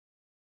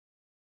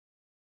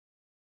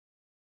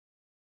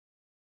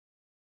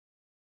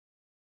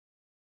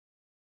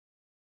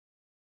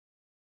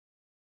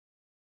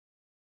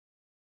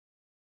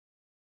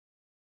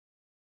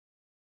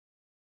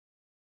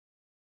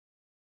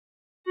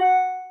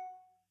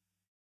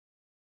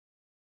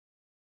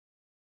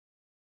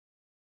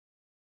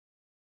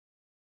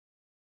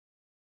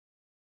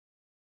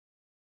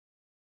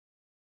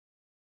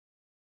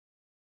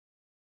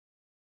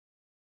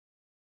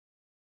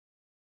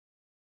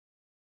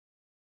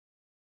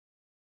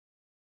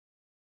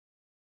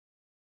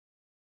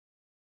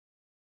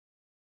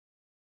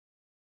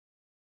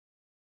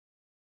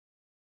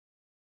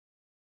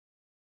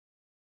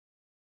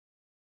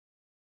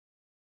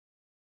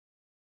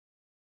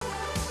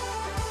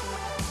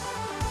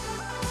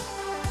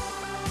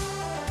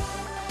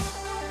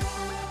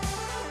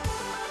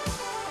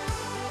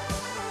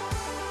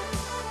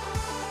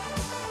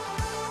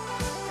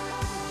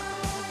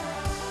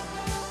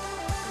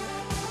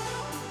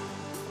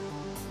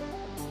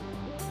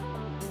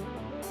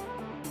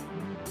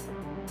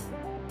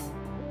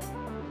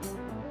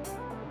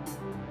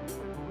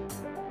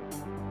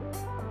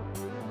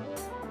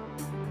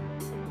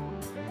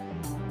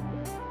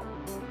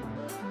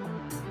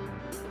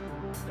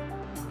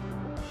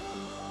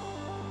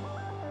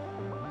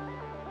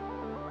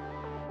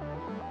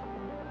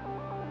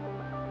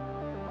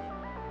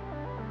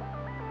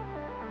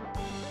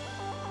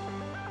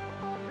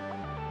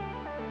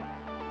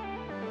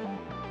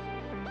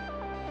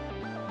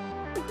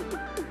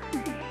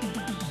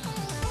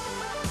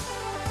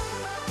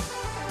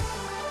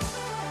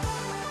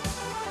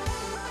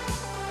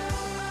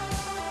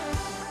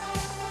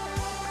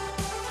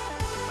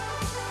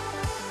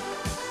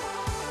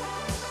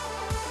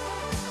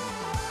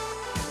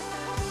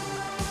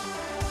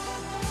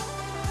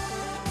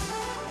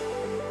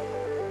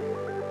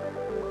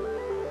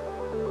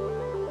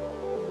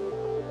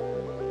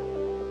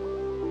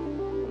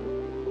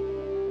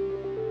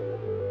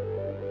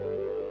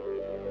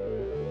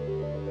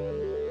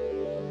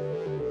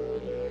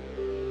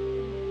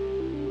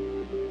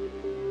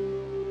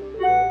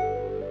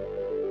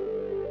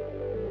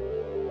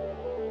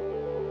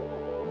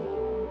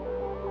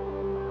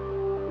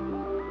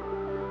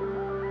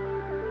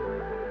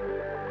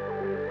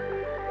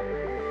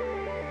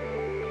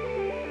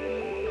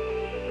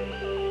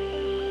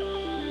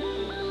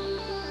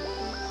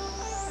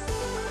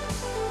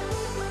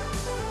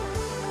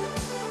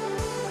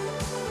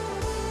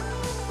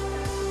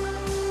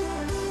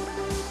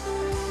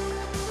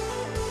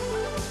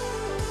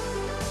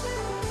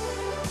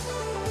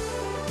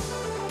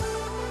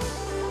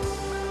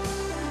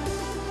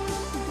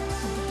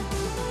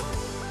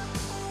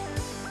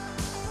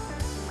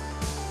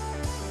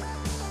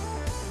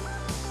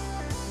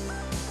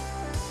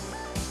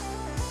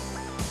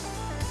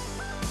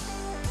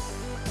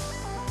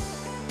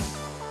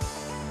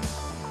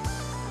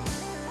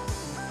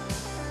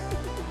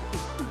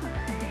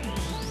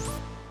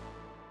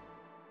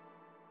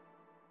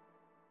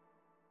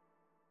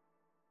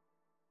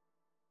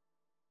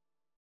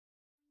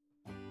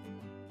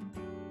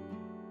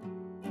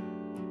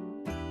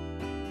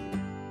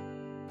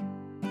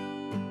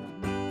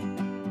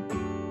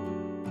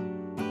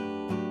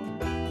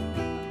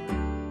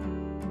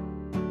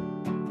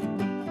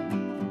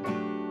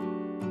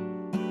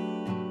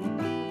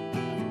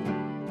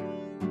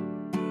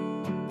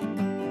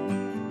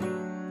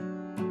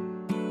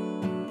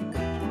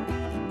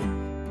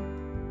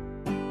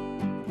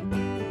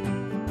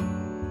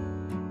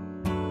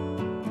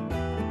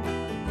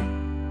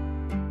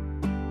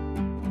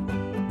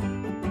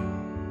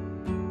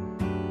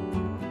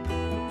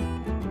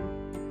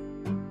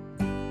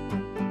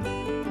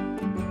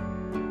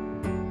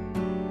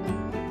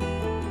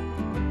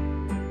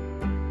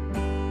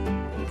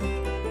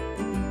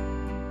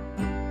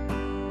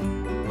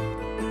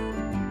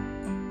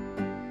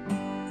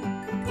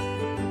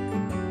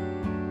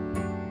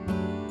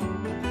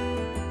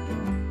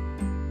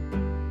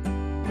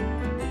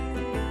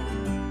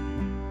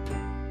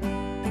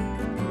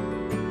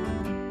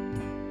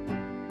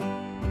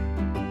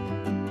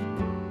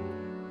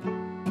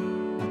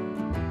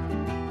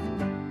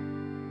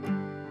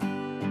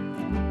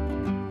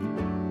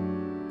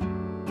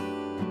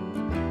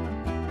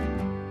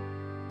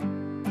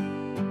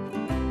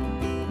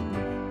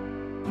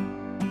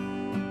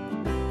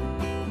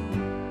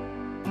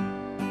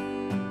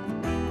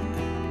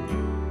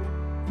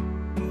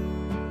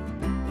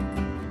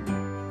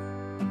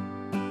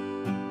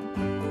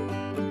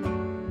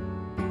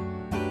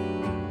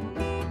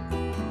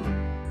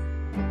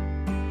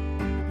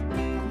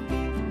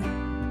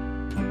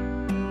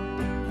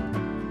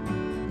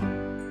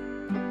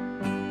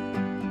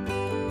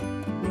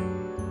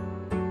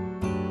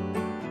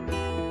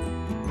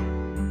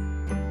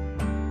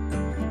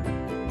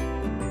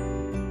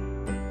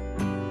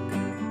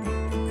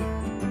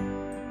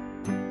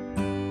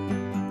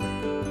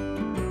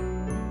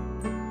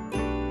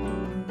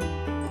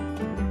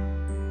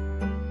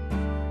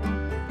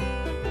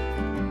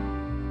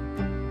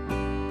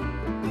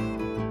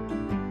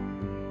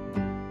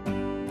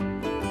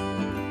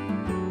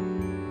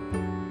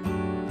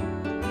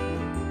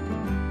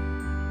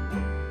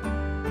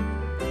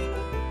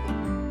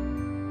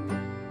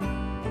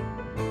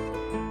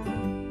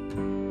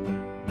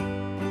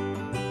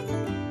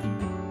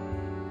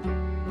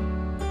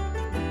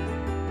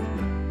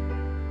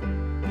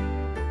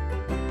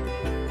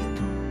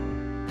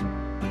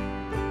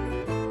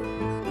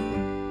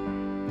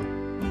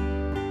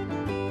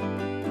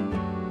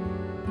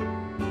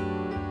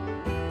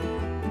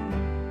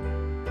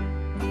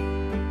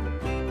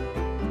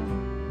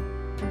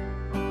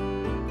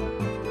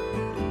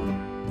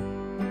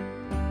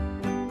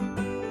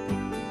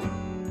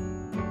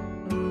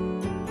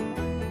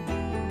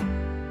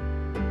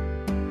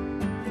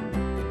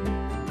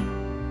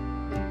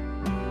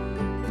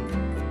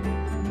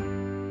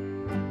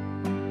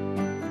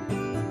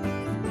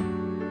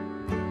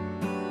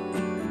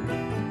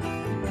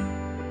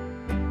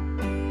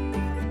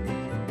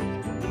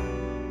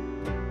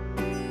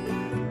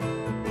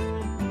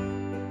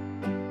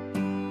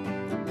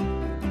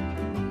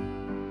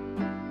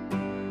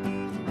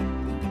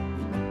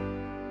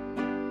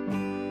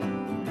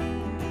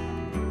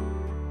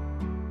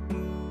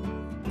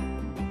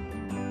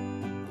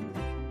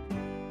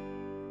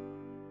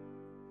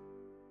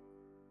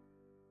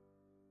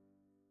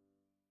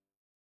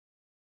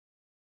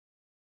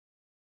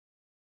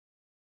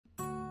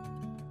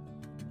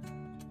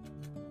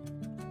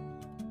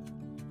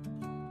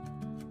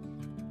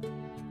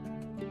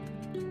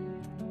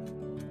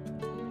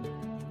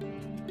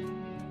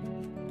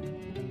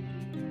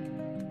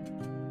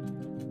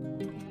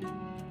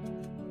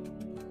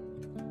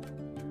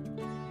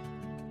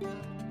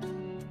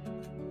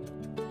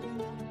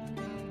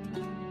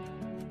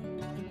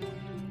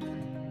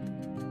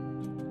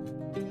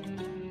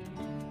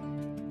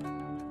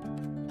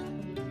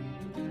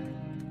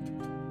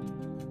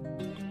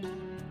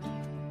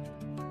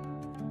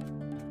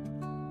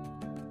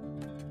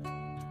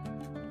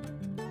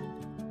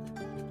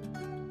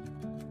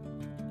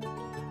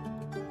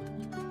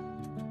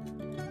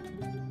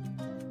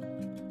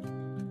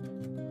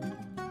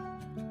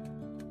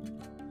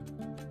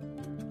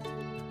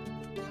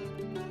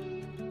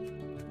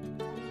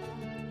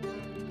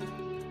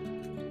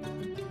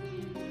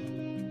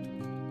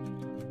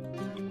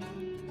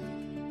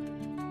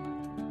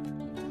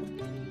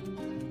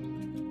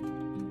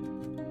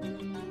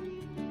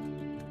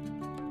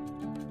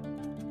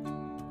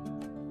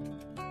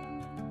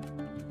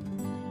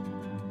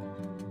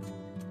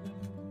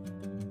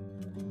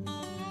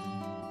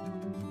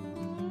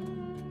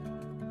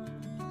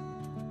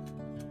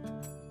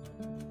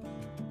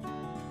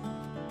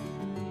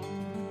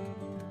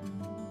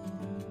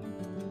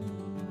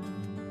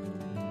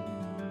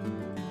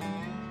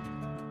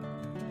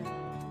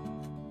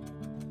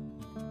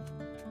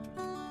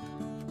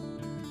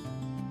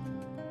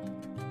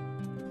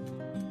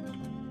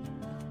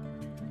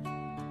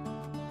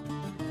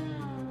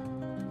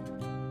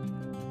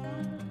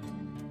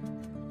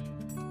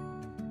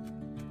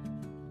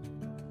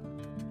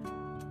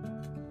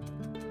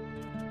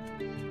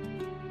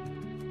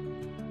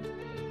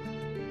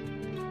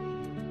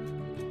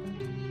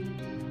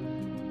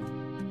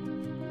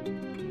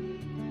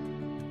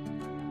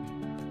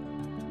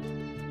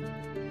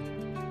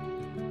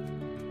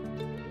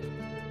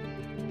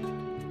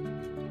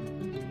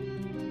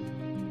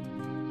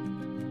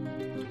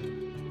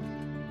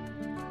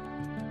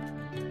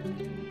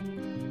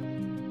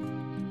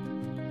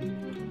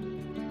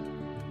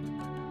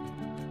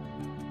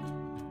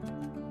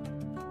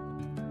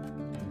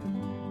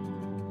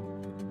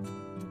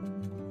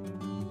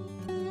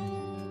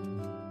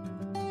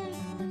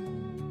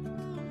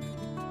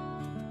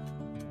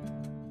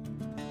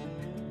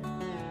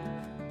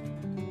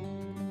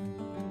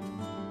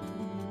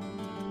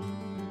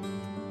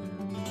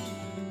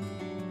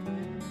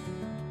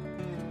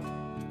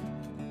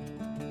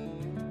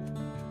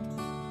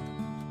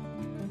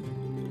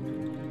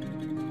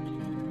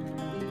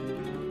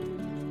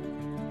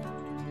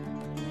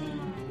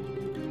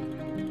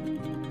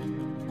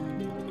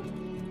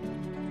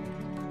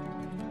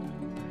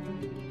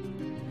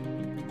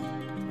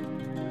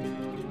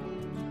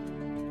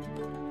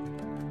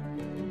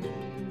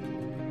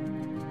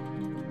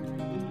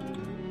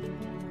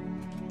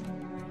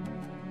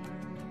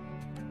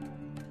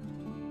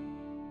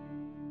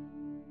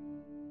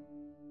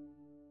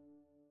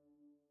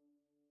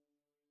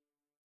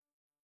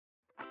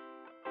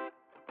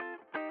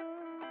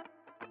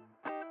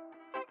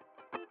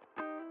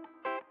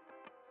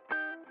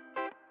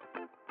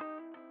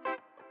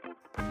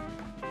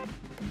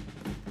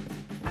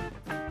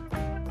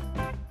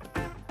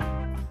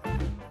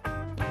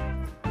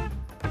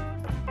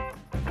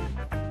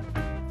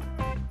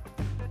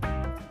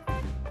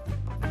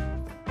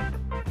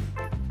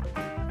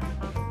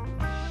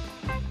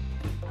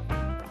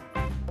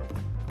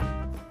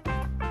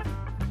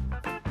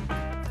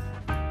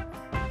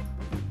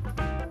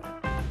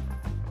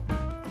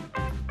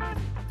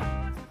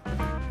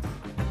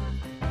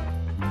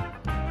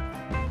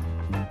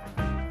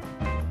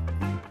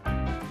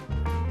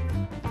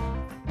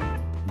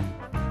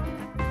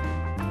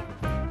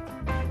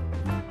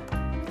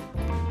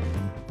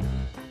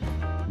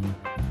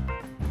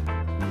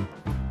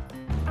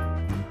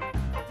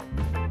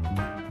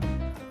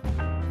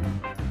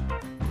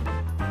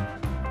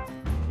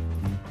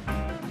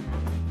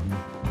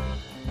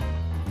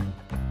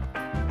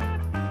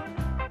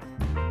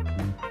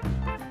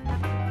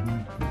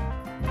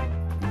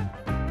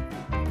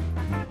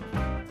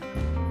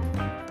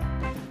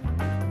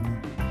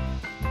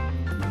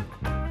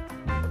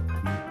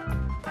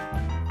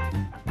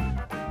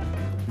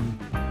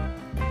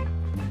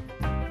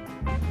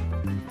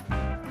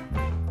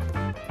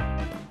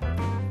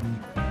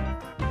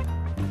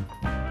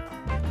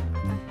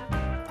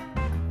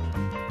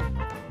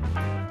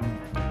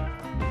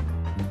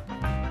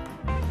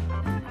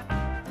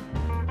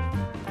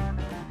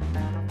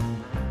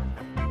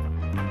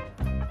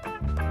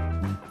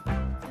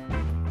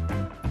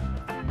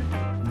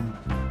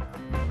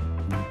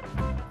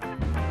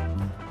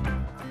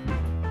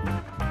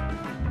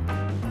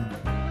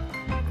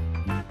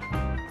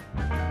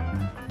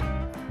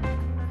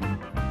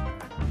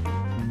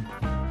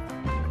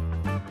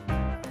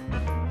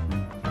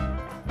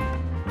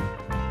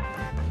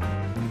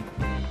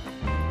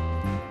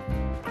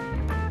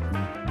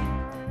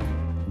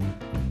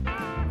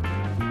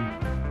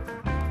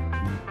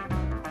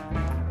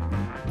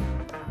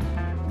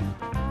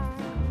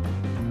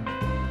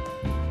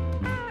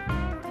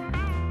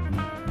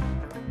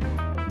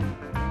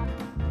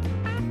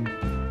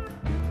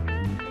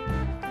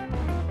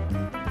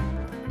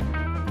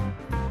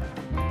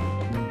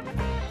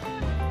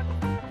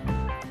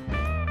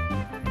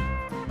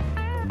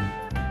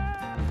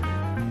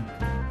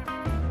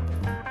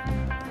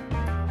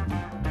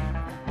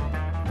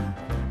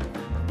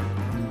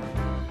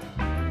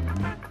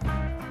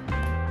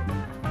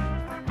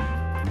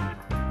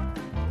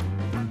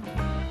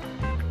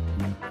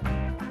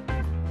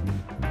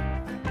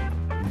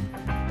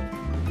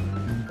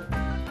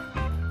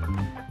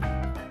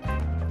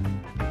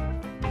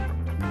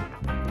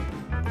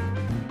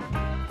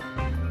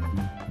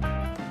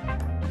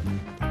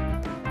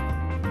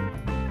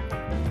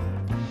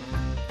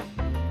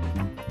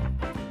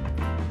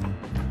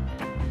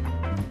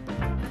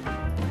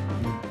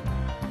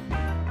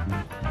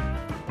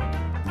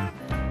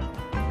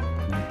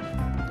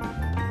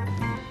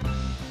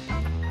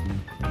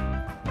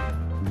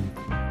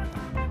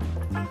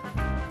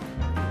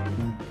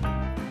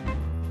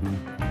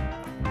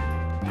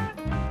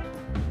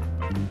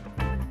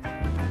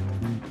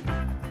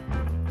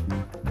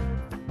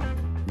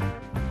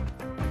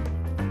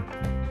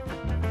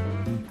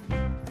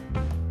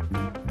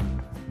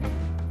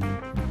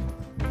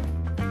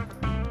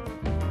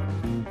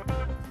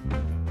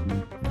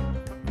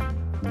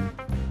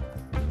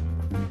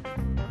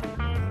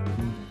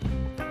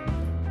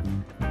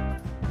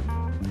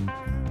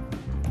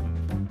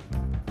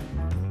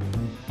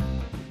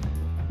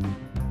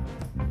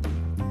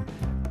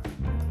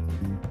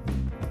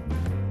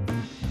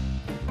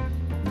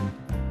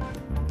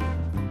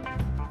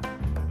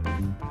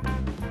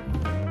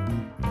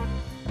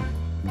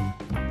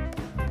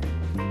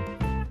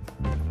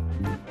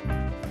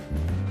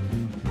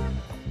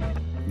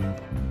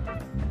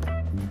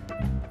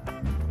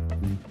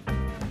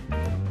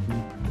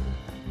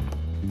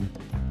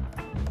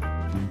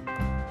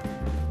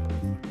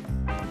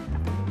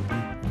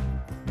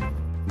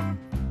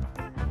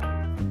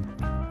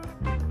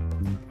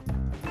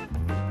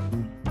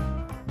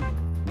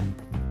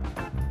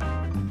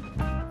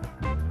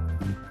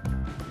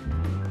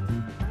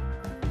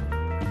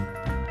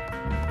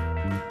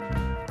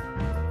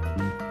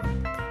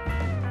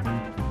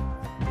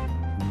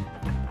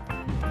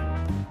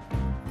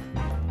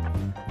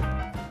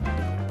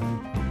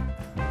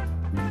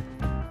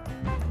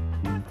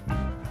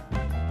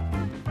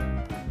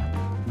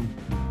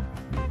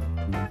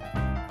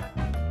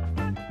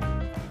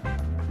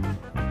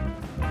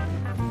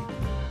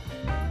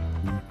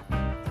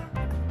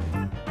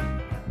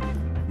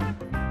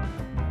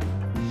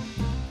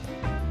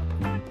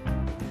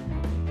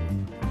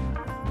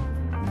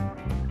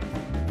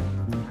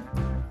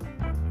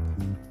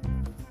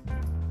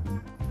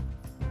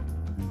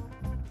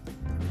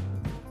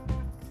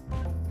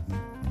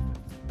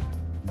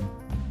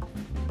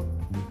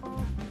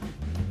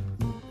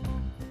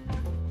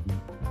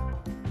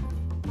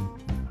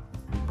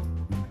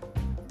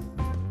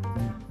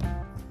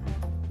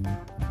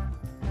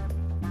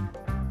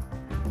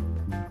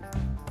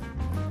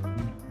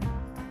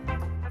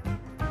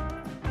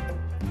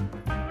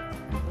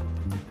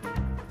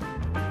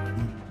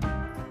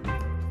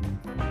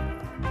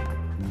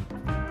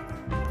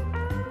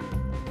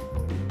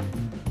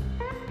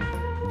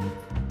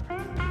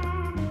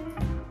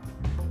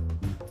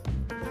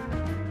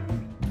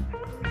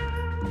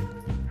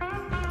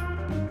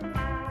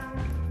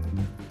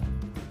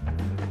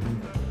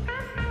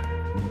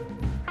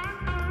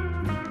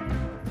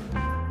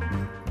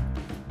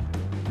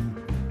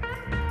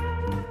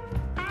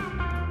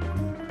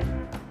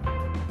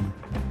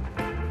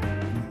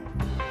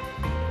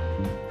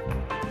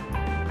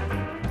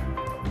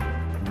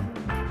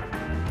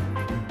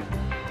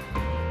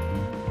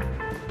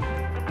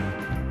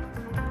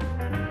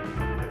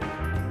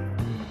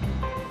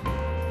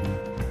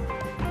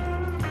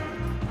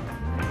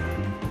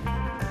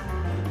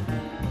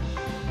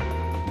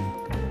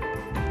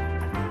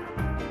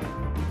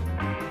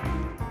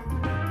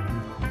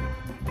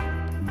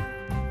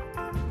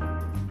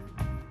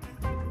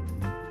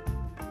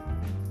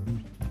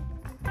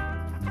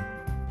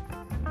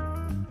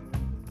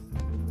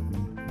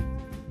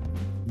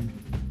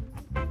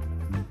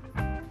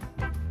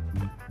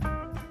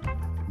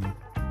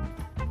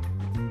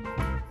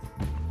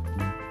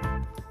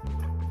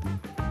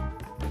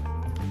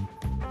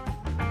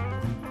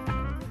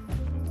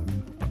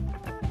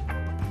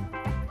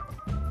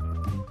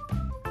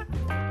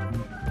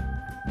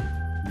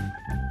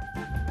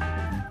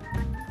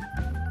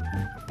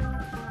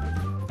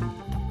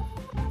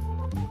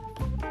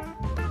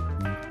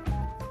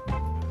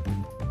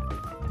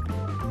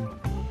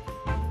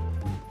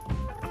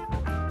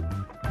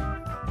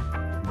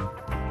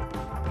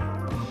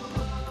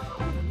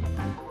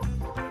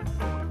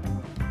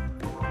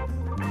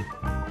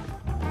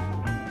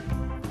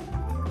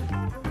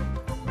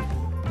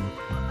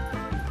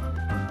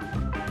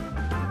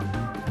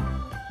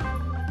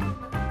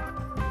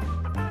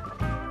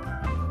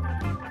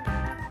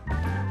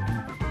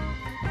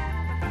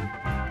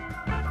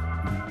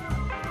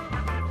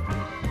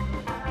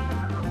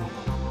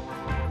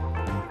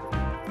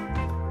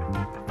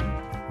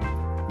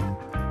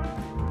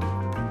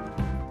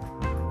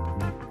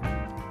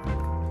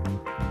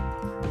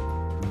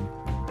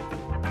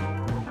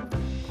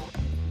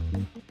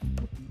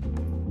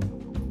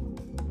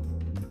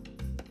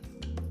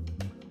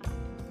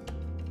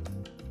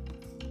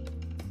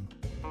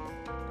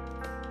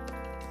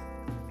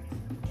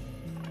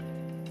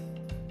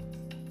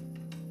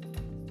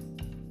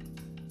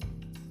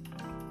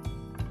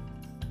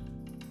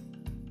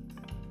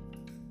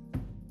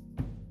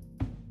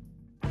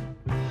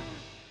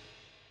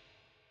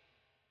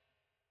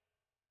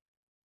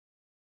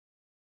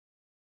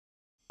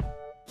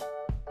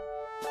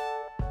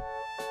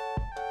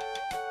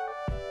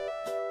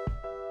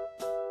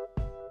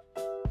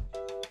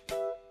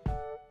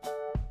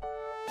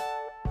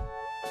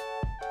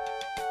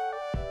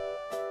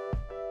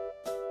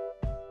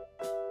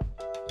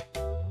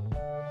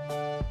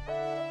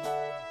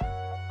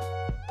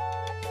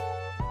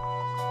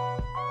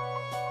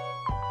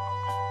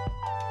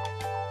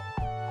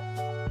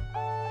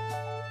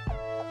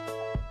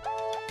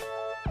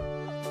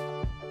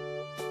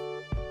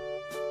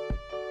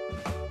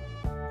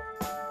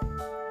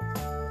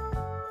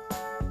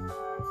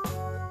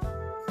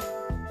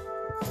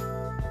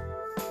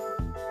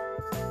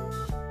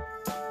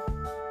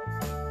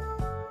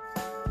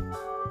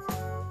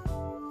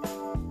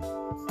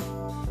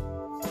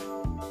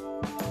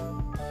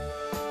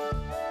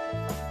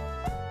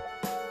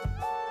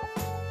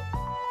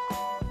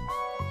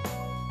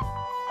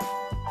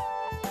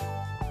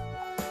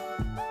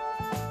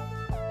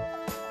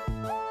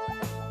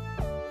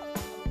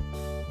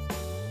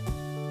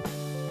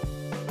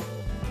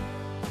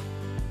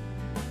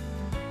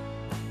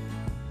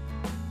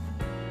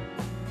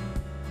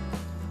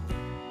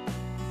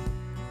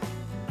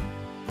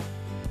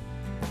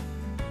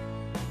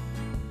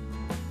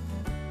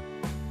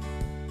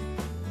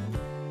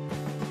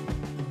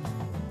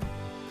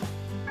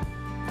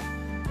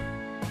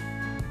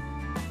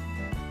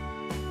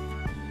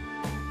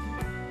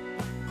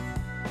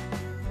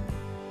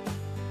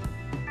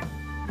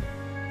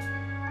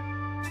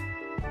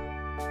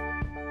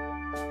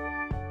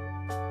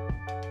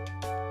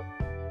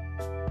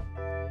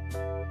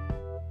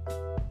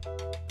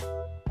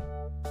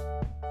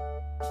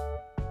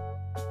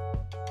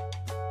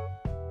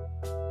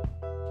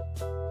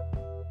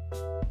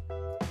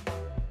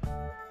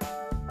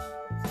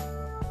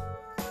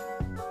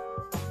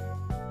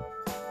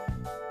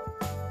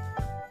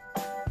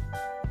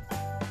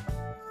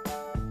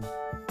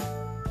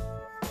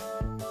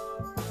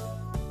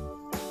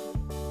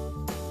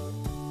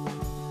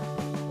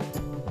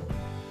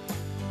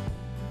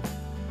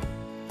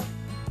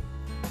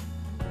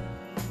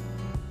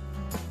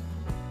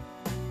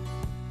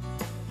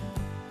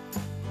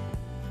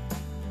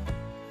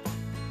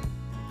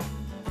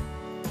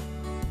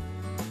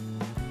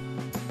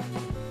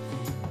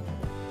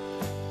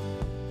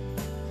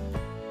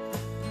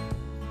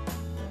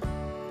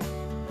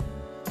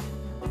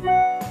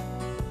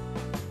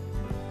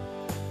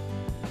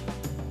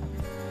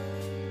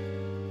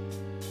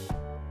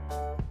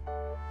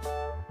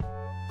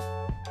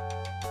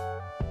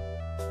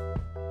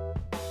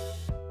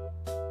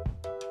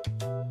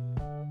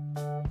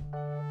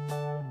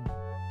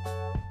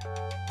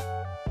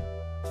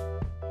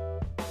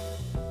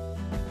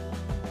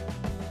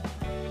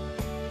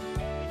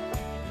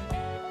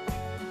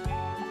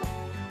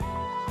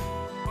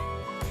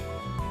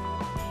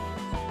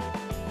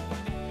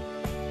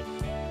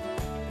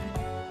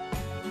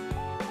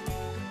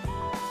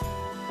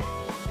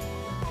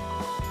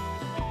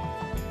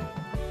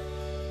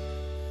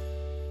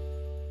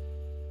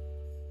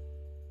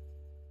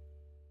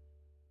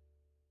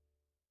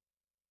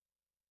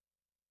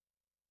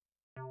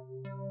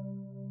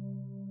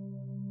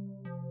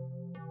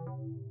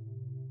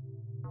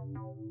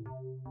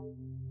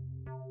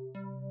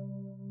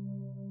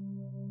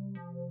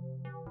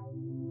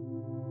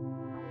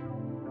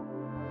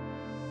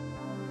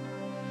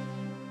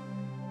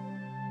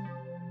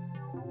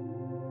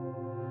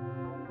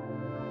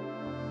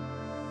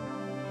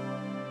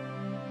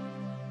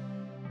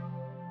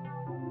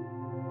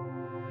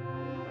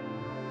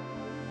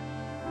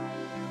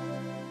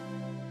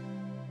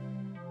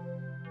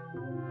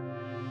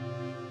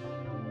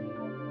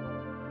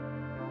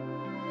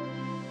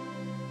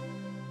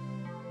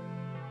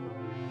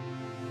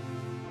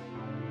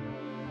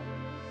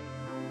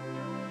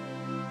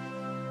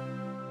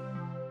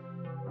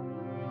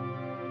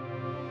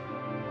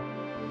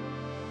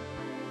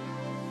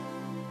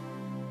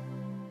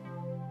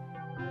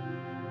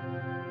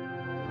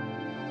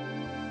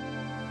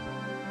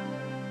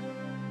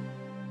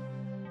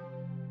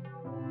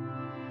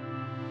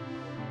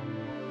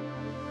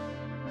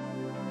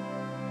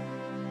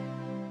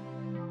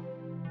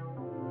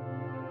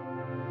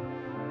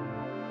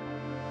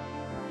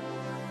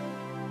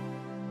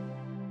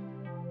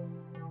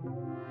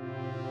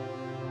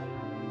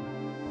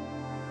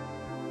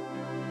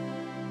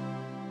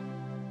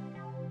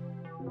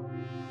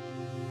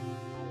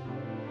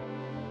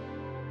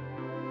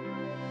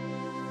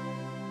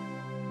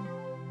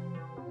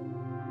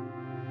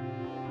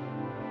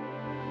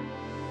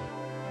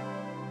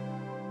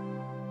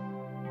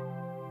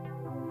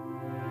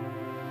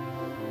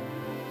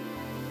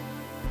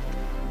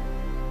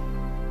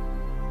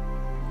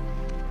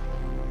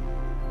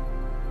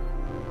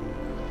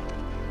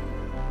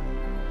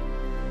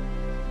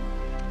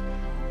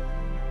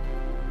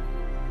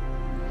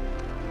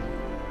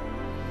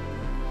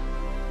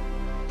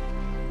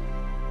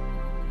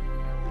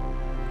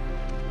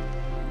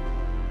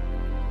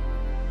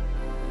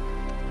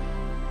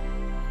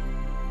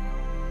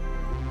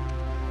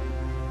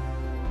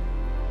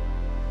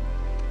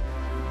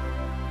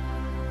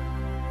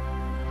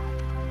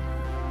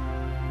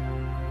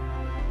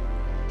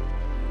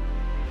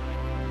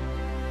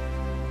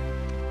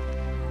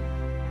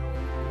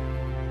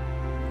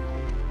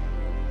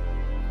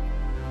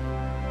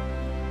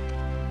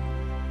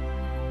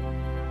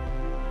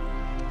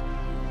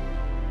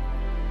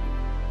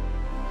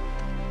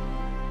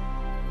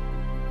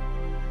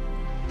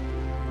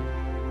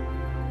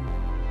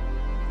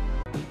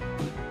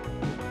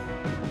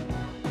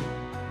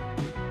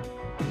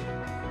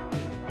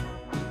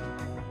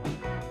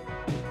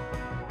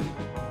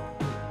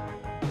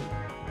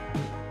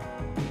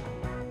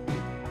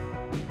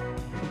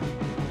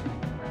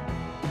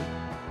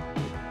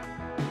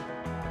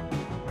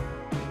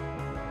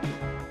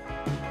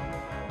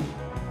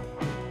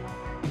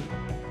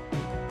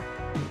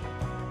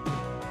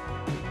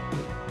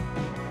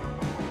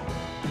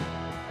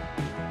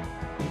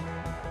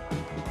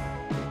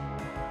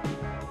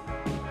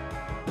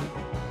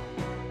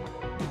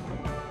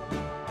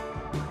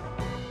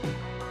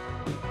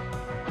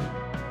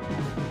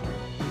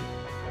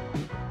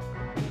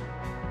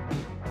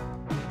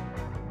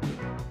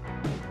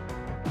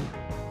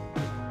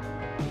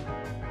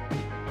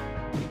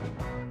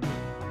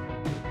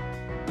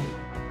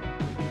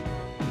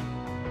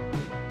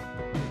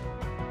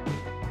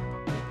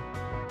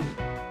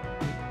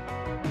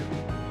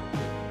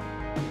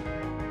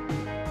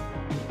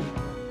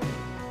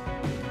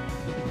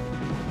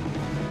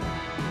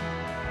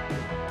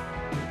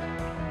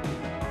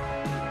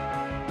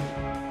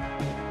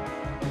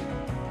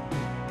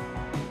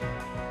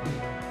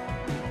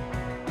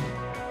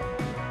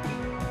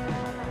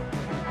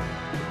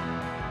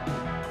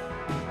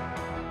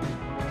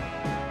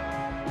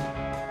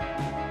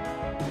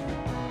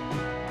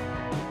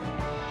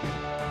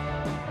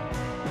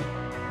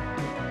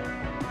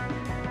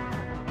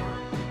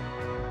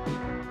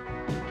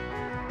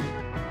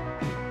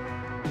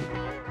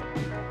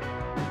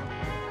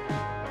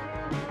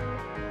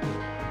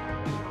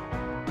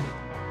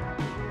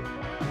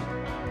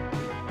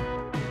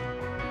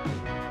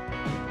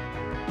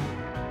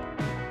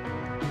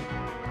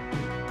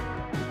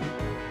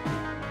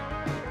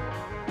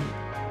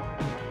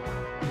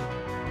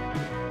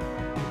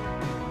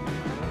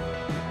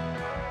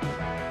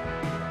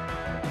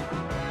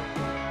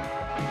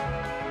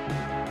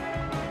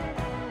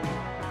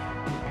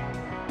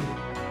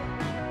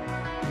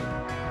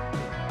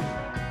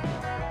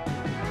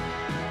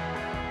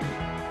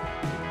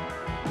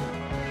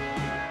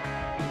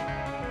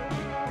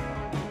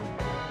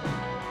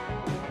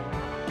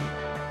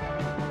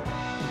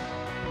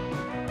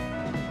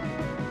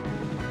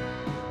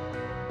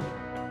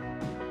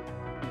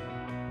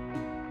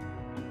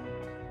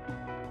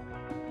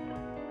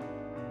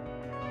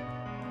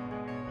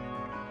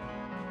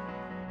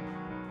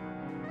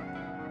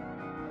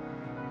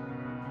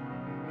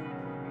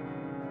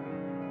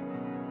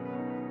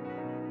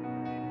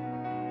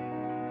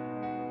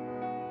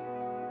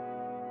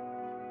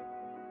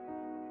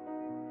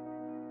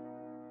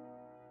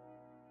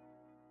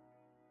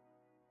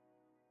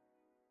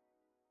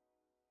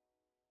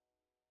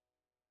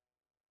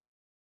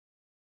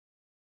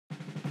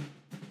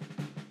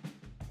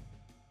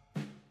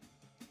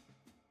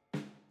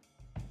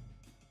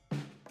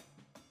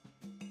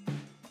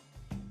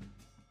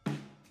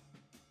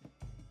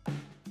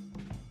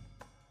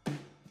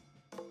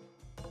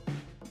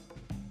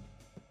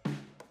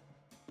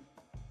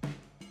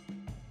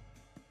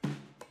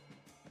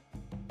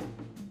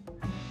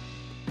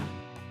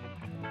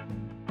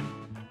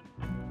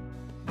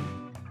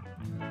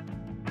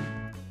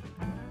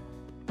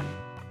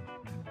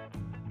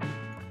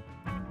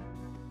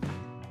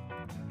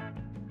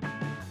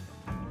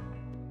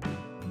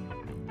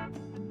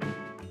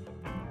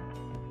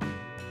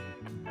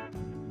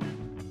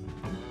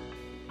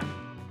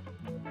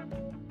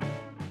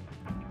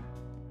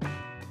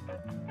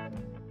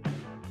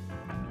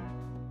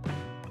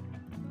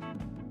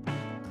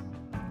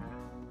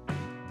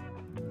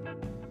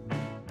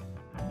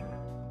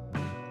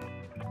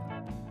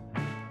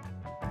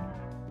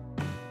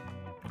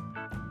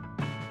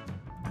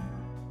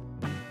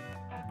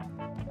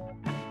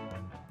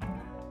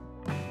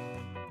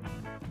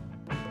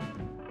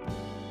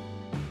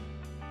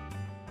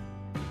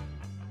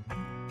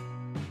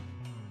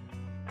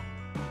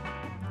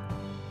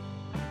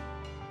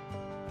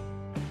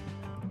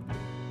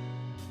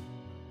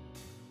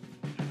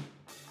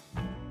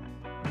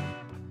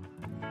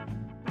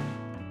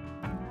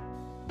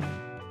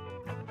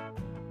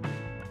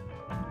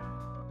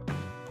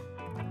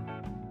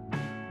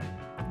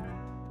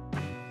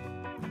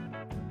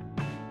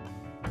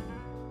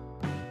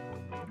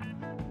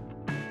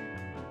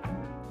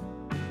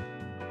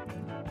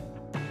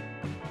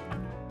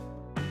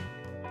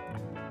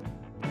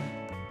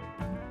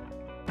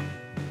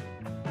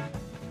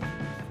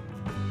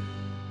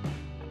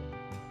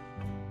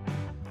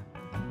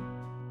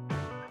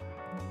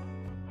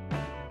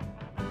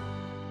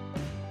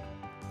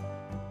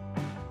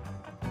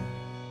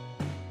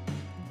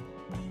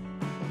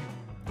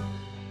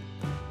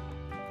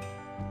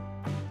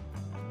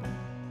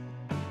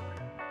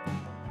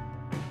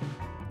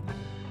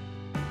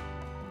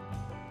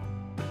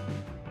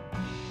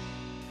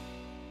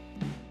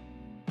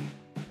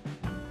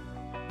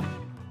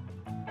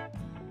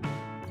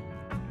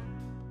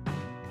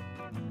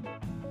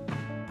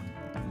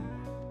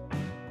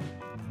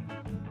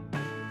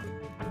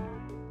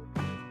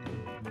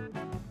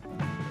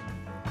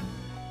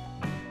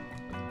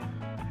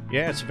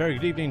Yeah, it's a very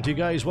good evening to you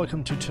guys.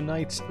 Welcome to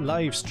tonight's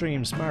live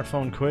stream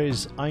smartphone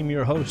quiz. I'm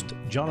your host,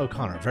 John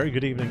O'Connor. Very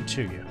good evening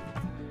to you.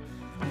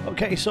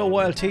 Okay, so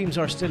while teams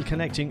are still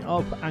connecting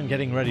up and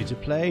getting ready to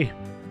play,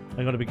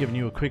 I'm going to be giving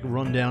you a quick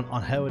rundown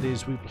on how it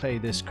is we play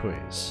this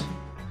quiz.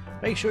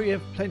 Make sure you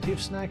have plenty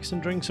of snacks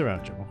and drinks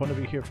around you. We're going to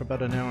be here for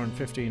about an hour and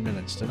 15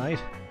 minutes tonight.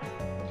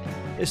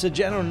 It's a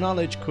general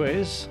knowledge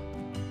quiz.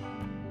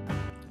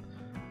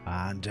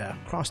 And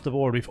across the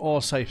board, we've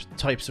all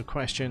types of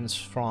questions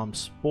from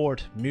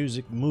sport,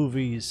 music,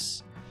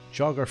 movies,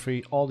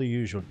 geography, all the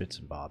usual bits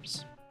and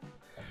bobs.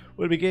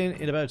 We'll begin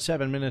in about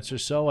 7 minutes or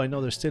so. I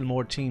know there's still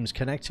more teams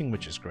connecting,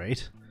 which is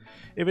great.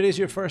 If it is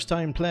your first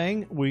time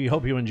playing, we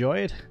hope you enjoy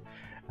it.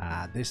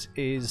 This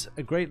is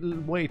a great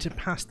way to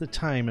pass the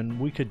time, and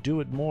we could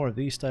do it more of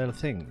these style of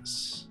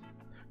things.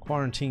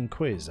 Quarantine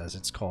quiz, as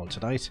it's called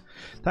tonight.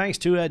 Thanks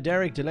to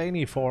Derek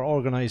Delaney for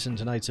organising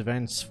tonight's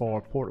events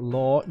for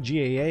Portlaw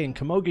GAA and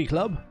Camogie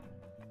Club.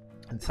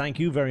 And thank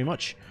you very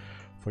much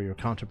for your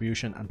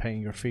contribution and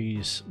paying your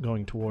fees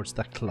going towards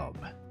that club.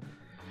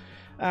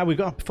 We've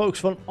got folks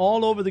from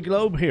all over the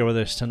globe here with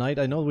us tonight.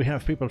 I know we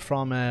have people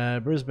from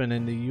Brisbane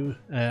in the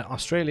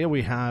Australia.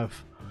 We have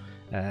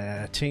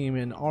a team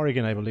in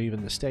Oregon, I believe,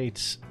 in the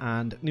States,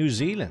 and New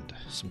Zealand.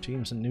 Some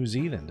teams in New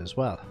Zealand as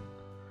well,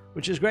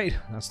 which is great.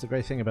 That's the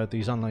great thing about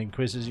these online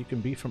quizzes. You can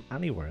be from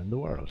anywhere in the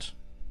world.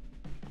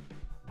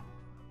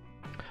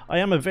 I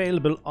am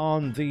available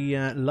on the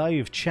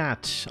live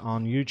chat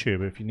on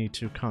YouTube if you need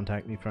to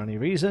contact me for any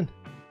reason.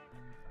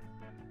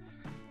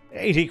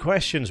 80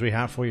 questions we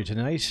have for you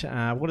tonight.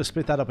 We're going to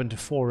split that up into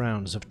 4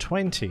 rounds of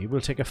 20. We'll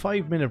take a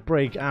 5-minute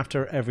break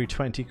after every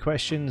 20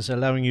 questions,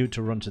 allowing you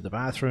to run to the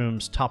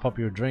bathrooms, top up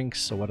your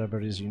drinks, or whatever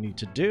it is you need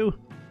to do.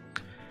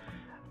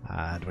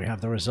 And we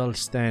have the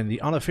results then, the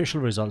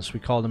unofficial results, we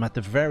call them, at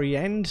the very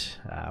end.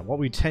 What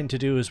we tend to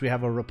do is we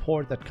have a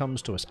report that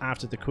comes to us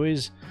after the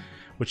quiz,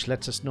 which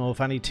lets us know if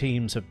any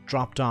teams have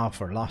dropped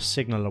off or lost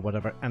signal or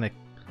whatever, and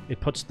it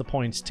puts the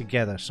points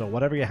together. So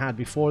whatever you had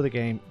before the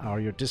game, or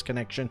your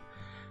disconnection,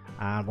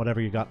 and whatever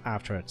you got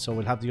after it. So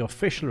we'll have the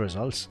official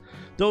results.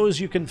 Those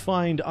you can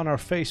find on our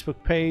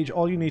Facebook page.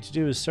 All you need to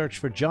do is search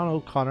for John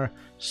O'Connor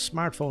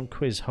Smartphone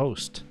Quiz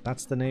Host.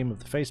 That's the name of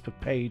the Facebook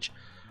page.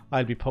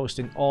 I'll be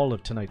posting all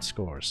of tonight's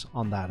scores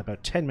on that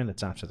about 10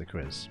 minutes after the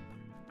quiz.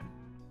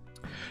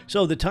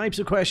 So the types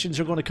of questions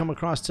you're going to come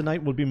across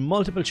tonight will be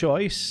multiple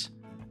choice.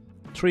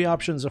 3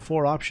 options or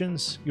 4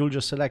 options. You'll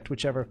just select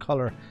whichever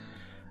colour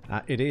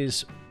it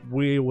is.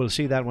 We will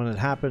see that when it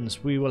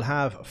happens. We will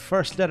have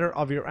first letter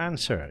of your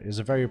answer is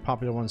a very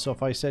popular one. So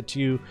if I said to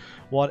you,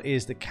 what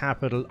is the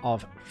capital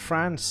of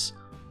France?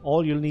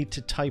 All you'll need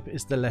to type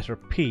is the letter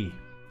P.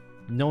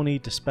 No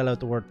need to spell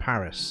out the word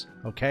Paris.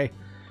 Okay?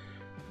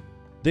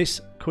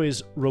 This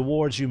quiz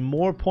rewards you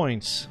more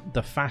points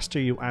the faster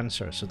you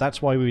answer. So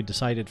that's why we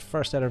decided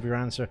first letter of your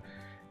answer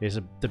is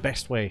the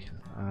best way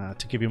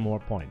to give you more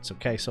points.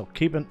 Okay, so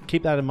keep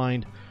that in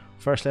mind.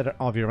 First letter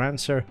of your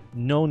answer.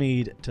 No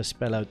need to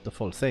spell out the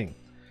full thing.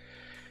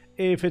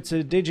 If it's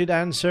a digit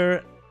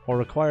answer or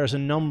requires a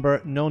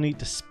number, no need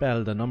to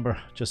spell the number.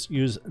 Just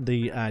use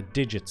the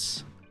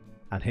digits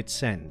and hit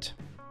send.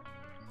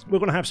 We're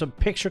going to have some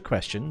picture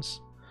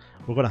questions.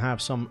 We're going to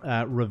have some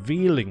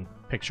revealing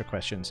picture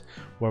questions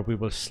where we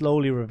will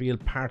slowly reveal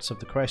parts of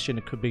the question.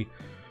 It could be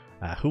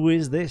who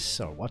is this,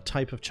 or what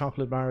type of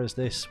chocolate bar is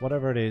this,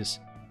 whatever it is.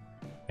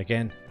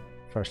 Again,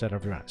 first letter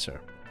of your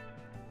answer.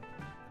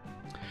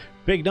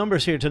 Big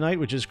numbers here tonight,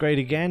 which is great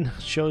again.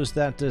 Shows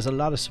that there's a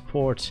lot of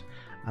support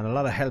and a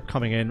lot of help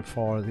coming in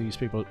for these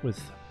people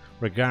with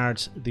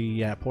regards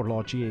the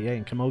Portlaw GAA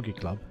and Camogie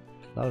Club.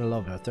 A lot of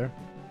love out there.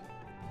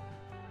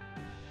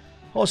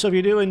 Also, if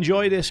you do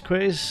enjoy this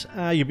quiz,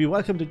 you'd be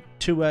welcome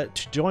to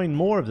join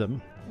more of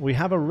them. We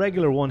have a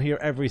regular one here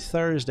every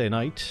Thursday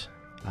night.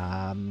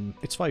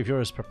 It's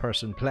 €5 per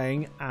person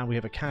playing, and we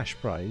have a cash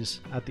prize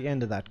at the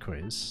end of that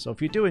quiz. So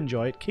if you do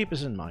enjoy it, keep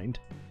us in mind.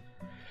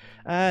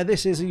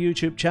 This is a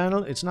YouTube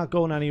channel. It's not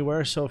going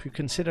anywhere, so if you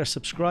consider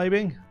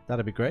subscribing,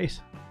 that'd be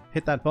great.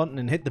 Hit that button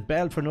and hit the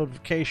bell for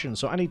notifications,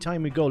 so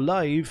anytime we go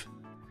live,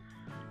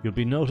 you'll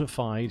be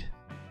notified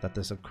that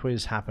there's a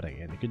quiz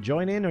happening, and you can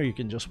join in or you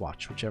can just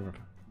watch, whichever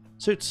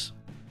suits.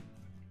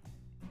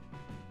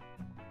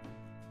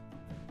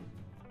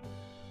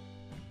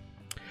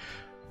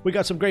 We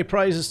got some great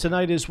prizes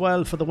tonight as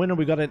well. For the winner,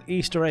 we got an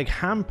Easter egg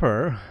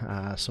hamper,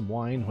 some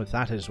wine with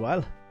that as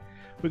well.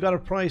 We got a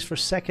prize for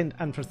second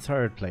and for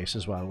third place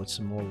as well, with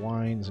some more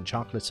wines and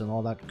chocolates and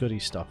all that goody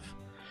stuff.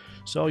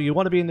 So you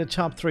want to be in the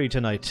top 3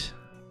 tonight.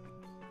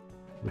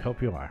 We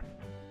hope you are.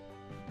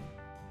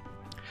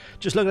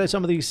 Just looking at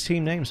some of these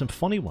team names, some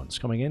funny ones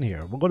coming in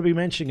here. We're going to be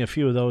mentioning a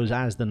few of those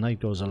as the night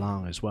goes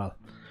along as well.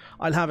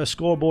 I'll have a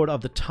scoreboard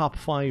of the top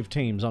 5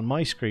 teams on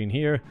my screen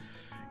here.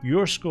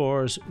 Your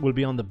scores will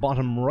be on the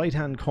bottom right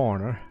hand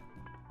corner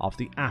of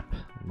the app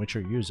which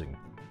you're using.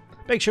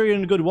 Make sure you're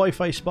in a good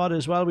Wi-Fi spot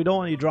as well. We don't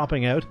want you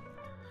dropping out.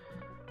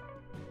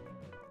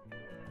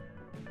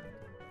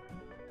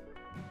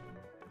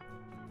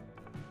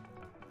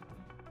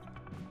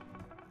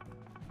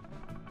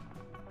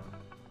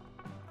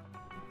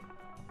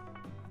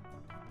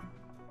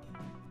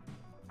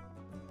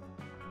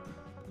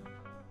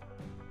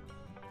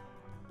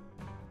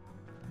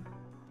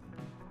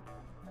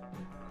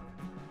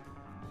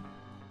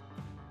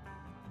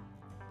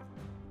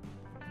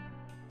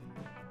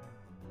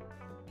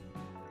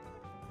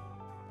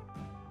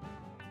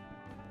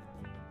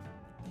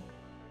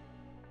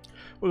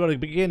 We're going to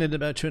begin in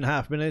about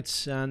 2.5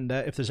 minutes, and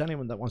if there's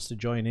anyone that wants to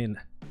join in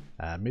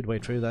midway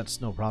through, that's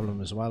no problem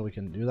as well. We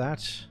can do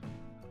that.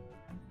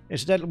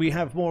 Incidentally, we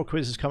have more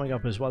quizzes coming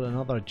up as well.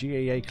 Another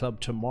GAA club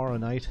tomorrow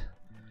night.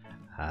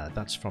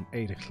 That's from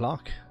 8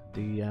 o'clock.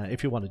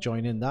 If you want to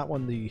join in that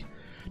one, the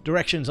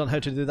directions on how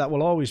to do that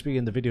will always be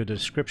in the video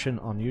description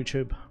on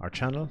YouTube, our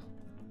channel.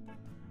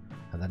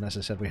 And then, as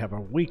I said, we have our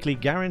weekly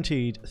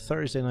guaranteed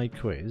Thursday night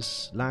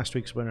quiz. Last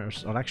week's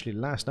winners, or actually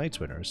last night's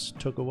winners,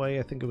 took away,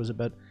 I think it was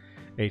about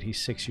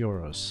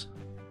 €86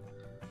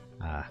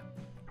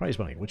 prize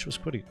money, which was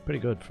pretty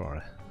good for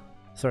a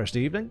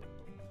Thursday evening.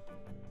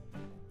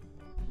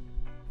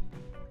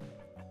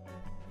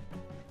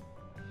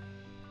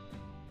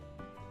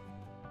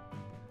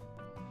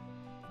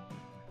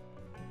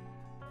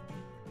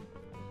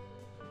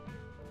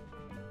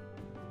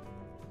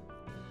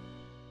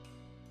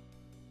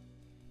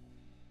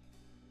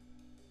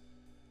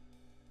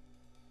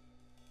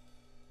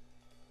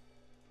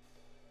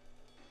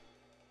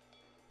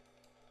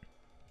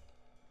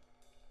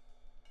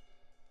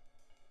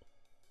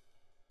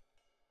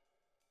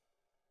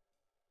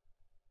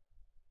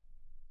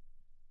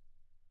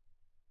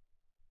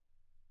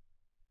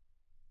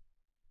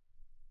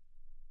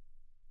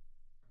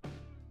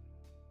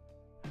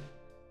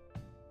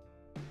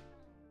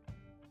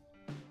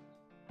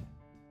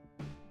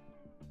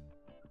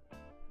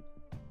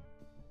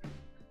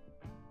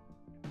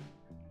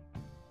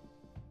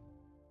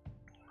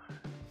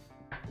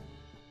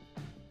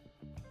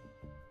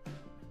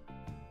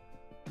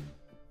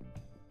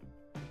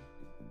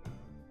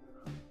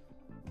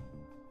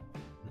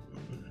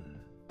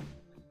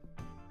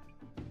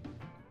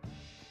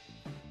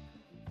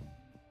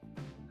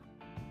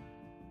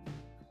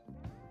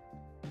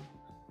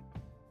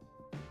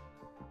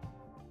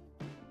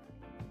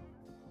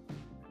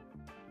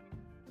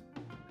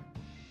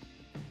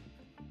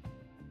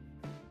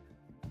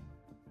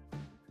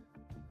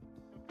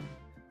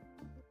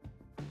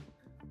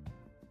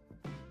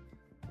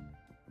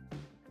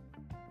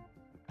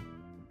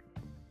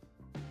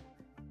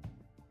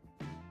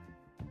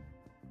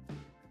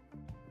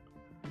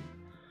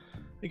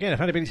 Again,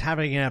 if anybody's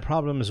having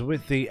problems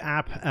with the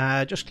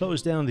app, just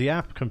close down the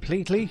app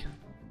completely.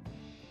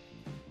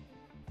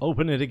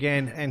 Open it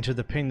again, enter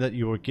the PIN that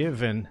you were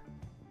given,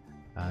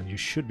 and you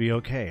should be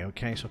okay.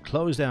 Okay, so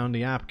close down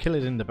the app, kill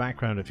it in the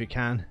background if you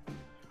can.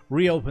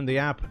 Reopen the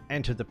app,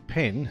 enter the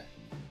PIN,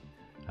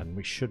 and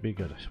we should be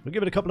good. We'll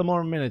give it a couple of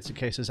more minutes in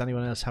case there's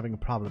anyone else having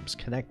problems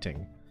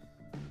connecting.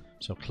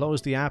 So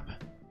close the app,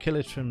 kill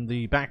it from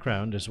the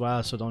background as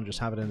well, so don't just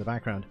have it in the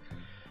background.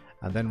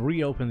 And then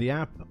reopen the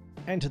app,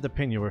 enter the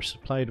PIN you were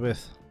supplied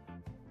with.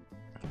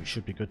 We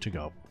should be good to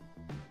go.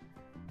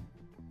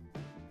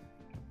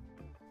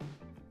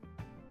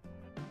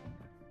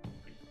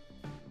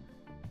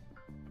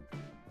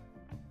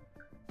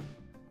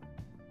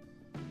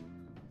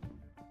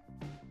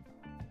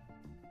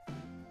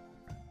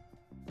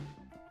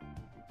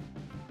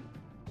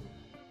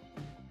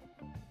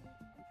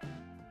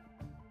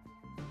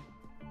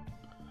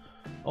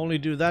 Only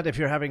do that if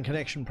you're having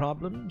connection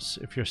problems.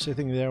 If you're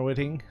sitting there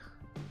waiting,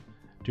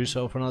 do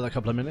so for another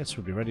couple of minutes.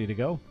 We'll be ready to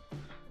go.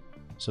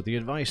 So the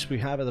advice we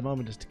have at the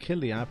moment is to kill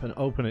the app and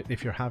open it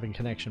if you're having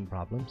connection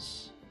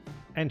problems.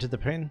 Enter the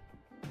PIN.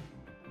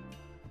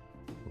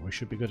 We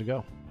should be good to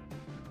go.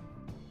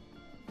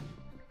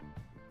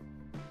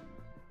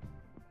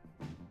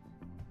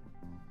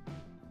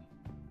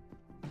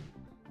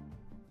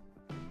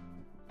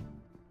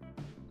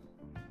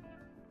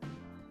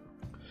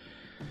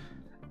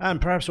 And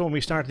perhaps when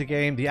we start the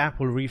game, the app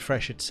will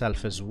refresh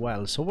itself as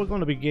well. So we're going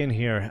to begin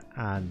here,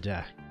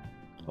 and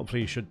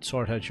hopefully you should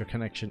sort out your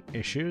connection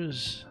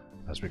issues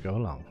as we go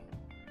along.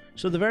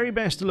 So the very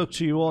best of luck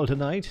to you all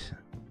tonight.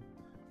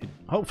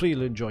 Hopefully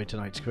you'll enjoy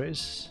tonight's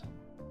quiz.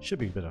 Should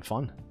be a bit of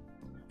fun.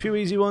 A few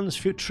easy ones,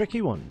 a few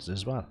tricky ones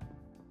as well.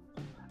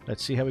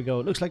 Let's see how we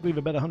go. It looks like we have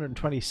about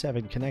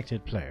 127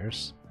 connected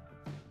players.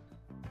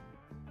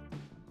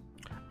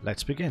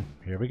 Let's begin.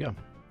 Here we go.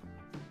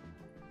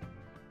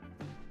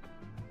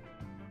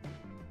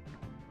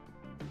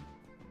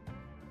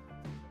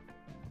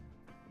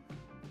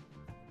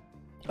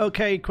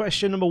 Okay,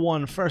 question number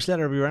 1. First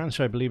letter of your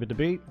answer, I believe it to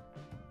be.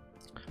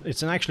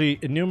 It's actually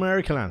a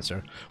numerical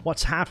answer.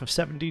 What's half of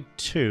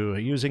 72?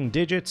 Using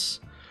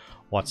digits.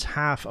 What's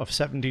half of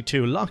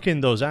 72? Lock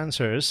in those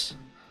answers.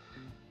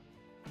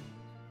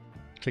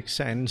 Click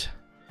send.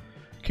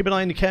 Keep an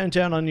eye on the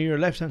countdown on your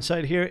left hand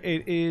side here.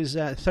 It is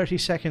 30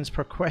 seconds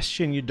per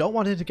question. You don't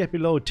want it to get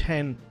below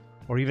 10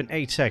 or even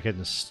 8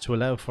 seconds to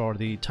allow for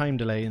the time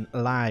delay and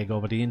lag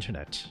over the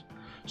internet.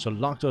 So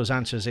lock those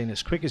answers in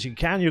as quick as you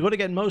can. You're going to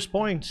get most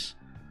points.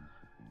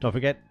 Don't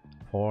forget,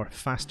 for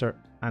faster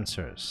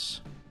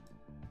answers.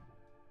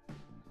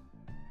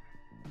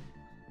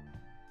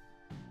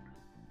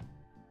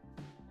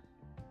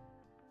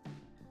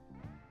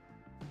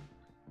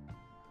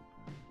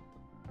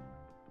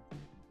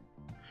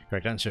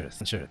 Correct answer.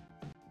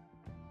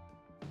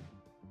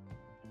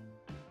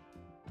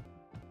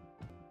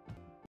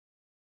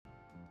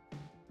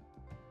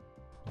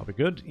 Are we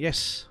good?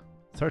 Yes.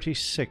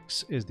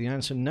 36 is the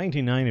answer.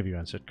 99 of you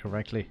answered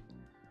correctly.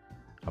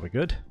 Are we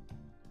good?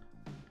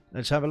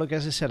 Let's have a look.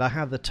 As I said, I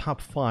have the top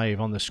 5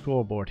 on the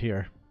scoreboard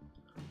here.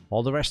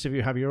 All the rest of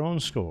you have your own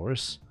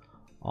scores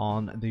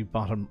on the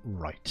bottom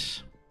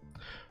right.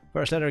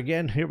 First letter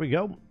again, here we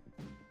go.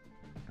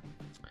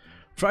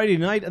 Friday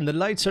night and the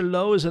lights are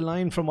low is a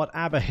line from what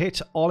ABBA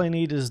hit. All I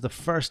need is the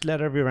first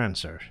letter of your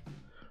answer.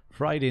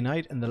 Friday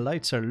night and the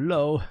lights are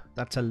low.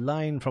 That's a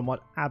line from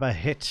what ABBA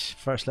hit.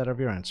 First letter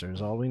of your answer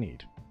is all we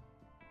need.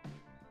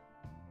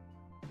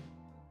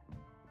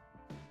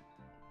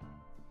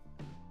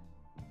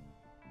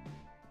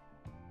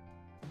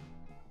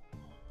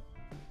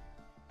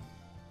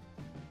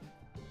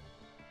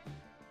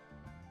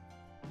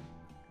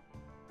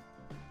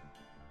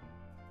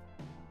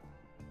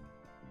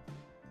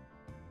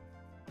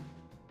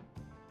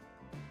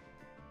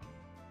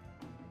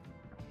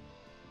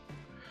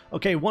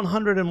 Okay,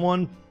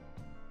 101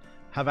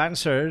 have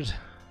answered.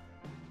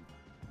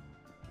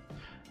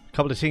 A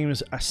couple of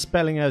teams are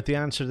spelling out the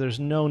answer. There's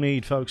no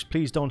need, folks.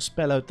 Please don't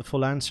spell out the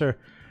full answer.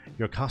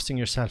 You're costing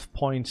yourself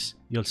points.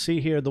 You'll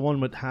see here the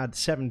one that had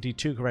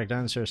 72 correct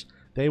answers.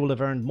 They will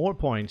have earned more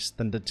points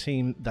than the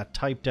team that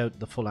typed out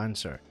the full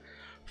answer.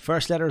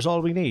 First letter is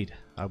all we need.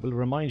 I will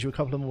remind you a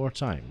couple of more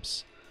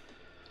times.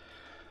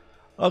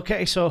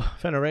 Okay, so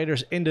Fenner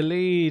Raiders in the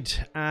lead,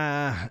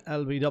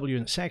 LBW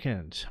in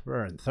second,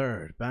 Burr in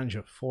third,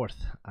 Banjo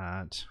fourth,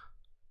 and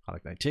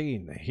Alec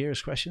 19.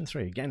 Here's question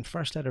 3. Again,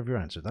 first letter of your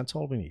answer. That's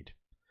all we need.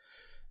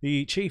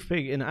 The chief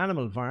pig in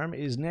Animal Farm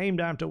is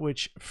named after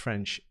which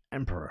French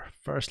emperor?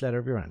 First letter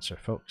of your answer,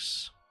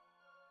 folks.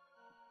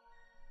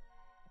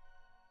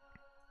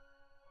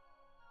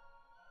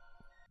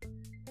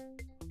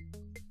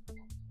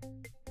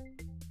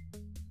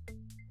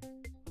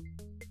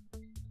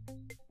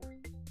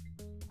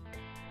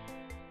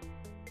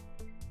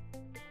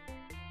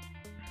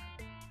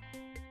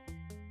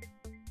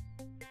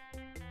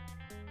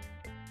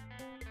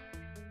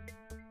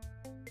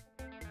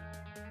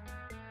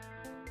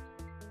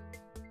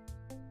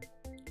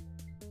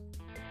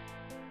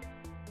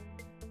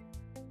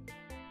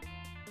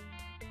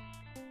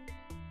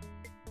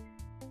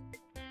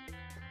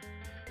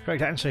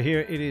 Correct answer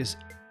here, it is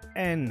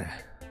N.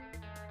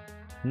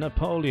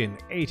 Napoleon.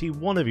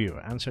 81 of you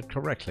answered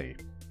correctly.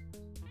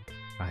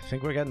 I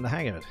think we're getting the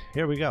hang of it.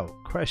 Here we go.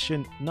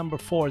 Question number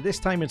 4. This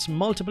time it's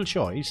multiple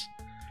choice.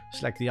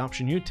 Select the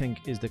option you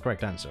think is the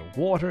correct answer.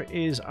 Water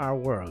is our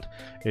world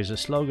is a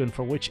slogan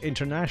for which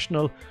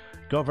international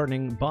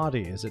governing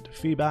body? Is it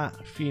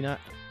FIBA, FINA,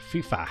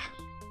 FIFA?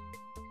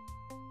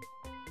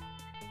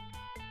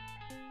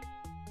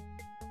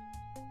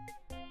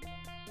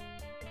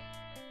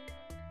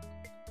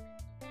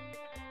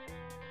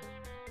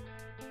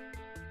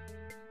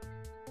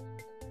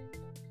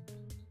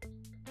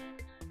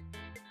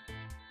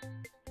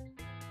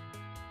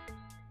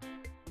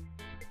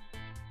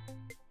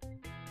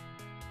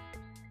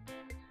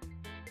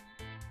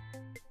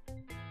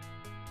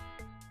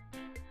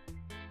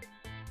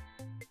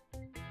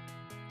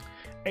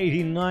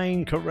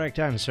 .89 correct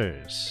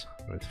answers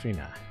with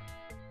FINA.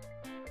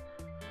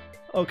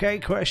 Okay,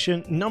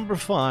 question number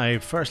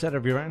 5. First letter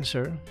of your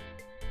answer.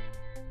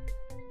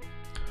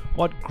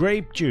 What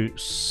grape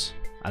juice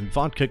and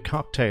vodka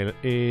cocktail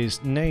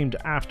is named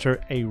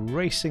after a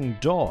racing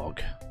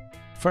dog?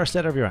 First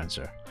letter of your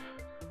answer.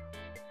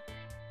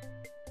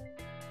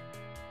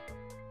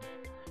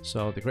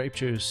 So the grape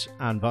juice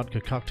and vodka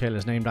cocktail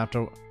is named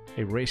after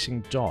a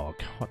racing dog.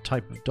 What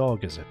type of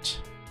dog is it?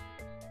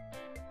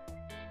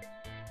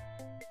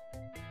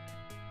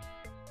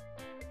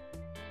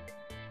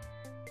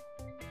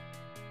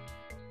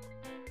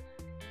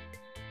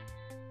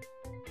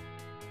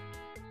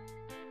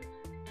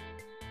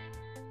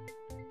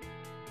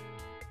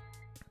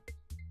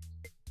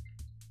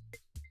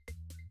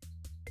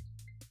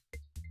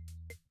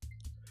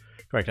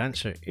 Correct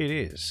answer, it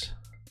is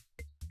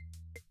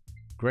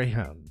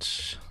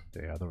Greyhounds.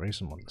 They are the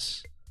racing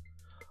ones.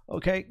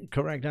 Okay,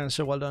 correct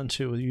answer. Well done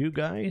to you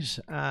guys.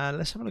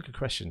 Let's have a look at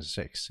question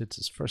 6. It's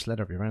the first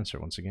letter of your answer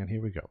once again.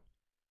 Here we go.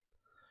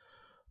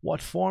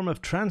 What form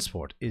of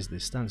transport is the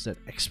Stansted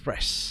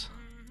Express?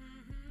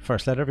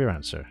 First letter of your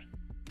answer.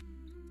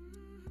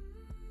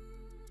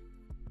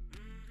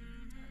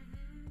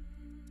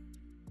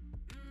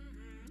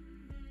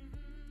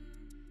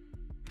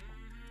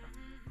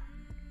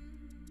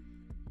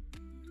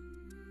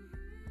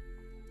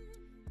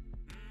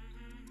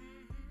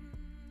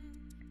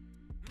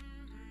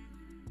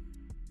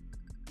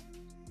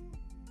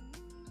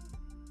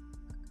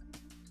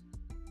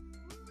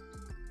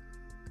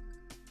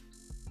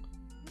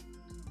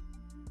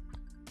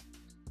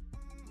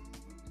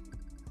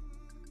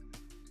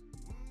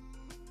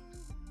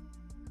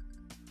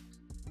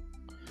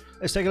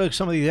 Let's take a look at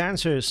some of these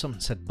answers.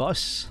 Someone said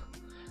bus.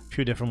 A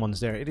few different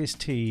ones there. It is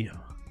T.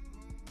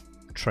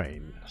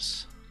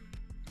 Trains.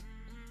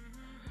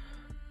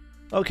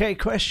 Okay,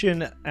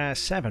 question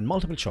 7.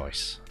 Multiple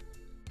choice.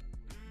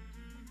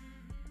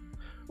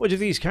 Which of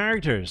these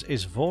characters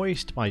is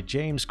voiced by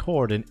James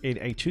Corden in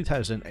a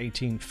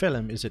 2018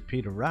 film? Is it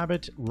Peter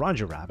Rabbit,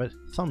 Roger Rabbit,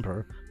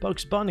 Thumper,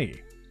 Bugs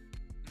Bunny?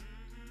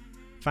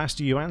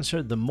 Faster you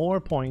answer, the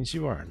more points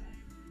you earn.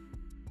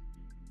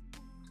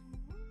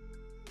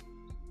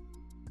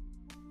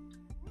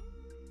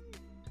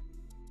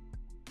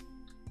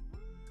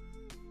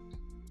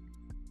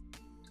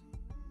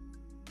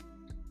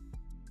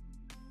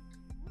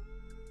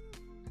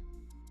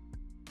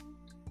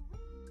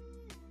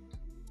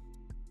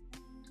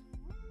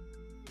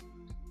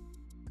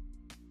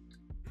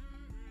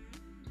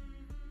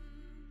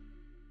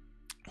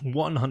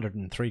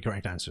 (103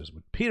 correct answers.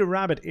 Peter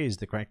Rabbit is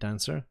the correct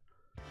answer.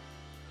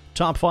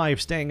 Top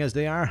 5 staying as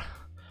they are.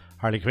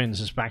 Harley Quinn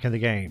is back in the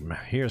game.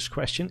 Here's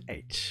question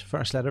 8.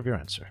 First letter of your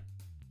answer.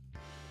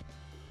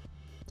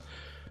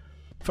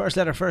 First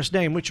letter, first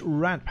name. Which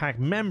Rat Pack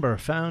member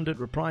founded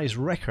Reprise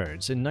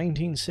Records in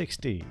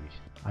 1960?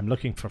 I'm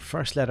looking for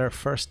first letter,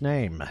 first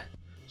name.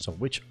 So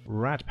which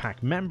Rat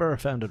Pack member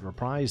founded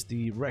Reprise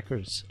the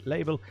Records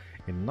label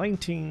in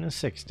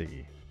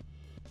 1960?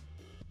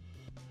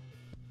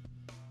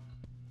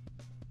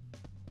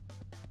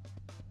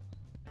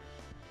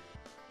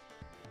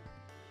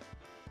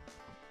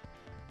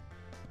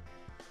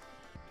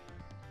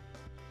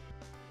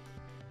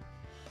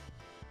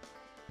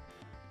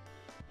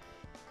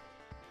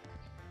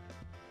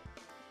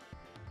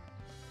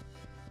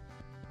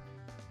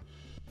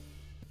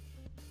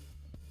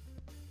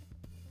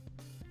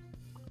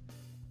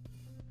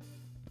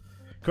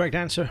 Correct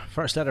answer,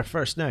 first letter,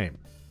 first name.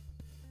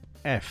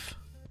 F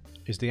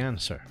is the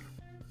answer.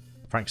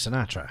 Frank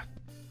Sinatra.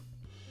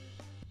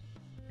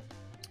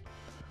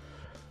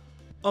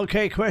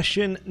 Okay,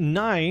 question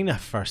 9,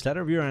 first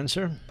letter of your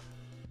answer.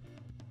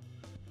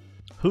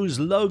 Whose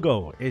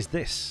logo is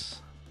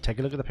this? Take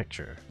a look at the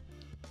picture.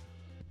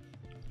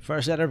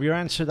 First letter of your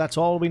answer, that's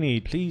all we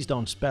need. Please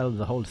don't spell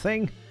the whole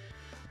thing.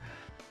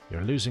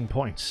 You're losing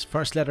points.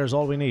 First letter is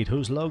all we need.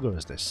 Whose logo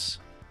is this?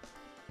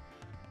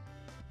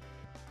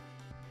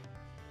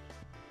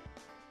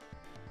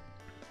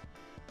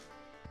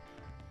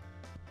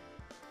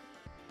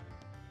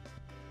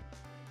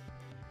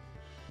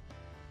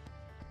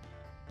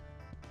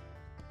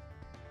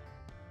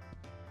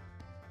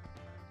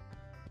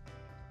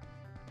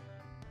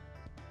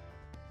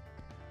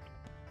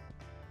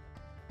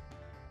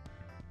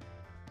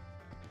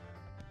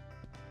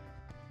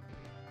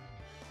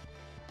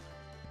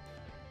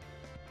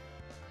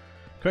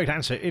 Correct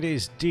answer, it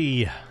is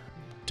D.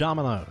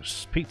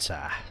 Domino's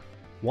Pizza.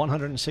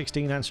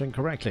 116 answering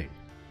correctly.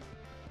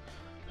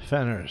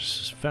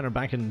 Fenner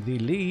back in the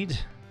lead.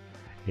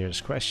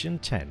 Here's question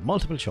 10,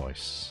 multiple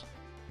choice.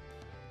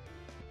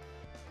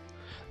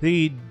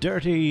 The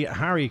Dirty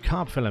Harry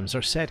cop films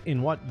are set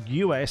in what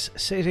US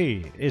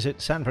city? Is it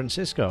San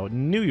Francisco,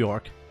 New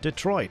York,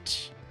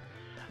 Detroit?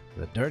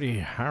 The Dirty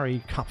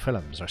Harry cop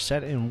films are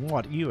set in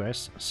what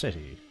US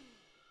city?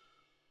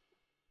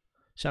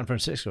 San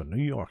Francisco,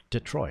 New York,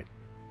 Detroit.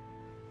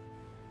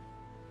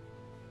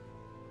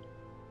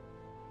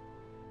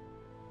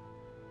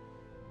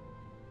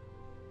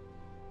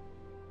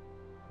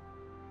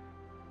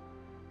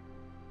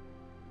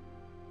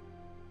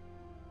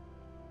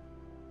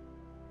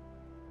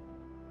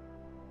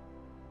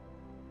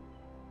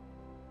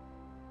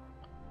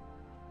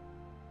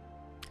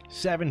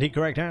 (70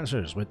 correct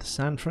answers with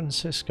San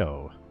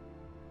Francisco.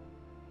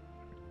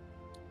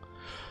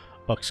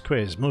 Bucks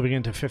quiz moving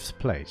into 5th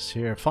place.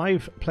 Here,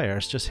 5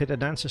 players just hit a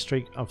dancer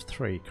streak of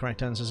 3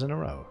 correct answers in a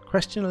row.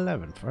 Question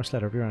 11, first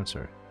letter of your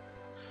answer.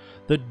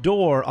 The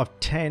door of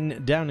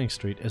 10 Downing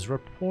Street is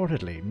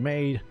reportedly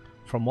made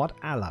from what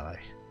alloy?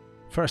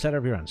 First letter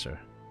of your answer.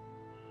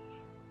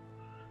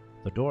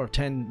 The door of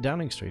 10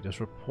 Downing Street is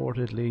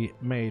reportedly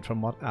made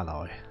from what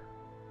alloy?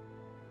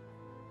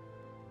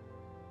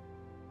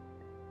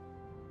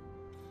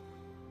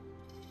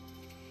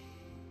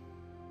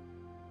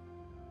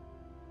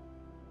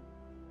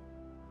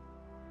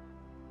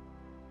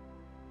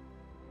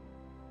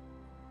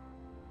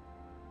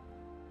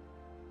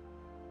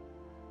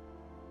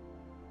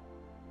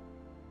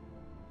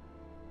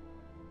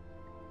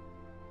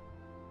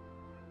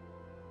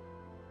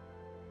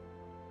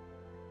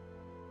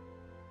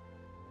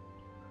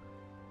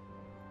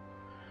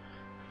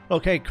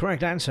 Okay,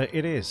 correct answer,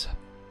 it is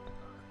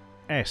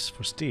S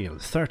for steel.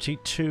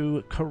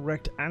 32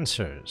 correct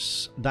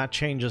answers. That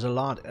changes a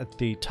lot at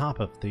the top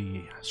of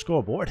the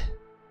scoreboard.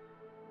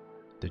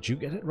 Did you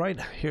get it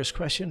right? Here's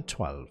question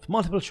 12,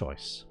 multiple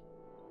choice.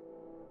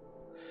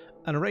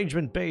 An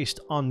arrangement based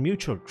on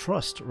mutual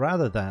trust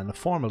rather than a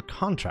formal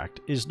contract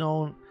is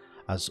known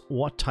as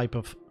what type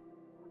of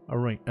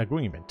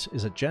agreement?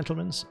 Is it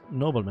gentleman's,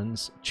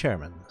 nobleman's,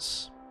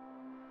 chairman's?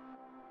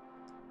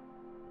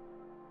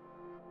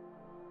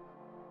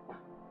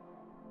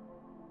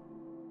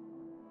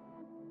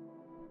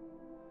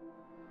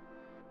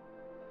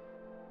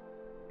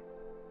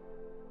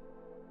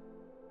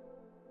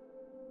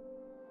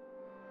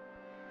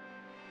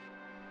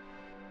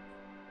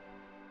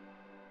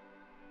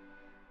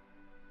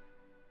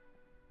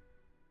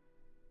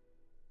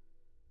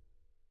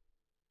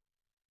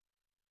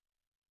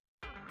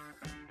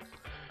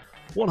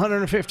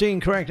 115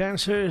 correct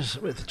answers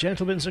with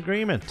gentleman's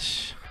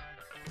agreement.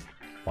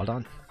 Well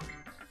done.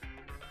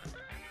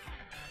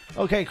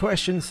 Okay,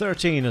 question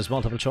 13 is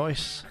multiple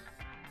choice.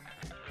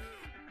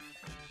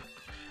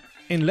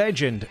 In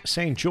legend,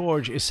 St.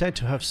 George is said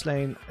to have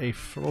slain a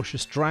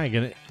ferocious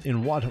dragon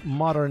in what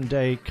modern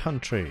day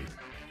country?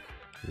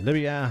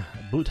 Libya,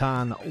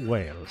 Bhutan,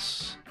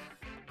 Wales.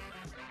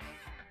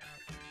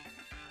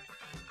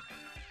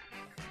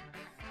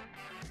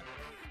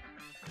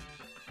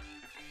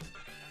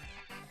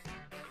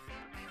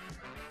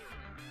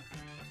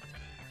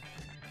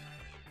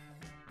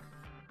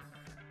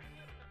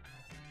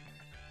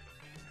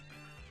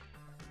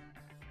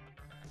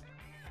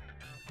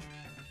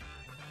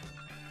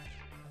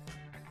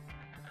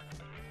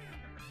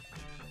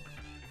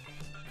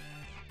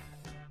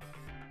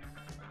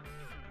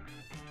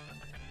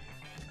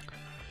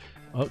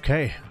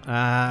 Okay,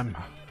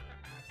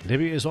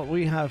 Libya is what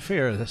we have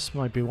here. This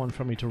might be one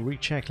for me to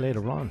recheck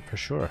later on, for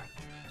sure.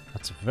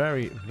 That's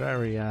very,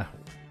 very...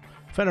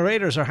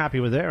 Federators are happy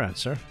with their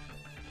answer.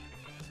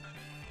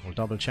 We'll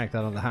double check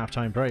that on the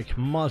halftime break.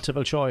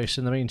 Multiple choice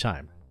in the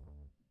meantime.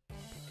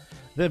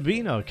 The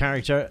Beano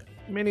character,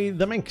 Minnie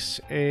the Minx,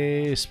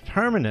 is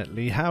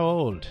permanently how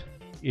old?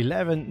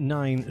 11,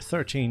 9,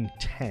 13,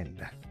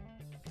 10.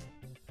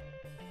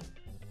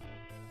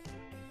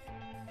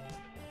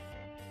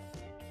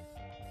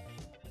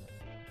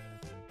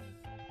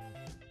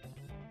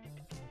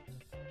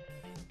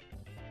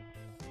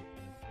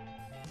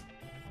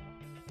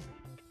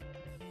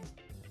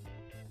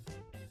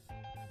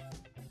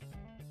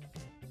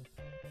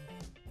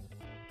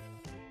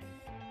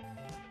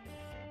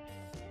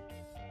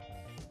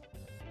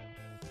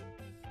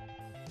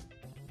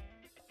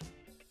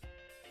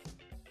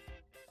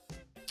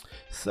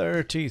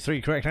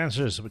 33 correct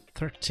answers with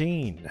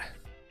 13.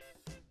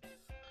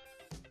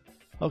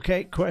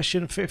 Okay,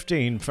 question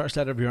 15. First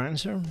letter of your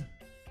answer.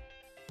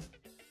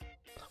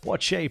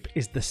 What shape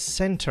is the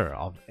center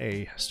of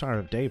a Star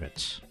of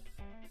David?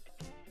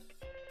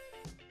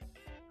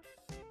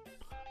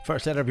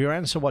 First letter of your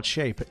answer. What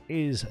shape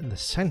is the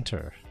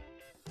center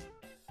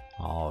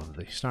of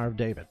the Star of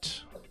David?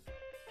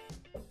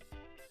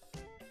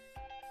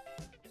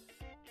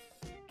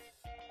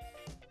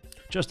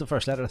 Just the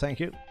first letter, thank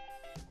you.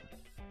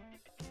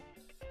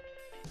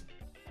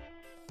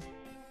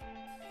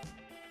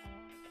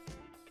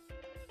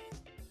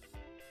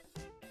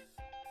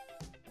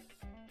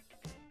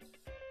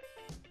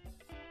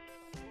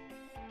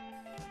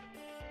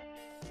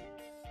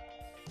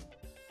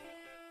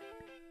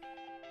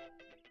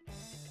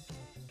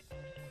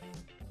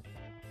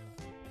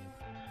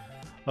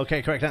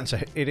 Okay, correct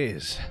answer. It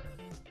is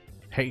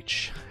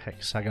H,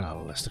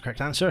 hexagonal. That's the correct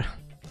answer.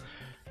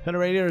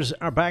 Federators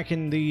are back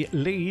in the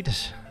lead.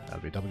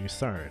 LBW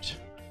third.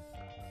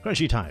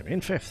 Crunchy time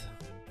in fifth.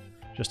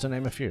 Just to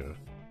name a few.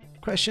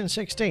 Question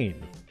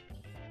 16.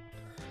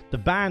 The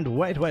band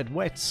Wet Wet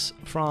Wets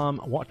from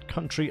what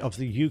country of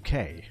the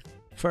UK?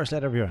 First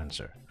letter of your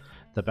answer.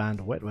 The band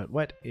Wet Wet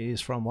Wet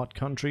is from what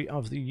country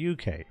of the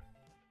UK?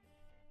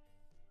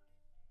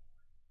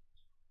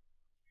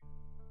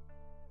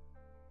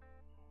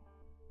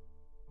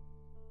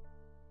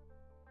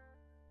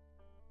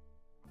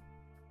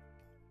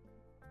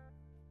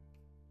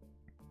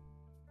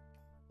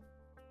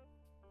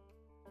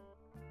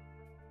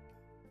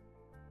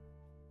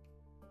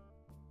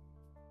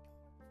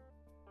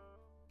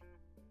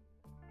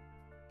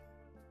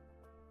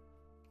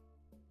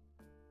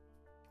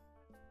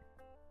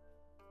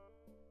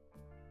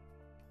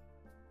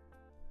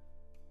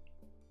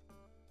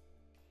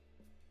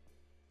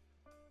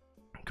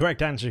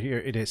 Correct answer here,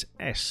 it is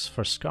S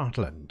for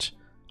Scotland.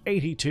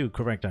 82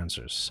 correct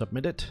answers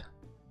submitted.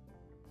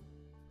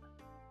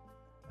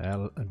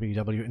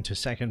 LBW into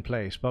second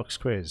place. Box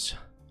quiz.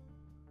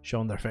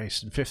 Shown their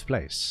face in fifth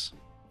place.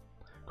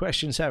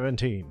 Question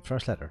 17.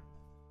 First letter.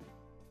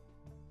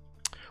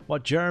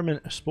 What German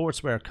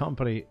sportswear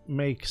company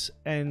makes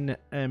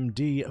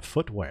NMD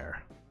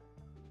footwear?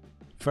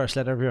 First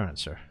letter of your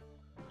answer.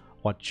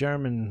 What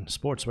German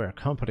sportswear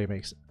company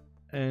makes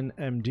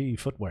NMD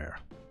footwear?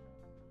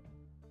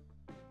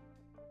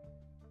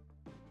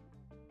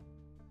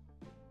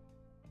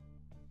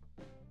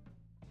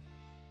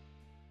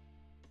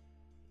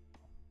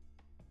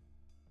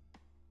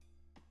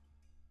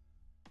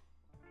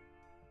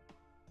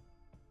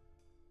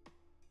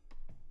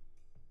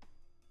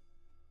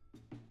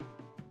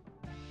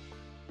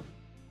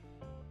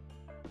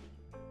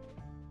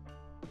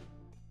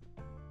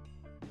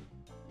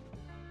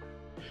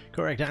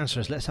 Correct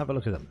answers, let's have a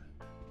look at them.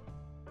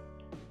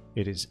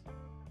 It is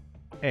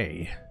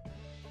A,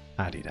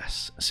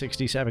 Adidas.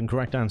 67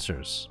 correct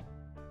answers.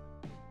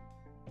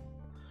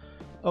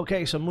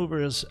 Okay, some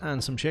movers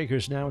and some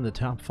shakers now in the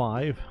top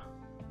 5.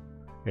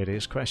 It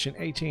is question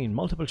 18,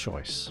 multiple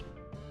choice.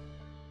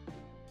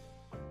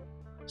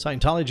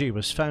 Scientology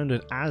was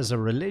founded as a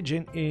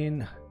religion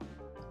in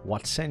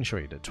what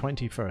century? The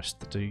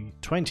 21st, the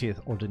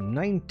 20th, or the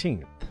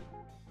 19th?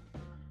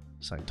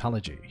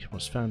 Scientology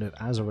was founded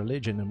as a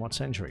religion in what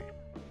century?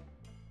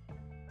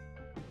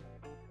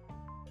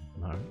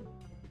 All right.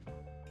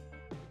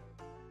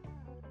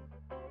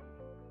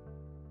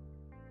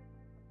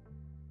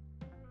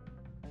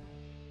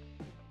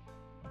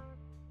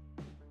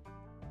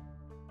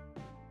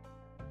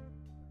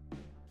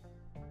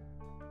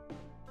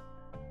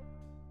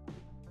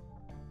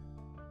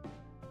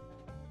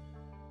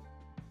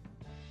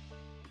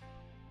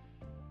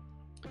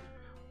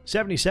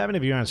 "77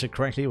 of you answered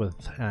correctly with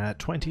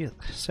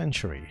 20th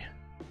century.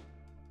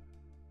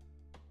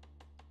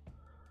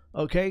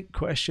 Okay,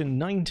 question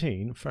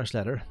 19, first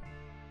letter.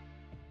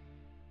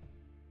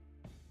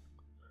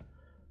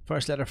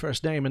 First letter,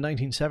 first name. In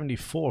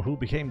 1974, who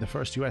became the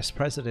first US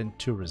president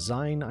to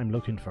resign? I'm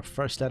looking for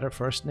first letter,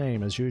 first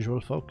name, as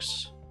usual,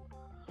 folks.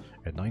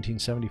 In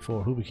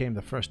 1974, who became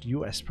the first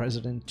US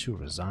president to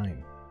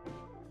resign?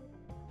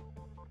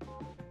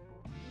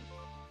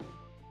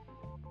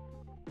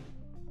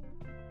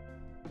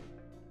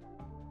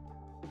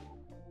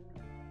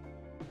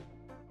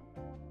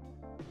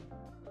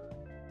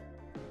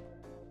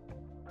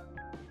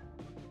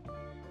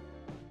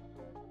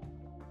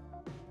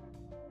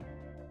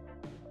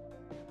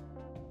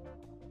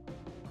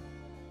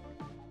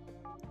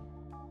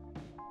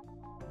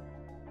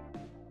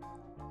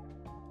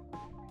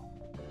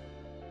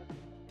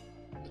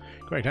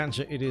 Correct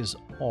answer, it is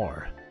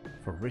R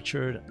for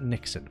Richard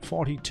Nixon.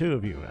 42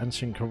 of you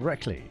answering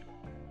correctly.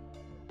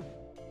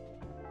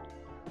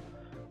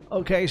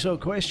 Okay, so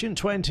question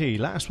 20,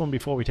 last one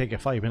before we take a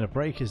 5-minute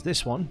break, is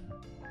this one.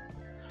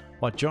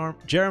 What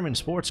German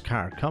sports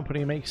car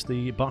company makes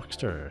the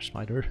Boxster?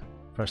 Spider,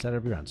 first letter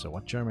of your answer.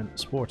 What German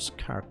sports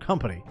car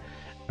company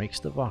makes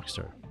the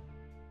Boxster?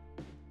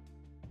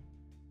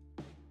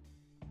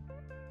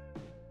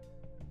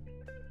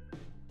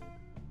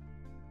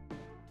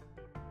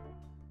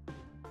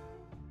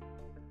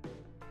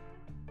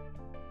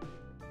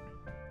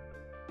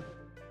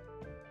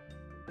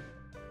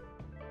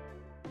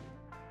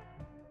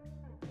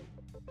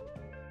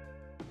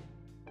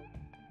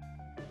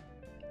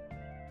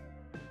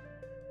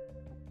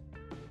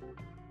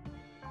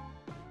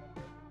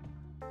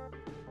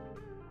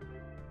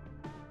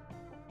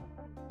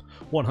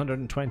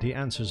 120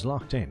 answers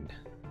locked in.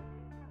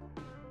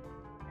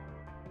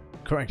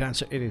 Correct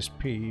answer, it is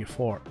P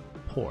for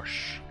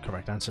Porsche.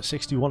 Correct answer,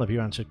 61 of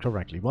you answered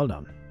correctly. Well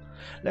done.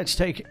 Let's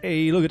take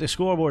a look at the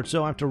scoreboard.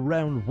 So after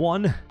round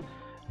 1,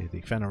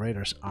 the Fenner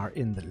Raiders are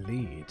in the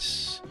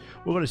leads.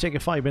 We're going to take a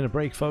 5-minute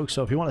break, folks,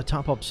 so if you want to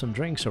top up some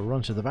drinks or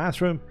run to the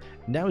bathroom,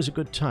 now is a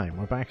good time.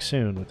 We're back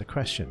soon with the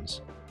questions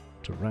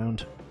to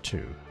round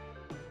 2.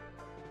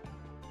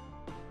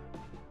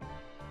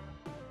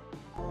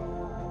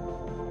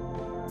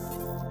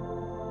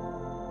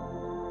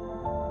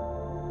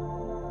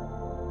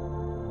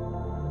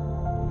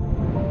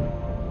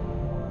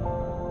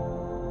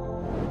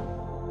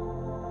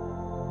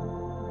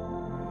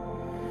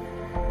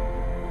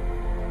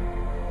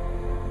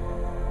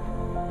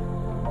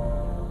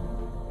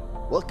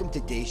 Welcome to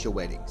Dacia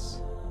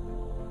Weddings.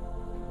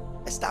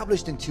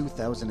 Established in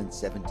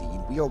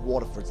 2017, we are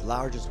Waterford's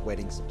largest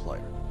wedding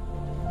supplier.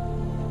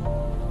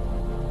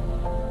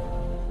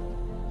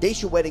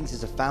 Dacia Weddings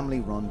is a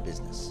family-run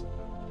business.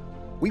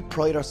 We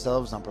pride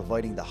ourselves on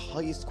providing the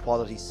highest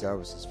quality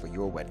services for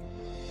your wedding.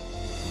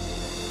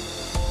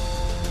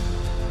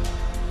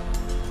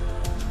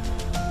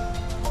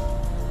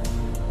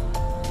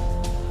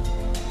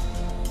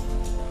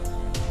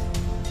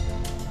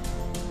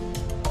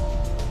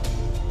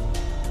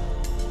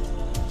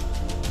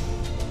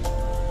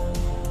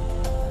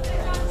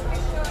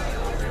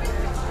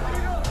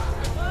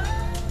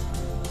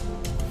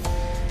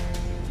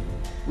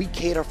 We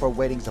cater for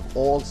weddings of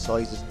all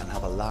sizes and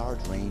have a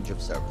large range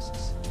of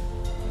services.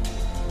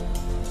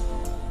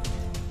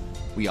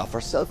 We offer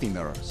selfie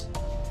mirrors,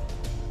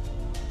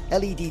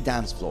 LED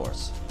dance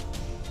floors,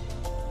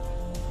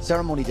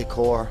 ceremony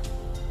decor,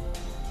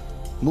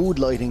 mood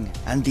lighting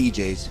and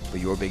DJs for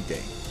your big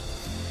day.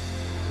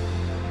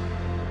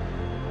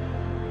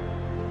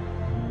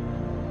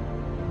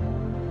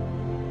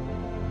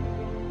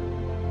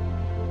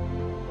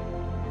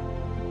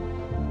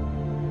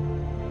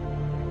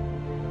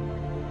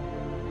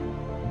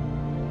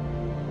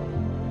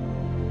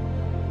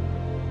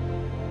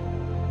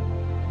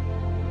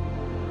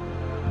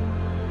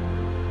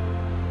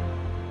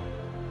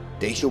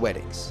 Dacia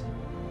Weddings,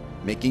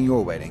 making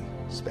your wedding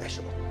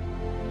special.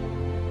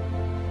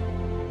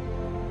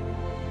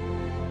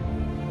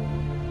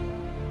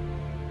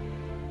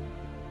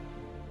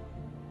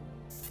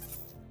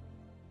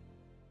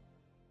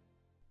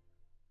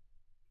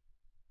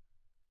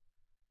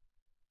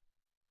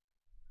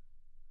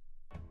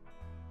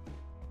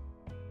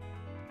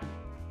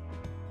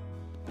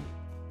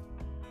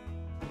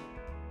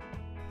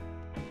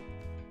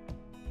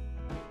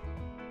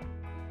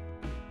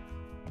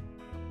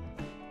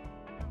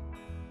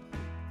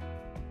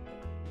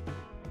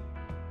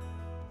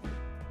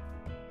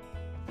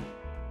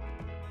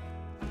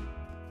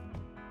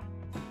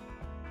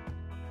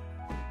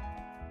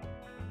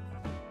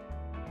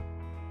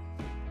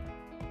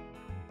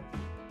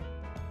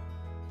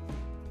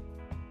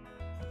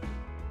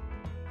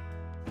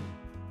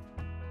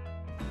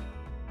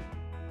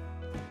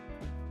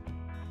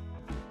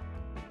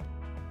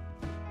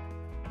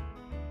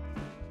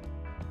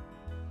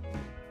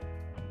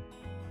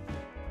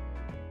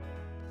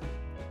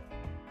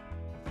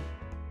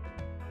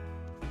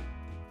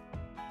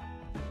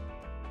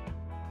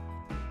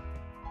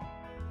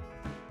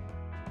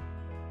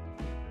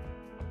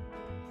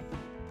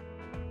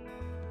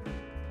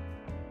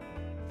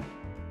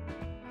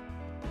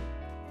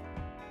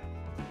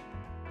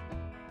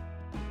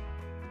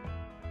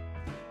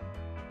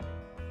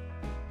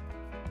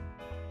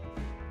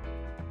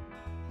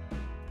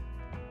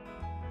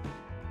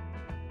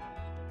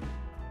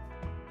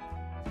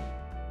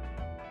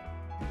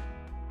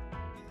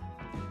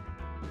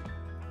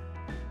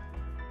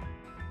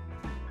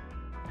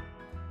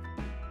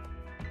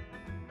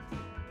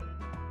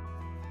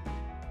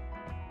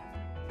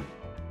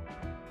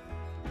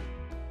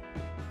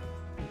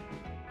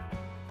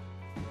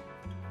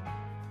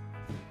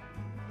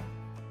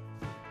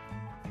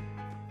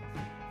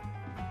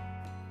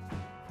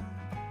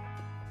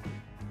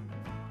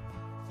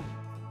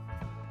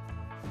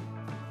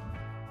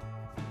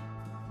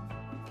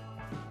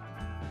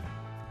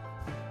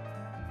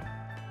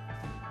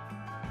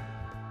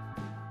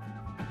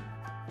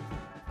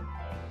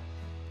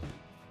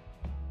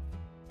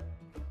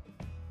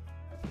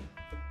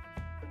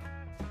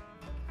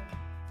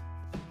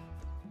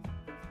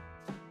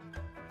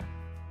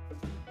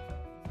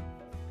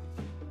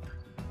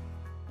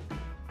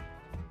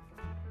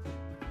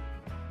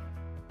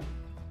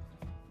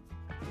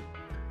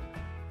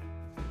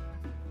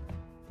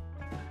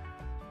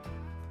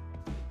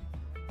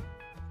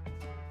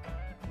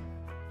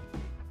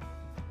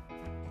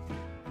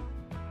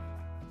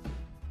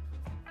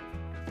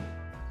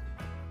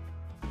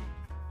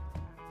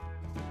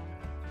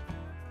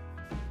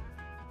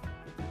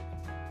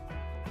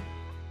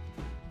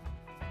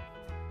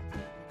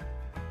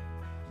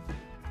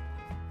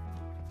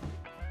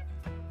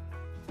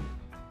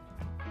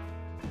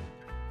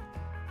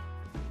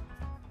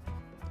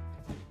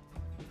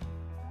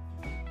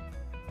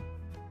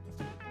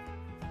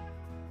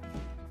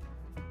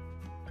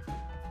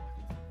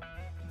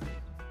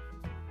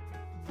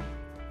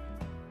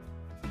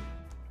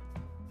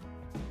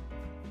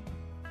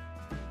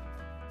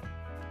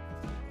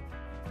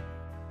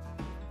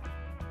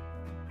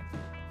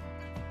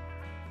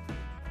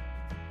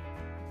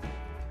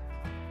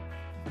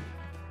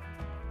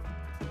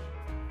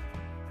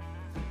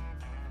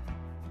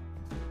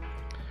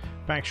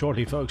 Back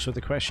shortly, folks, with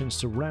the questions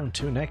to round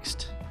 2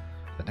 next.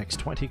 The next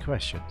 20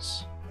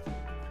 questions.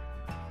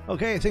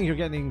 Okay, I think you're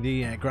getting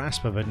the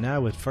grasp of it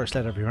now with first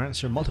letter of your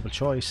answer, multiple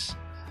choice,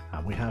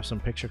 and we have some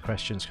picture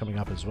questions coming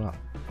up as well.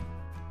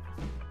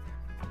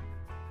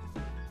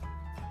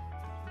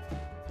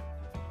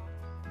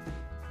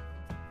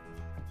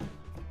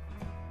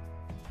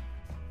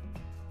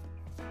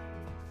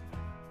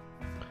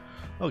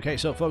 Okay,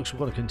 so folks, we're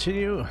going to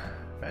continue.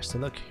 Best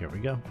of luck, here we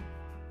go.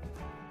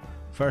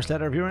 First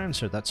letter of your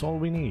answer, that's all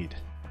we need.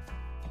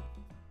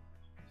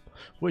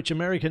 Which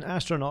American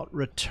astronaut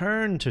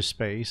returned to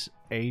space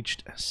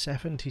aged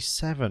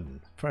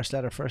 77? First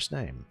letter, first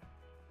name.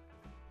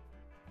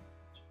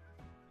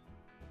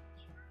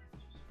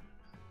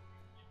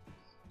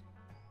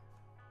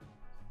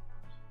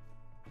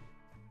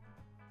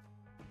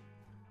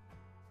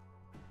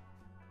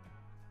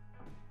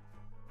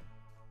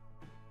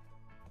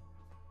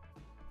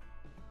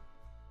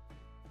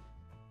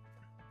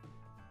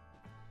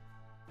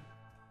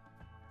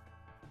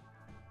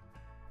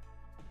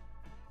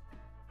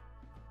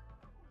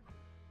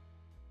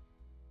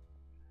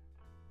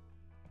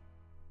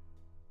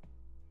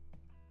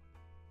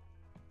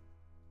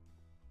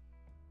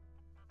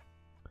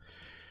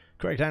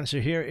 Correct answer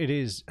here, it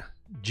is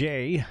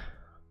J.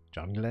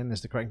 John Glenn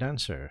is the correct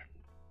answer.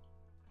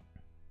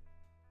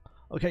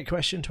 Okay,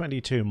 question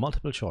 22,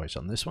 multiple choice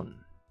on this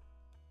one.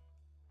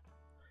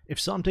 If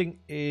something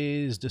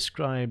is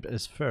described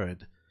as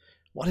fervid,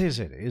 what is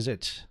it? Is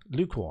it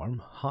lukewarm,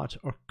 hot,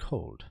 or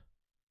cold?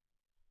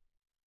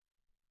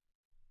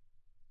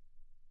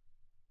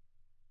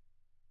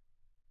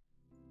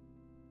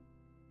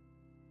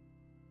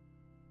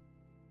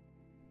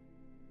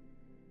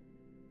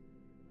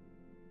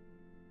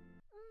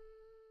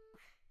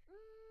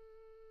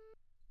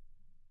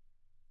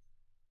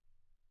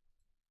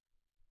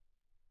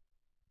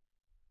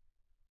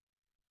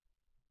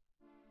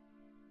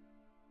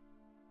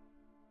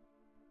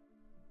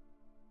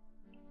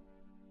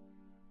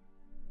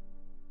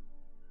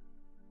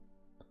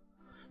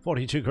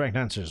 "42 correct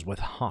answers with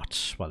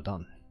hot. Well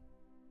done.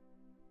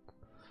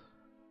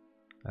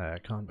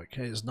 Convict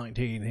is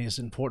 19. He's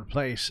in fourth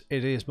place.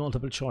 It is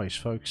multiple choice,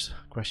 folks.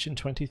 Question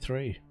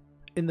 23.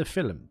 In the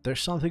film There's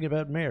Something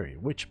About Mary,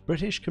 which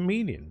British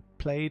comedian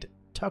played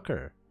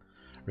Tucker?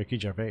 Ricky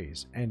Gervais,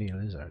 Annie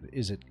Lizard.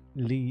 Is it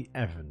Lee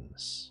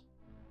Evans?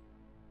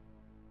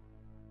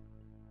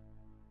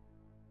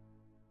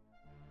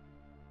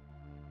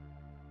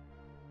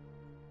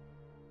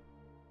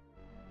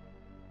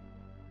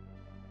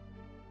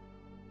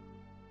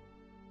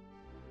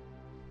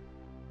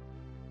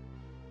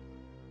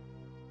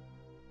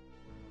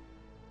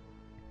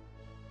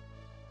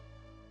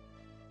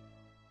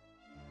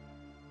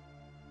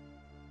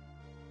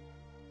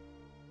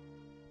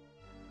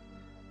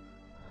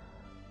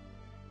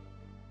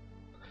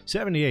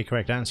 "78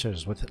 correct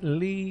answers with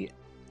Lee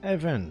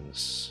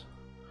Evans."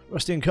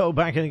 Rusty and Co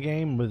back in the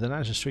game with an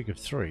answer streak of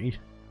 3.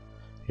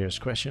 Here's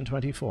question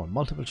 24,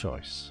 multiple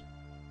choice.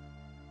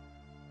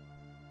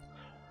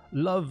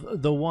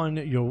 Love the One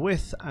You're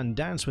With and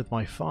Dance With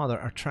My Father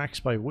are tracks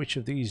by which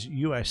of these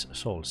US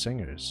soul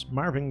singers?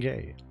 Marvin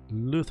Gaye,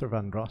 Luther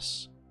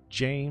Vandross,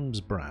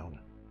 James Brown.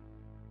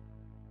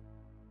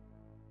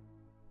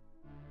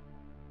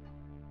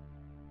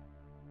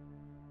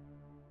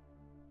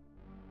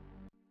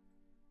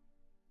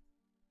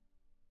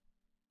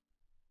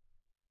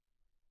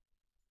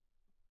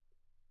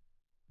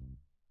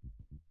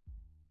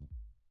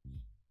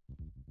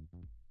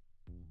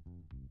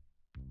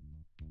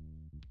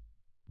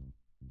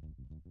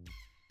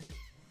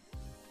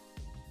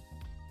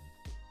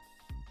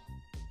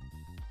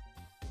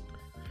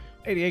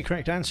 "88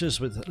 correct answers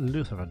with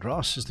Luther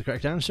Vandross is the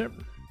correct answer.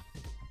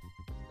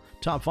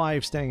 Top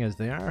 5 staying as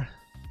they are.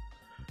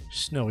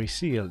 Snowy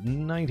Seal,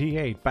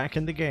 98, back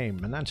in the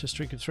game, an answer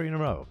streak of 3 in a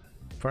row.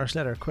 First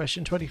letter,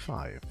 question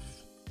 25.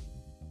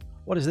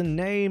 What is the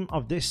name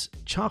of this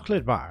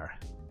chocolate bar?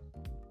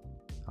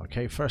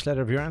 Okay, first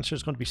letter of your answer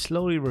is going to be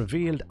slowly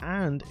revealed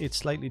and it's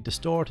slightly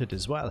distorted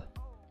as well.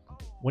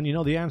 When you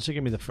know the answer,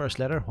 give me the first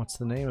letter. What's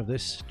the name of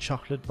this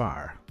chocolate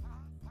bar?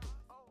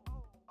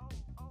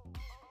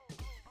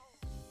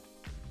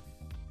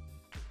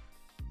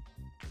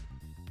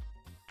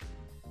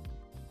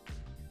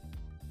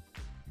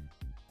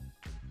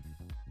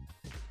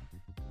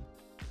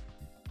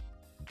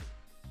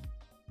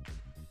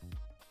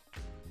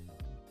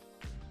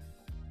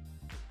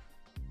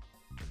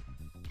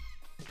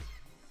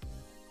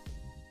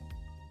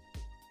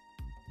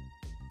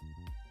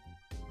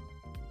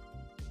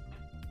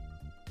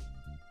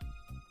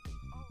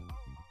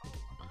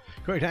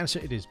 Correct answer,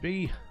 it is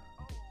B.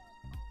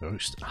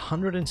 Boost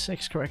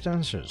 106 correct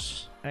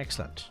answers.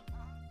 Excellent.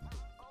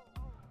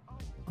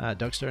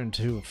 Duckster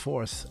into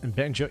 4th and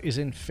Benjo is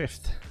in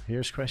 5th.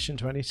 Here's question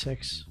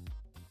 26.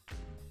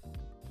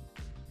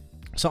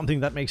 Something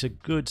that makes a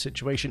good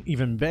situation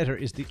even better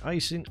is the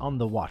icing on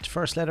the what?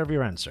 First letter of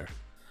your answer.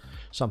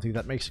 Something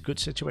that makes a good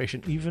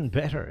situation even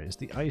better is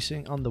the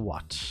icing on the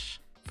what?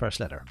 First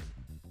letter.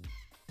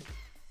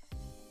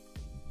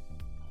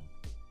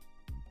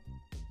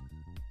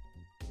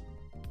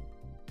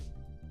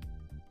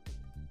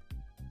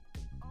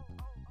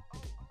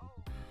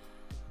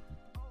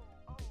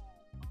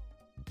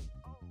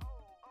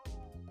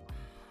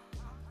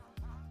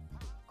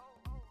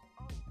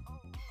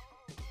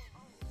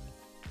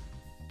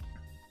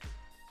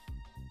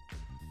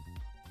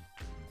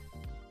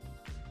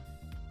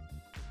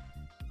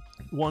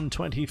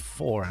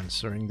 124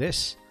 answering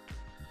this.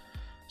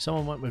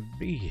 Someone went with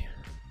B.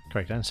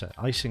 Correct answer.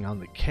 Icing on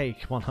the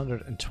cake.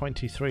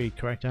 123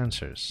 correct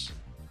answers.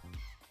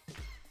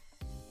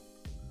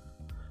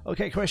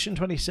 Okay, question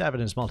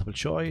 27 is multiple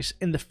choice.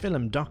 In the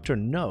film Dr.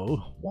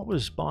 No, what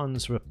was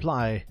Bond's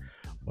reply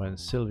when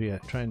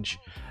Sylvia Trench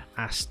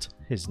asked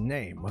his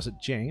name? Was it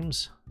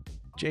James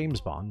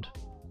Bond,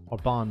 or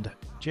Bond,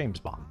 James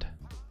Bond?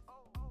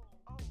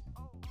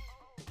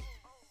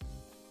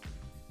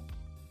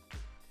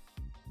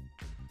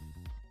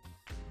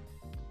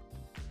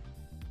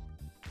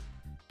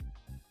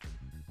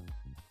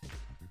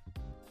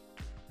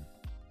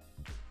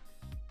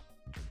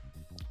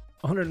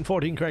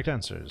 $114 correct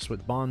answers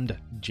with Bond,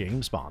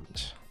 James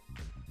Bond.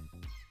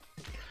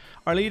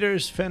 Our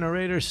leaders, Fenner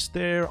Raiders,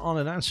 they're on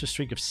an answer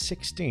streak of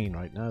 16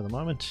 right now at the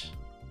moment.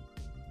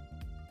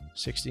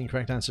 16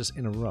 correct answers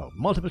in a row.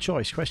 Multiple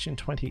choice, question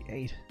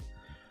 28.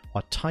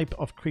 What type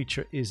of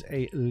creature is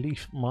a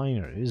leaf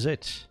miner? Is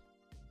it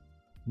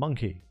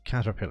monkey,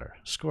 caterpillar,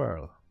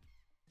 squirrel?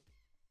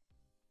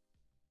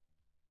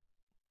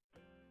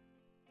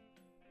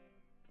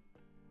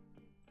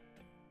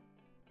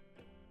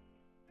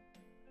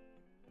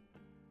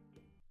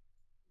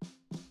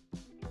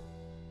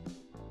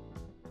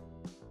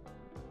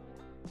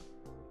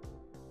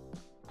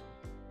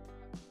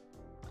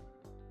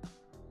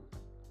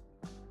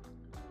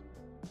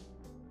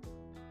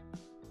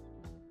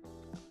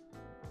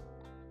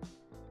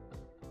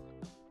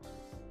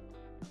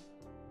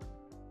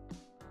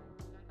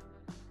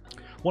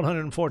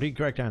 $140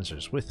 correct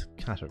answers with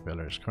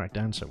caterpillars. Correct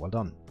answer. Well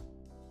done.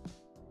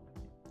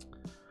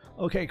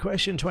 Okay,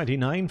 question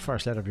 29.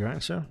 First letter of your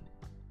answer.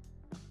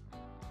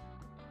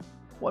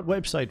 What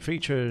website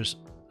features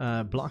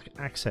block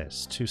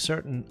access to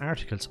certain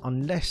articles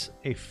unless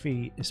a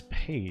fee is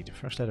paid?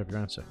 First letter of your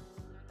answer.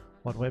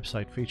 What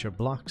website feature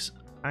blocks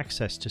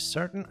access to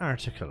certain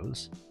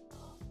articles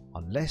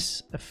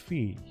unless a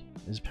fee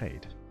is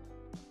paid?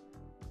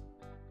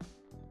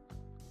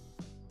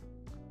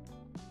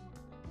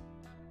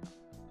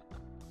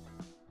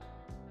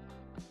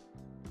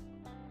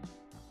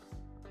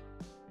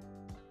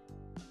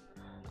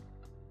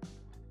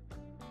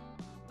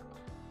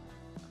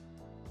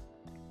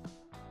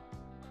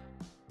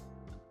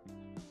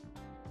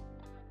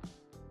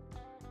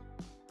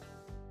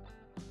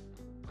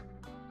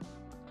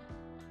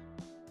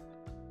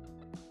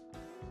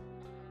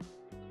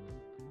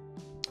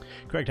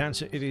 Correct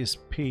answer, it is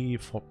P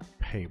for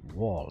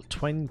paywall.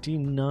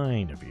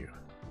 29 of you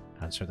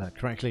answered that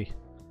correctly.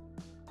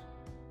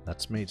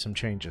 That's made some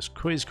changes.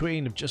 Quiz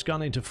Queen have just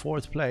gone into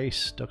 4th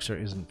place.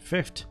 Duxer is in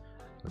 5th.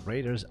 The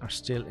Raiders are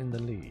still in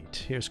the lead.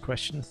 Here's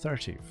question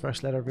 30.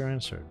 First letter of your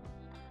answer.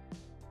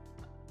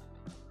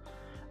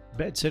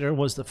 Bedsitter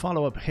was the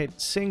follow-up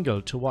hit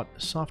single to what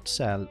soft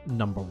cell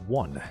number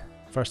 1?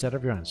 First letter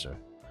of your answer.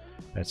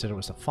 Bedsitter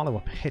was the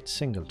follow-up hit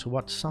single to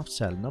what soft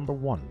cell number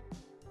 1?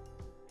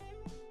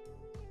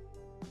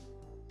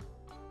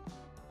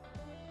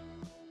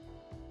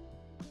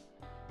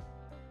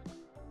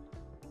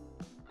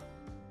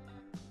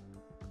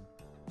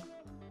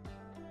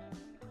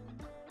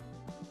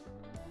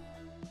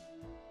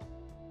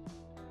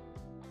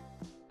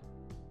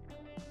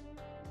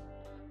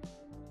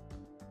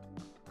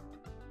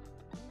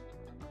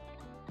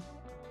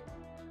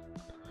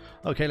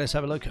 Okay, let's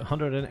have a look.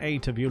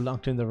 108 of you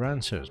locked in their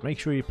answers. Make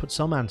sure you put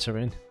some answer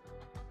in.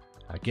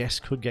 A guess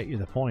could get you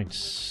the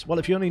points. Well,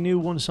 if you only knew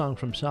one song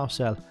from Soft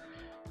Cell,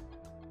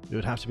 it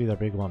would have to be their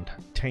big one,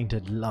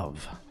 Tainted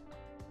Love.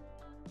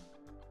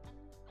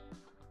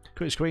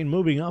 Quiz Queen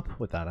moving up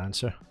with that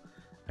answer.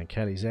 And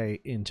Kelly's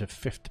A into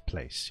 5th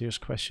place. Here's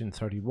question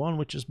 31,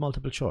 which is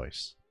multiple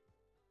choice.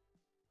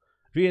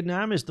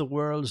 Vietnam is the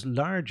world's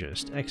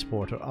largest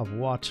exporter of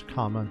what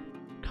common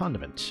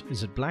condiment?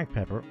 Is it black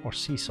pepper or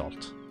sea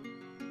salt?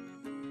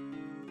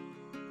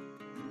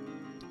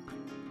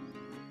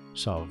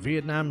 So,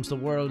 Vietnam's the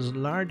world's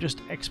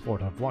largest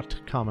exporter of what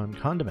common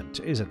condiment?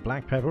 Is it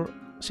black pepper,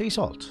 sea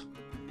salt?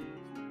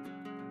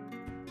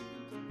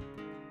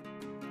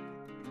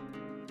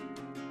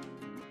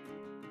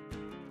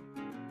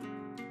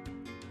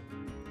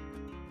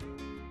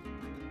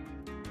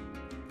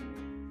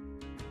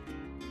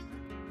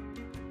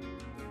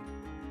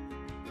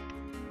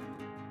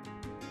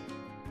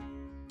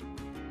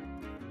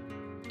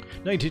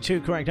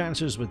 $92 correct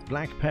answers with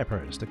black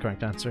pepper is the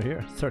correct answer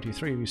here.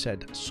 33 we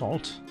said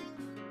salt.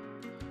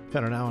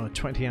 Fenner now on a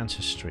 20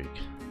 answer streak.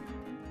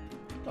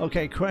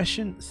 Okay,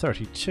 question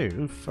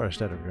 32,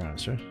 first letter of your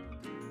answer.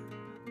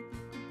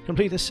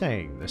 Complete the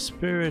saying. The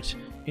spirit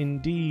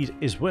indeed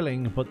is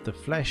willing, but the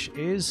flesh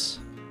is...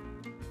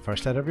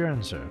 First letter of your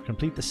answer.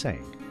 Complete the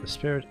saying. The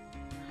spirit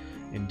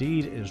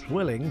indeed is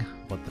willing,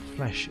 but the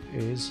flesh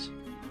is...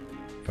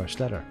 First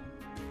letter.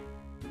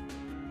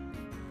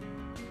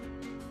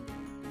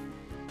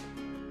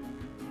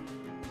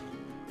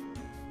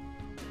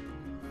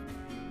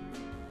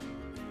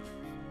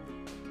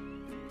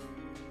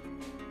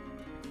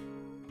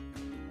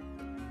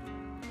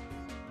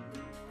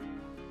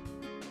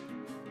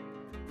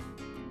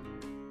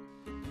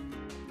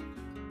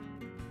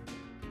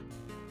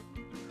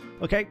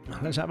 Okay,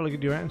 let's have a look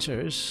at your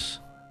answers.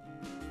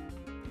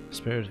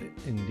 Spirit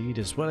indeed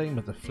is willing,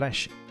 but the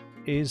flesh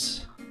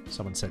is,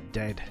 someone said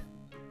dead,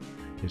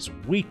 is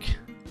weak.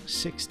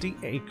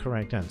 68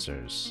 correct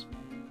answers.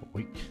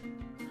 Weak.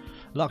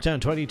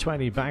 Lockdown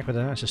 2020 back with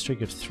an answer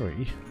streak of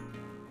 3.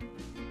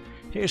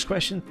 Here's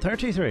question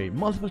 33,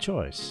 multiple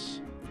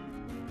choice.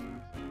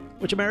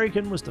 Which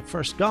American was the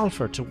first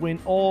golfer to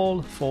win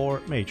all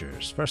 4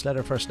 majors? First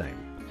letter, first name.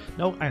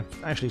 No,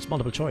 actually it's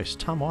multiple choice.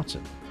 Tom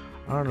Watson,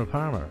 Arnold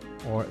Palmer,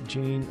 or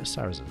Gene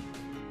Sarazen.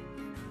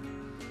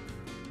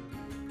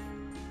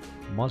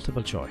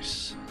 Multiple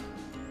choice.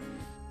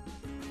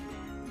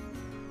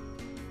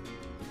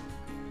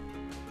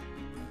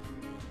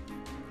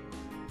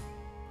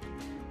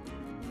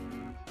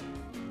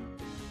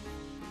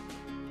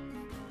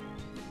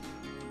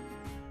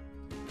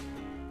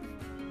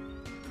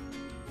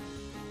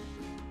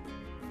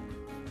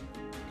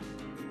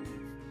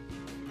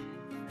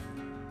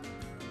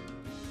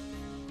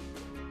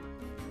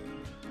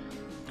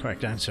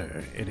 Correct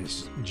answer, it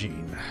is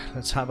Gene.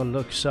 Let's have a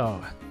look.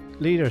 So,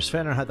 leaders,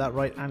 Fenner had that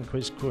right, and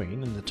Quiz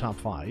Queen in the top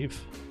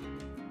 5.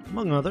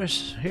 Among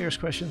others, here's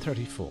question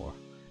 34.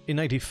 In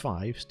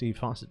 95, Steve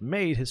Fawcett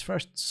made his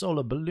first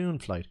solo balloon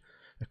flight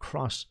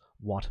across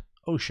what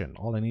ocean?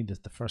 All I need is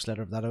the first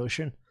letter of that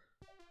ocean.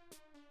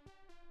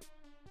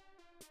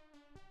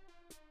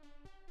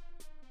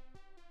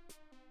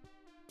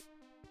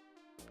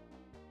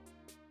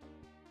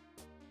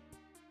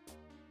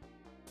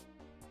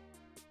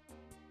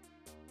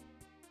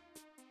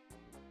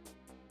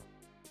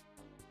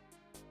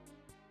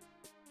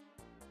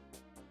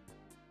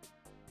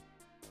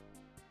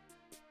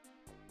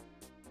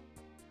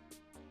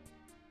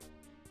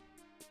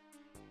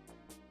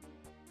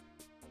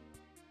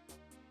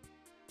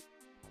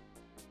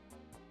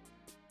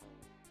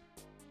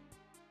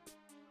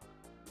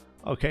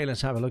 Okay,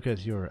 let's have a look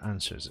at your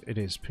answers. It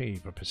is P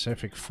for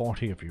Pacific,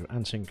 40 of you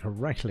answering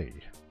correctly.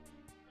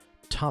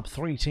 Top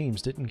 3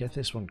 teams didn't get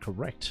this one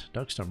correct.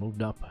 Dougster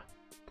moved up.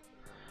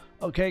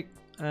 Okay,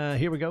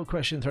 here we go.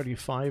 Question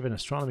 35. In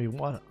astronomy,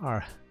 what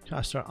are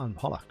Castor and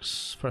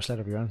Pollux? First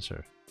letter of your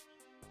answer.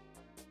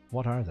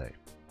 What are they?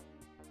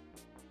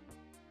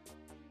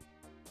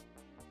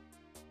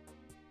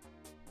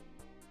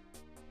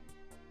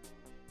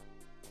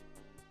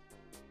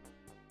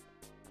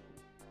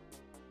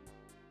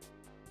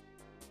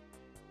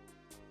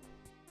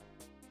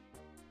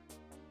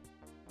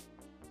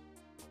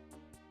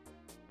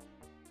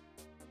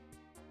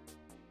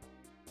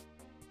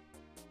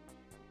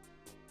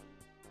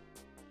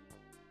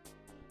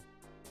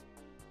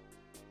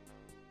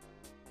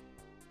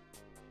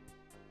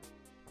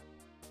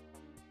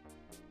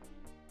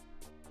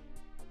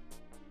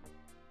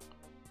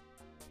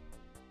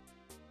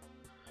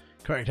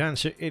 Correct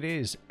answer, it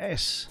is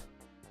S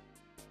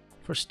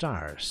for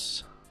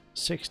stars.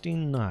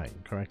 69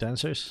 correct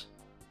answers.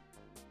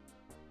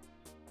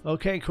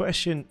 Okay,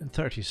 question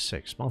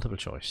 36, multiple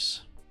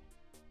choice.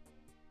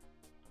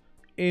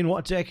 In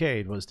what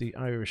decade was the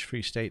Irish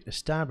Free State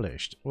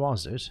established?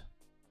 Was it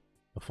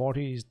the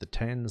 40s, the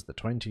 10s, the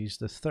 20s,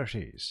 the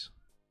 30s?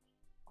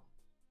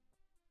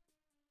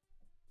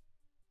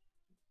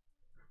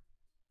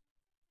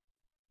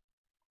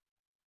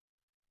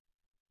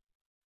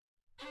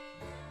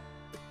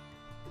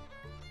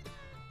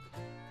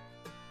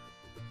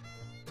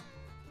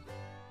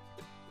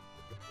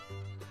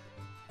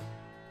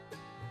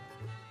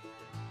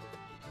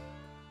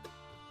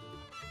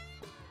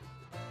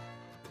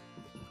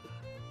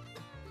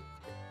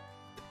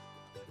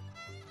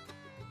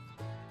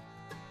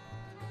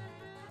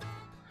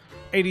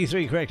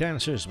 '83 correct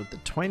answers with the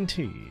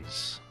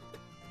 20s.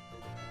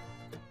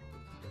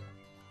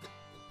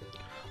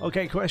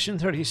 Okay, question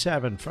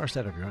 37, first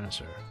letter of your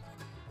answer.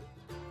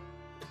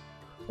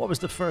 What was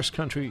the first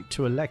country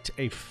to elect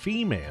a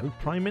female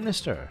Prime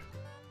Minister?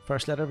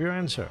 First letter of your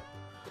answer.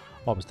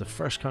 What was the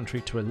first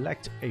country to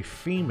elect a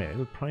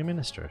female Prime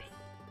Minister?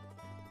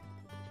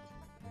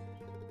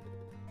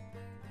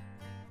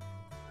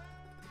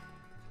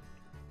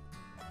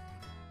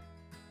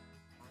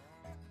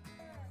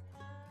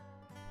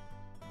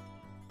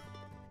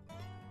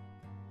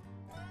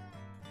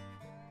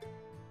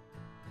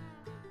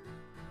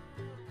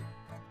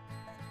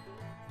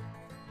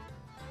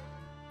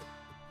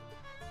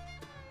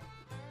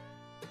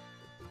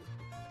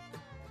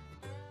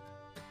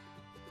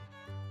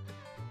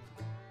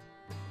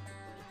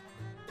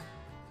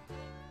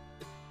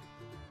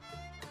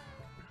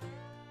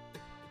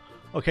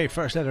 Okay,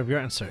 first letter of your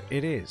answer.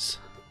 It is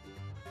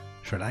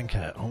Sri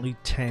Lanka. Only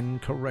 10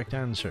 correct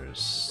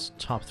answers.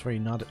 Top 3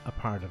 not a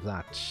part of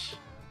that.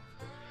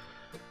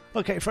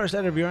 Okay, first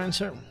letter of your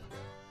answer.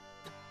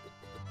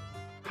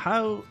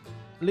 How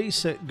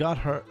Lisa got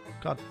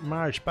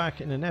Marge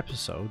back in an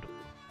episode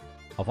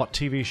of what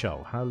TV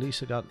show? How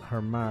Lisa got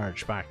her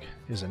Marge back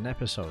is an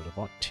episode of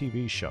what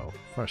TV show?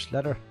 First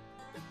letter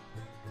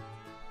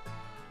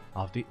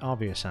of the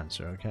obvious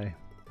answer, okay?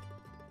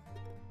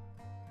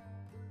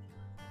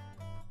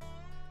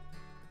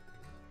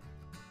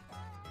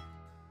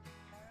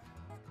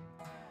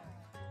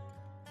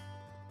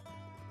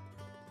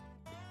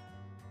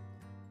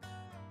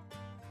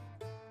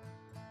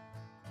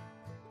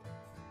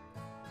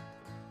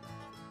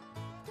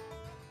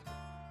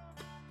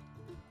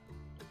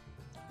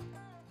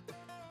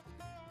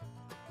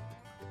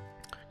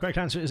 Correct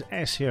answer is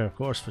S here, of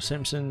course, for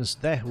Simpsons.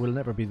 That will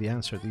never be the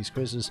answer to these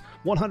quizzes.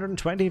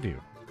 120 of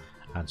you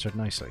answered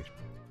nicely.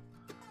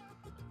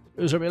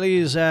 User Billy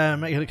is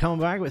making a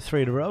comeback with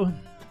 3 in a row.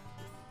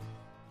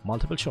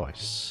 Multiple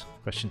choice.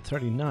 Question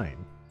 39.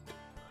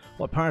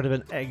 What part of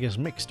an egg is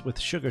mixed with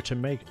sugar to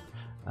make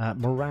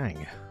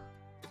meringue?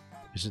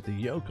 Is it the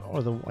yolk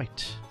or the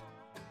white?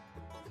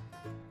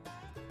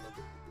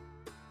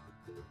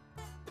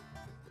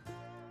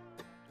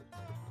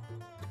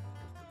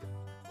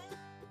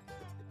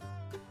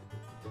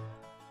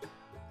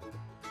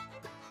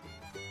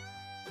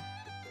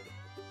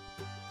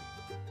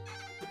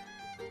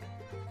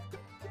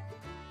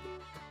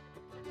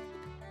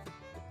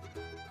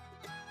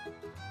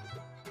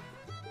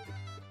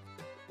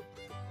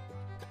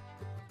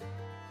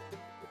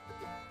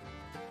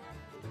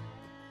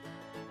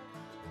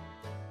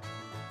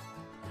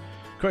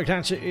 Correct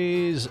answer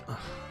is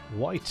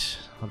white.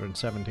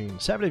 117.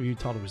 7 of you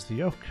thought it was the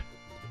yolk.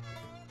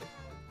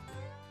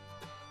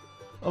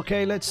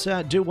 Okay, let's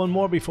do one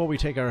more before we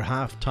take our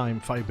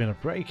half-time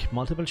 5-minute break.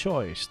 Multiple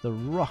choice. The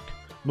rock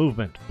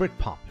movement,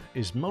 Britpop,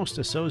 is most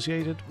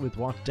associated with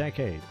what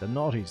decade? The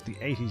noughties, the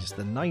 80s,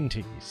 the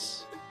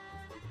 90s?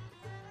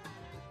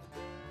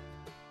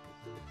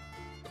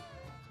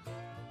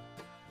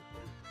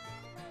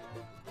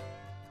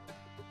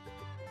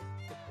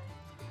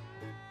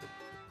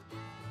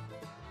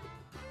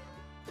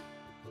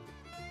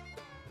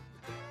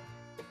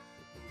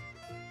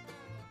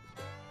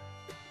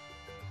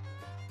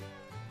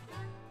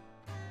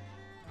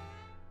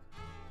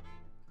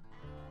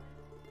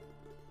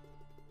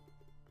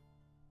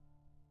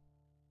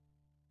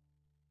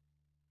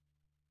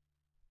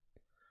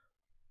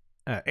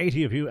 Uh,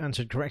 80 of you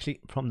answered correctly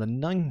from the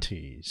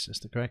 90s. Is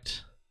that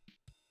correct?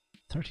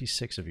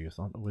 36 of you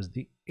thought it was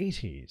the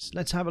 80s.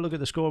 Let's have a look at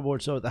the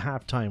scoreboard. So at the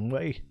halftime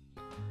way,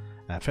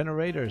 Fenner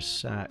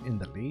Raiders in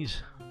the lead.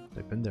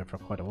 They've been there for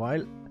quite a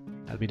while.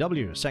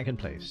 LBW second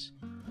place.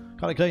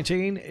 Colic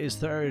 19 is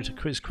third.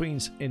 Quiz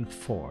Queens in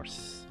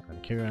fourth.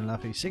 And Kieran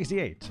Laffey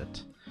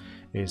 68th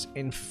is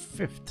in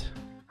fifth.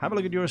 Have a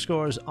look at your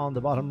scores on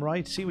the bottom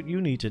right. See what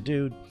you need to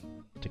do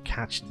to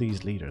catch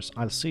these leaders.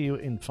 I'll see you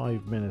in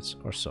 5 minutes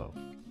or so.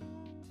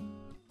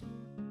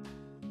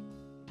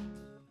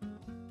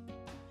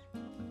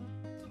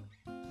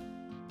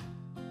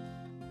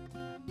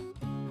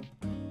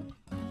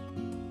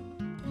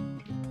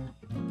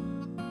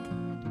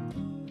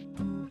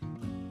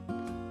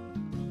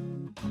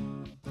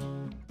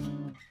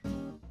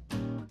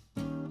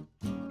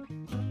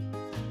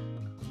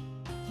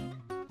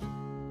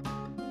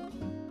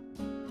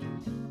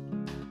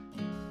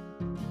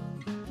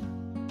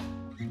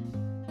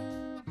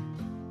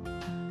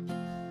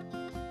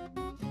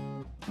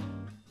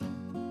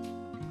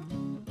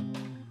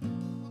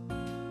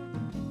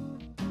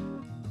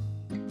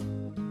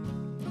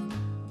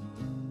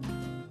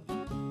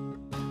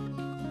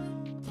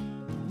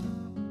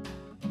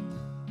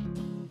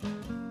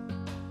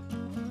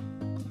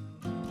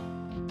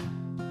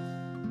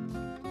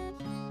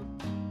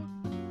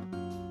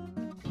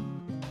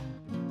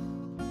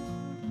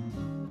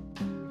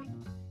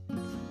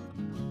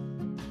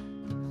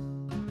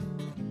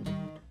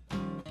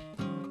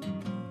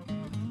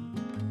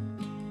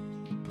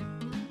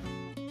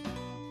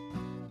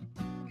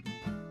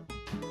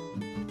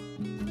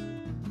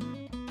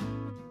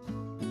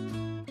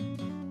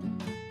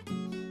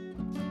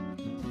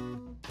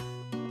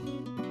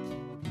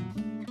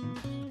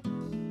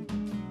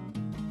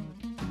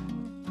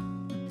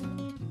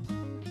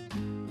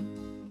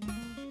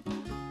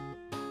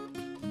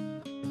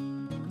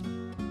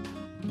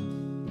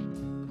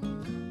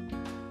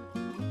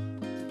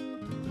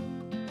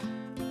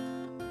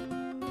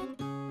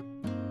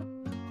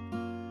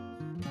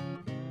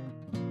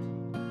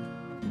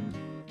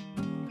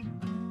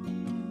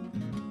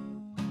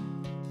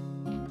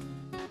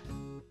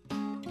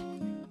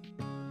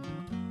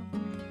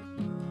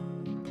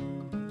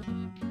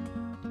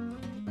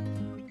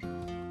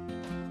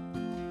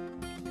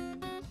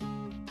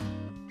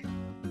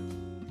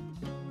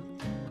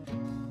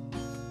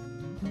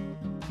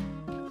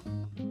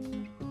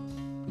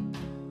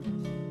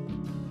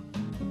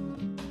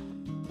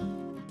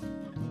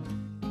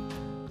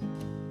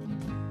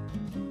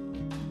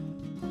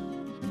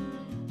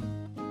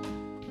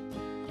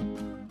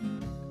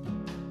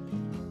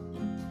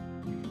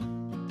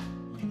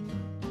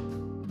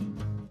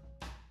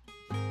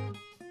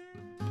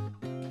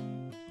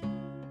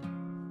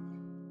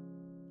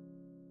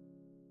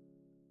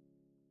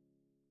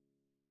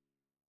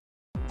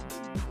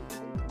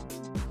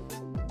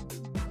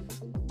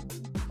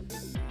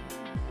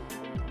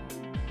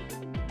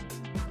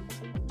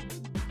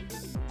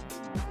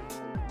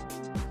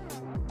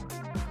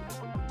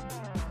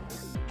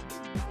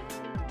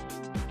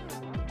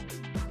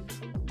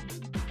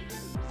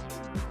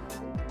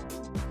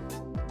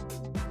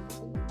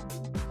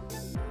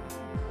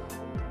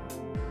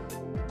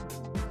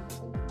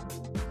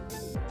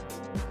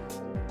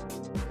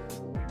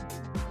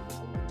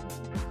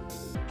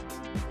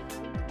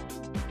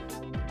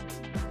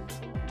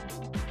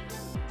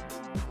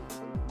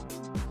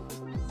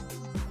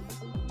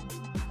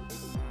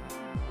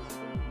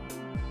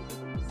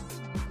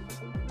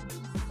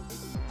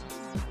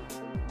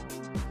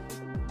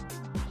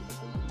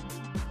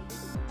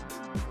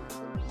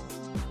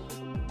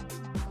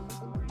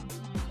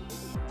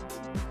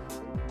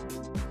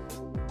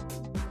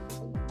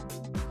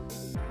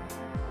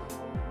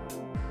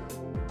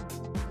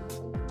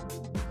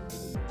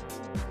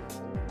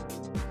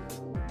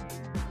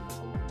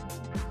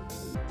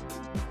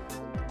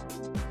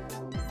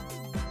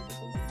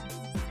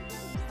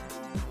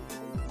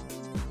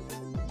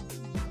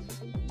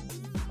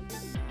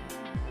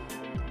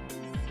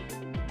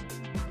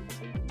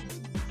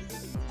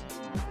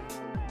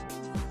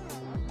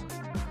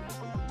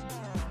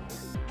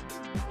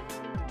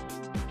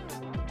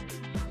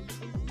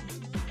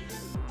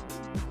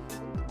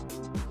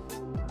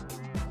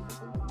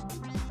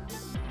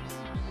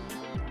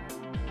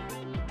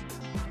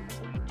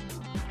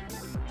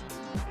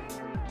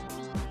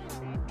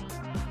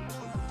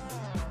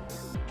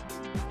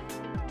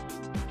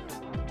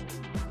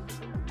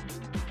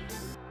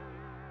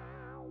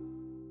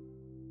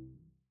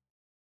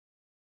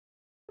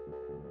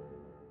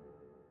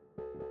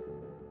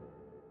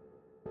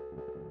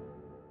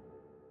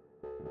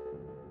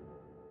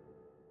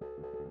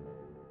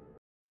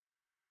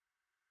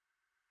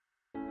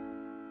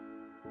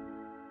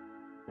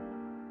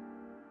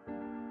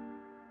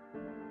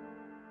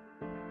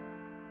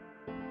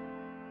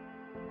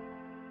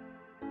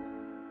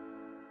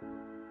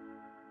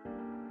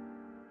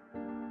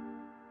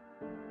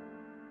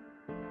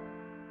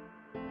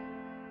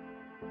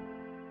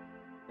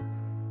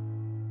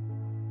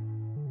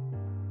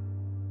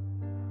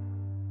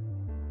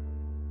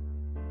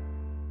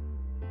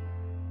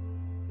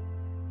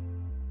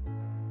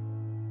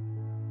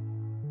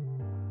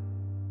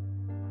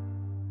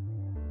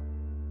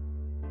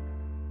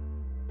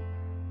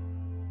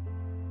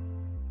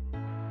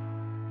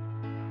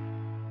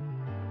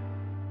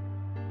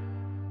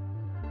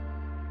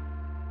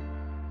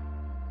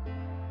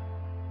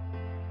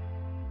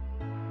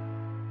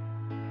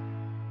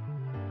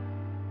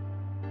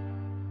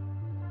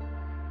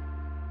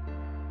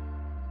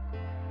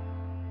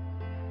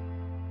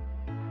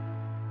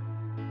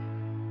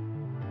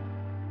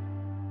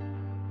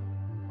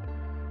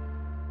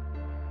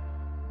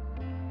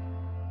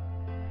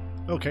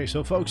 Okay,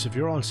 so folks, if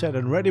you're all set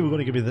and ready, we're going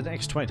to give you the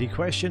next 20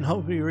 question.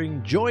 Hope you're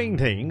enjoying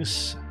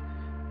things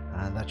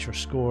and that your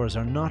scores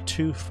are not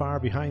too far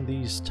behind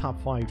these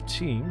top 5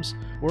 teams.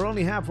 We're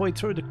only halfway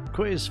through the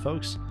quiz,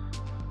 folks,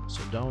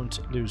 so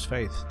don't lose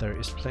faith. There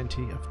is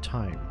plenty of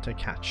time to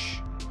catch.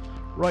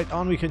 Right,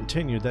 on we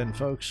continue then,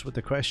 folks, with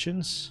the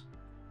questions.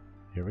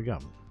 Here we go.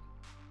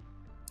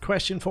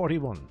 Question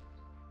 41.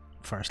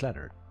 First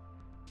letter.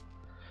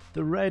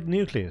 The red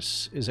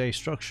nucleus is a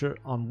structure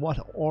on what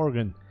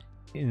organ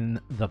in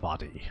the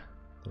body?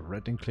 The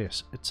red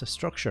nucleus, it's a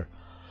structure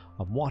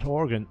of what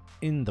organ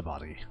in the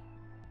body?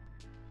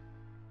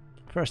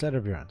 First letter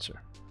of your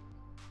answer.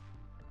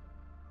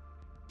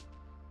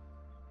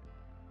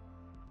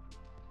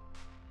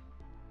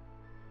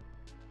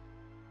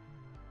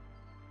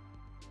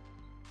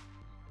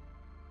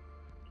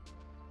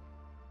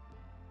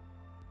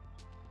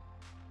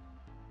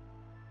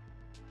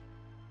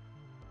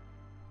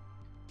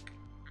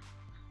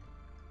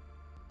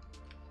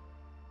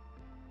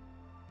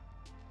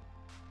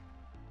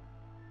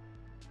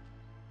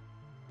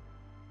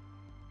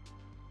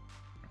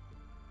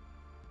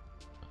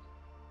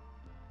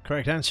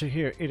 Correct answer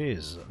here, it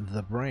is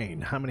the brain.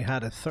 How many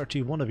had it?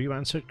 31 of you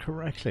answered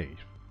correctly.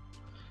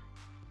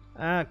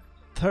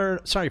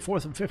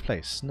 Fourth and fifth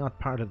place, not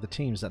part of the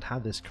teams that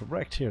had this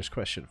correct. Here's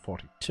question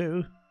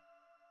 42.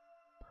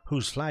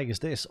 Whose flag is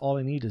this? All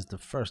I need is the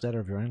first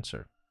letter of your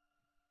answer.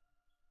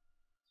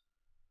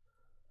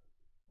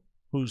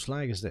 Whose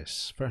flag is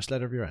this? First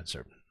letter of your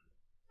answer.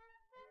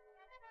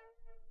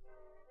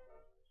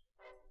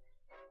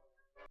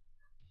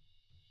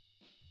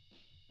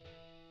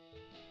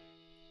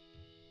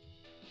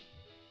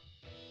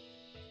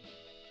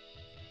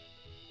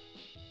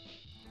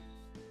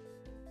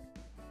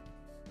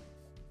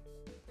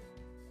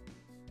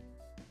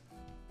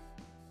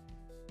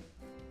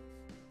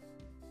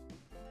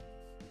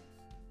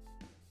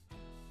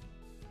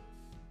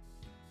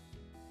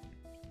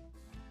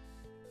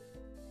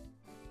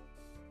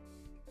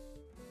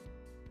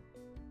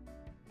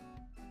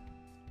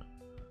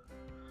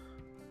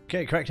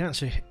 Okay, correct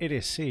answer. It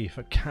is C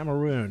for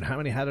Cameroon. How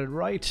many had it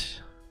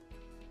right?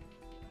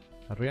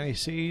 Had we any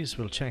C's?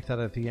 We'll check that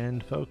at the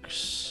end,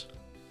 folks.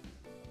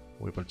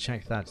 We will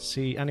check that.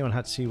 C. Anyone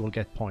had C will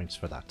get points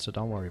for that, so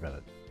don't worry about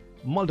it.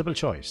 Multiple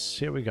choice.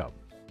 Here we go.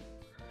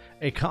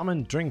 A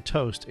common drink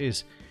toast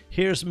is: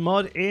 here's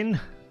mud in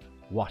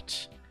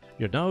what?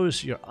 Your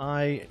nose, your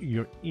eye,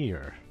 your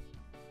ear.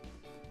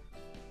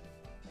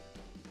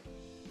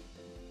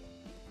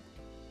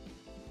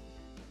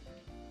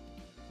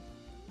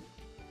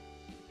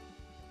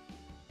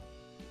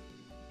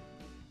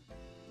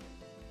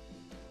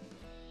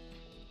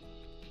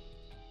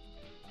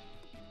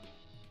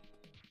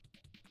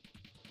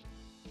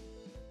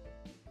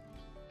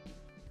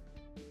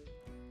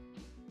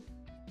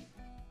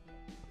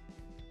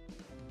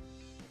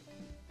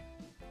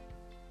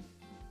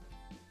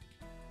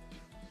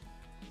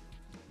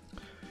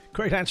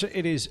 Correct answer,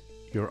 it is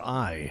your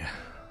eye.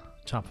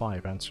 Top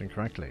 5 answering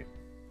correctly.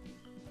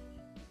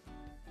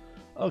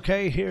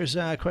 Okay, here's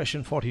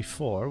question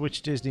 44.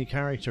 Which Disney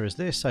character is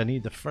this? I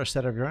need the first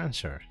letter of your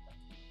answer.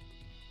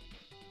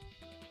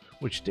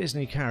 Which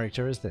Disney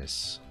character is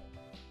this?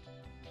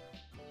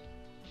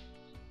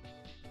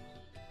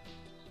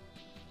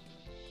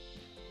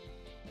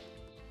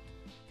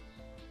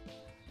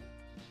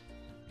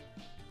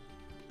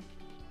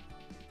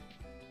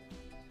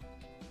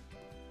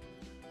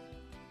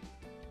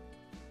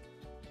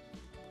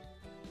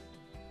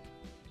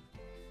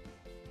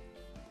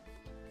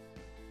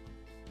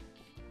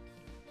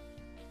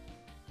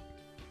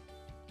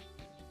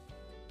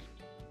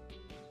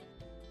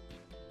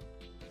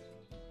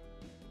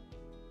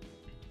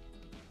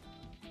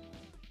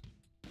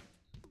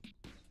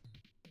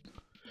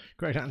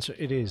 Correct answer,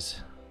 it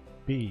is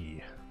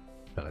B.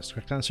 That is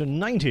correct answer.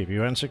 90 of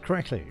you answered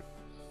correctly.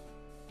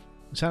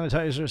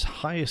 Sanitizer's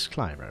highest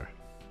climber.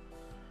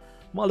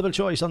 Multiple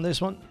choice on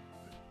this one.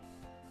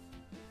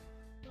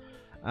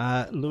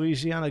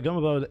 Louisiana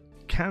gumbo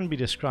can be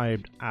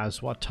described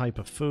as what type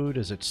of food?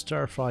 Is it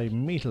stir fry,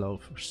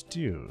 meatloaf, or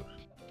stew?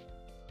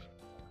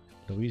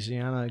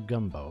 Louisiana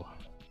gumbo.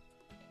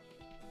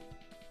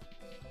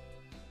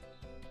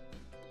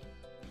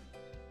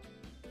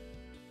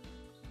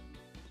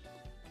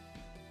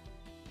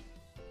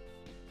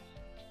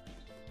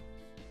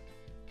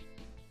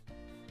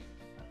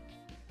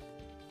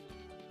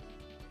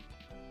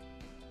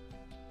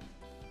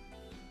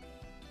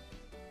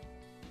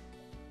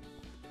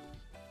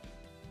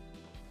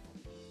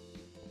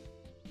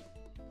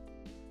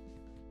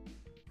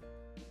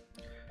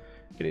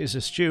 It is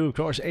a stew, of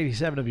course.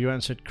 87 of you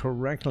answered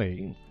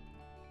correctly.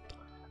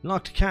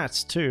 Locked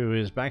Cats 2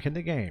 is back in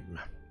the game.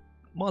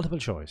 Multiple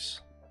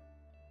choice.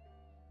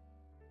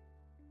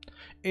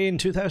 In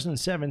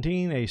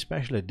 2017, a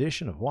special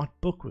edition of what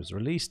book was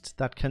released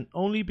that can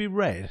only be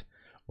read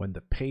when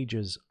the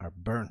pages are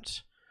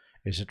burnt?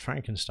 Is it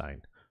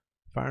Frankenstein,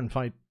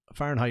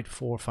 Fahrenheit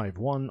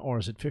 451, or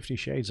is it 50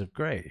 Shades of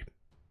Grey?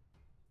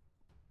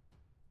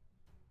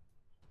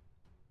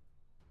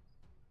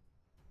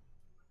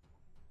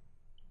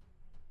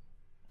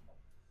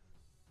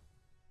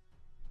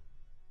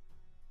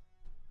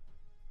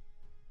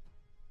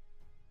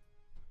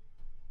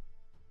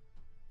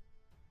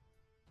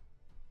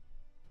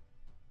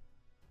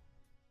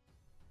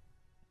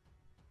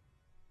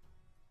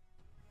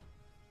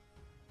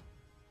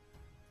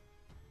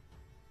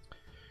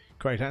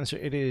 Correct answer,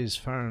 it is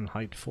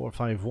Fahrenheit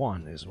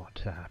 451 is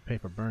what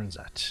paper burns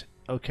at.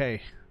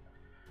 Okay,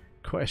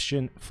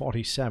 question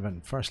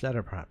 47, first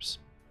letter perhaps.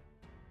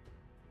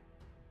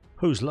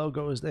 Whose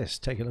logo is this?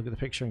 Take a look at the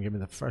picture and give me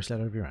the first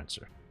letter of your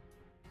answer.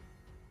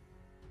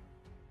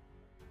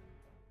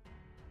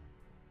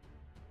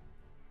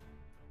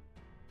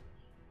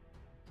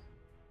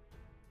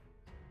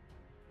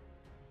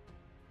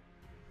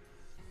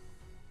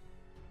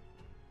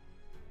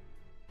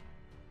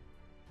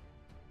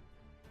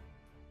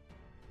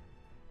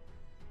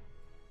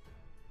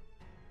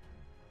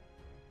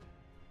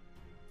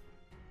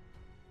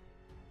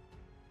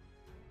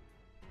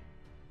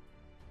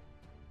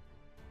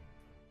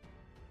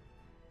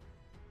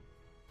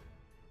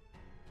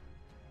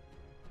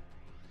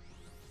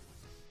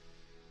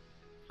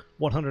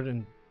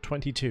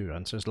 $122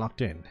 answers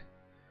locked in.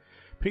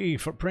 P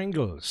for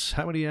Pringles.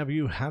 How many have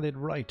you had it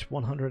right?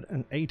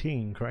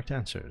 118 correct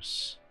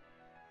answers.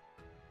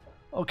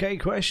 Okay,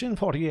 question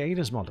 48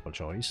 is multiple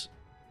choice.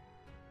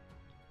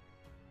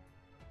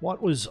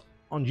 What was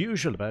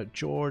unusual about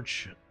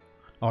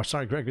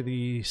Gregory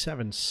the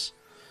Seventh's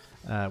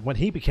when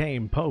he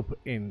became Pope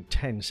in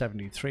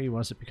 1073?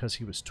 Was it because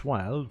he was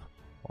 12,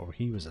 or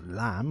he was a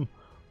lamb,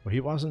 or he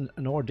wasn't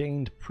an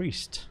ordained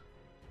priest?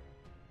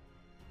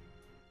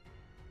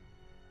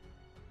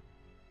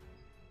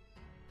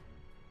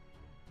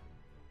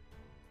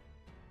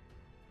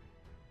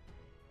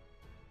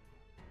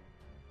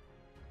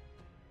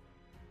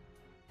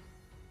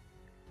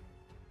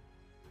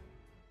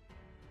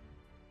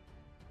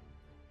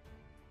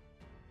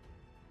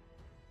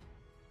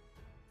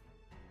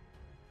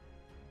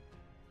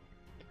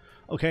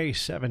 Okay,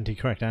 70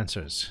 correct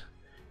answers.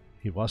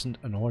 He wasn't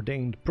an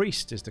ordained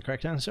priest is the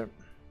correct answer.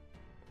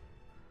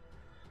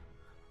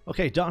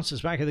 Okay, Dots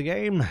is back in the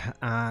game,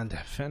 and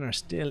Fenner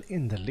still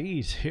in the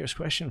lead. Here's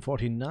question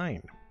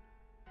 49.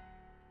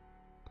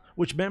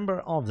 Which member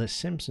of the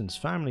Simpsons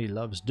family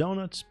loves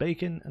donuts,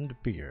 bacon, and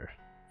beer?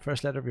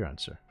 First letter of your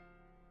answer.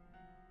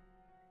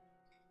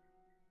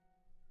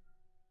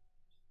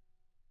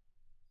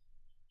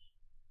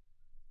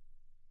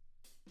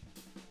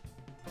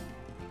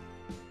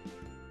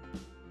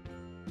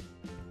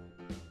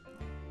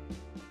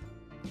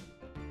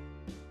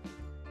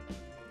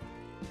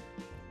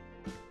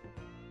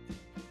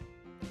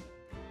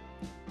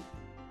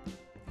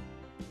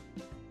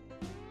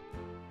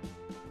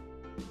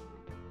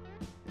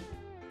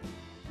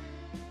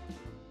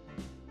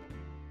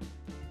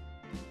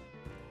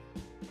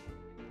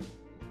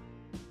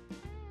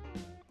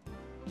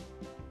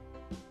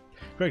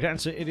 Correct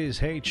answer, it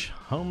is H.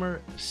 Homer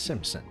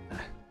Simpson.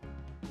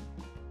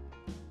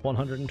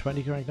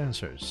 120 correct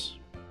answers.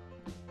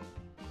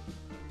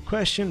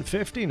 Question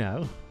 50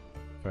 now.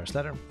 First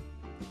letter.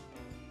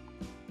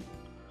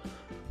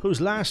 Whose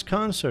last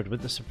concert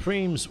with the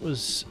Supremes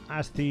was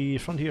at the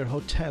Frontier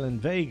Hotel in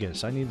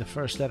Vegas? I need the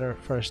first letter,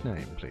 first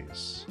name,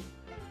 please.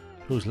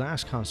 Whose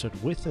last concert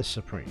with the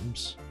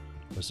Supremes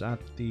was at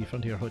the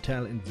Frontier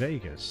Hotel in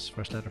Vegas?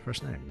 First letter,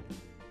 first name.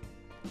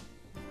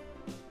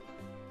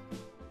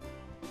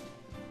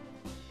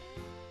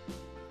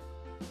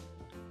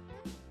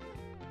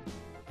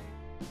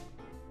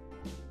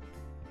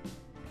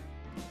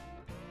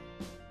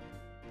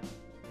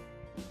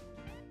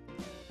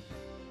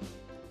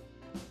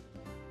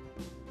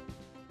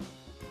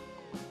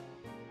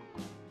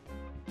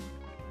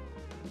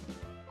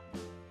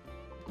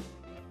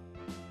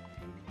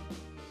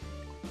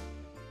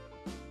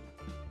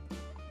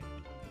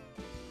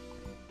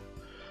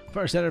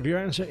 First letter of your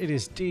answer, it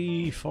is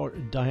D for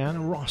Diana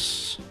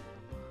Ross.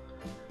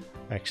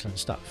 Excellent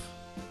stuff.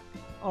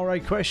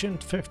 Alright, question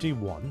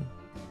 51.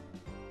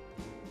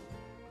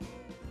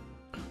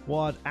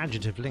 What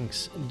adjective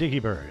links dicky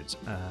birds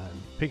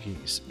and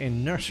piggies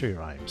in nursery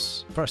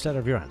rhymes? First letter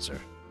of your answer.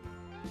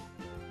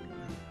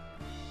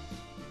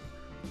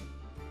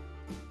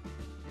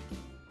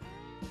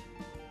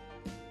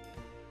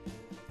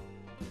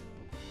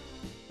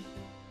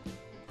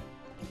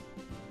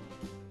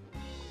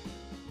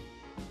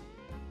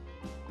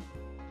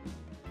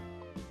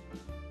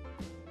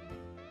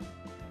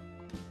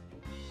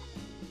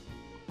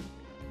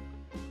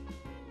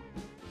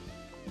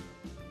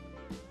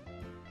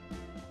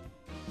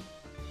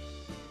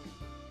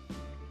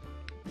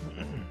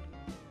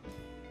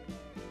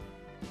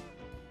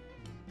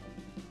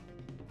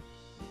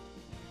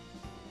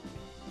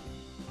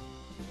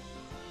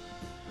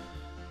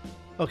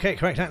 Okay,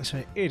 correct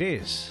answer, it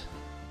is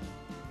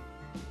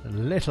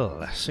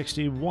little.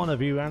 61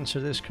 of you answered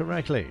this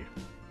correctly.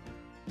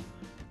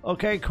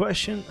 Okay,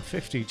 question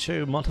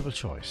 52, multiple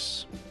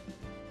choice.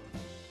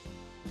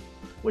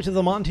 Which of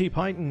the Monty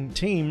Python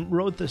team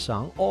wrote the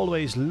song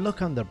Always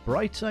Look on the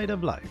Bright Side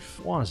of Life?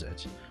 Was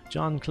it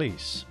John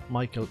Cleese,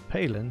 Michael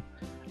Palin,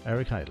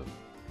 Eric Idle?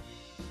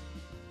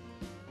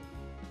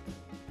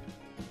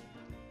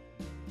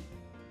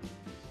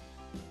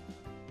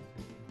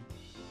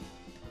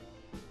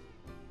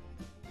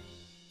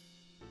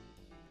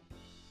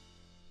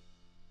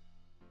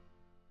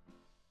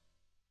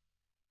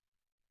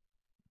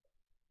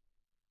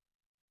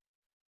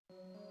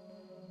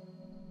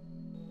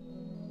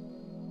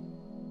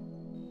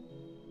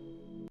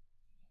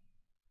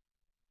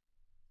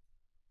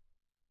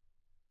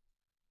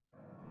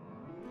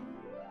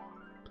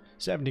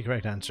 70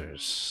 correct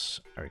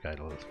answers. Eric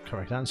Idle,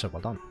 correct answer,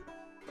 well done.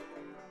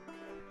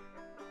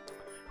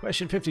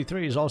 Question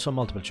 53 is also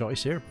multiple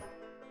choice here.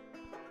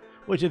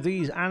 Which of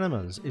these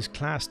animals is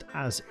classed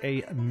as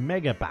a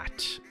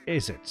megabat?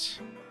 Is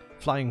it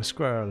flying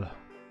squirrel,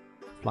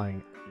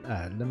 flying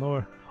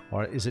lemur,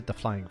 or is it the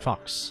flying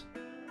fox?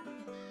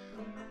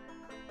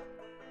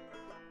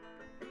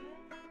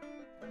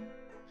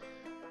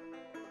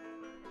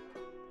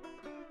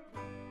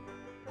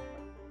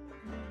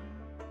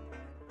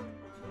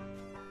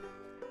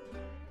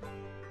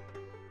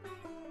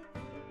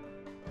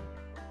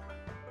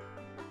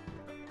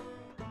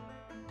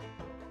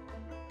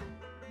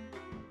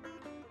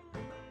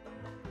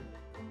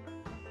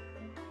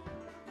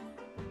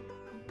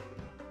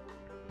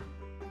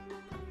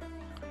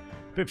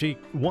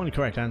 "51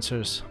 correct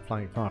answers,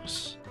 flying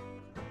fox."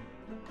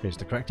 Here's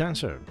the correct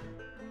answer.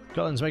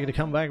 Cullen's making a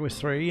comeback with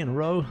 3 in a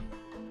row.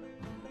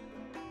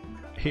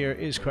 Here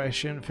is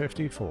question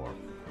 54.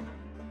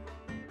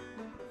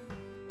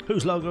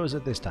 Whose logo is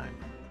it this time?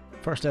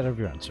 First letter of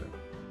your answer.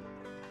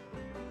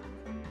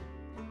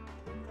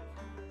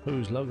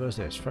 Whose logo is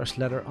this? First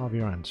letter of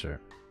your answer.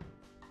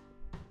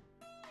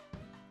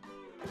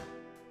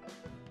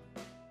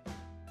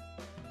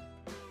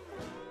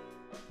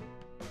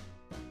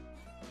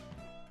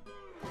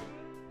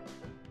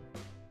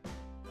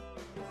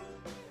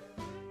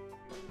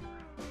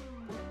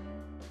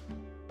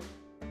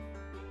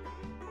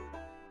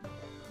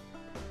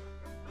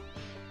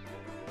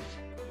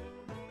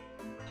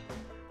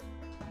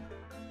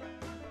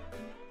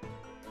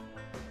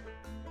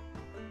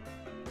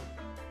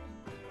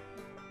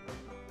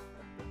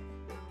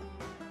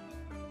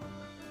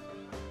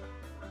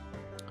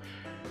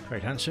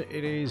 Correct answer,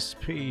 it is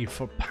P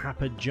for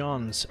Papa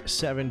John's.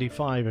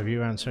 75 of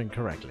you answering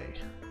correctly.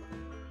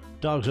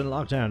 Dogs in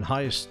lockdown,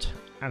 highest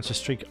answer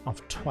streak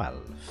of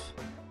 12.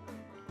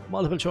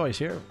 Multiple choice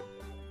here.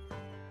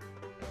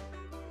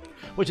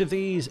 Which of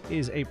these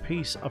is a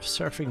piece of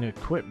surfing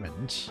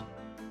equipment?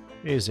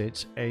 Is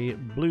it a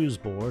blues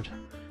board,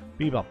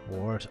 bebop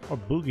board, or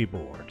boogie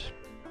board?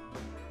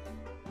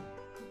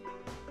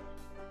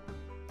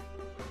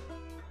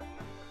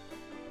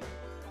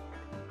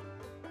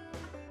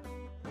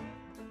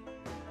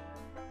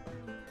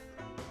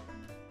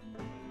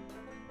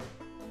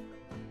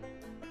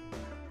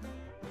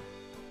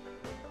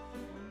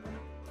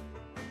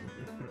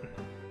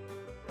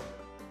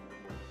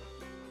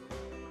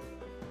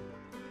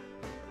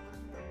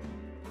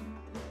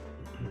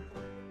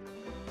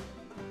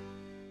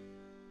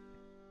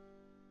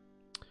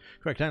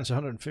 Correct answer,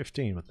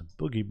 115 with the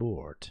boogie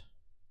board.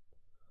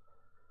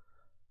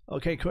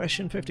 Okay,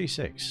 question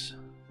 56.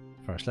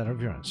 First letter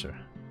of your answer,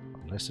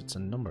 unless it's a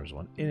numbers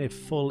one. In a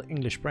full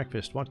English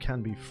breakfast, what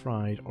can be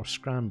fried or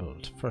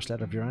scrambled? First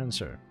letter of your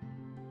answer.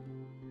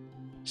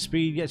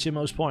 Speed gets you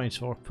most points,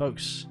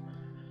 folks.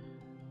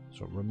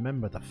 So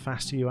remember, the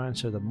faster you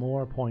answer, the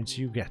more points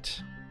you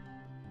get.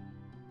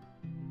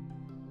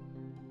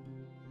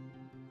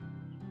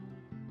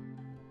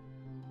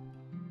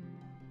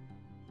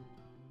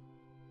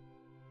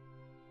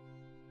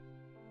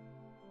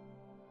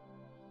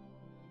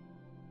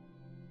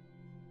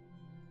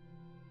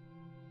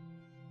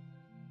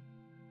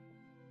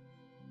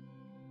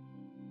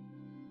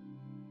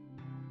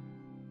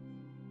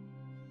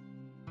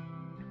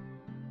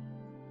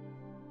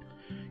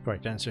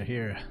 Correct answer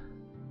here.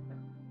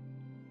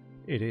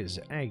 It is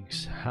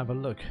eggs. Have a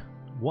look.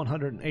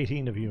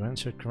 118 of you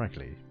answered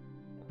correctly.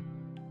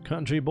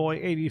 Country Boy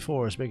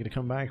 84 is making a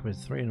comeback with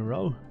 3 in a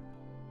row.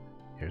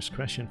 Here's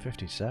question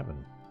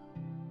 57.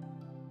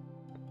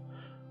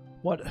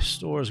 What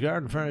store's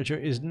garden furniture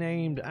is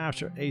named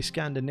after a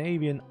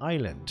Scandinavian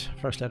island?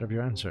 First letter of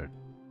your answer.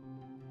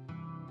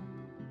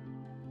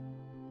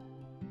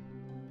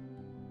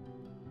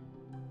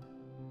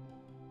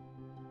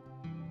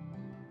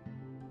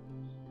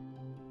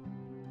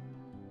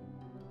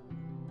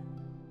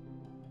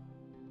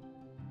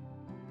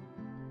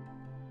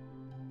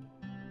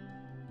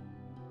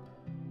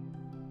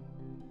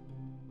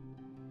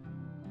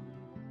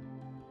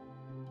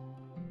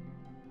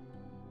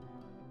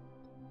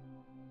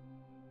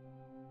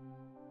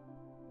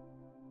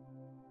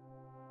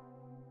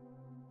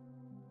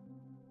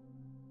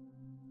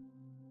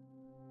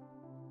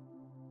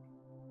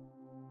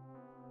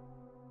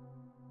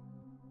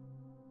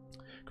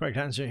 Correct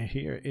answer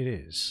here, it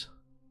is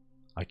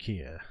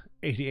IKEA.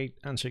 88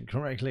 answered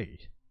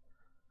correctly.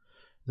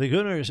 The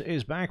Gunners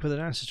is back with an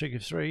answer streak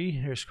of 3.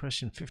 Here's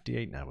question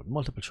 58 now with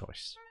multiple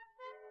choice.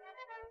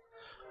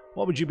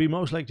 What would you be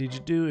most likely to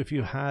do if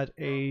you had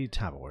a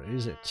tabor?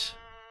 Is it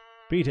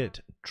beat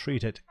it,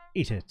 treat it,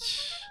 eat it?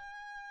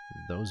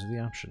 Those are the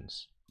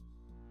options.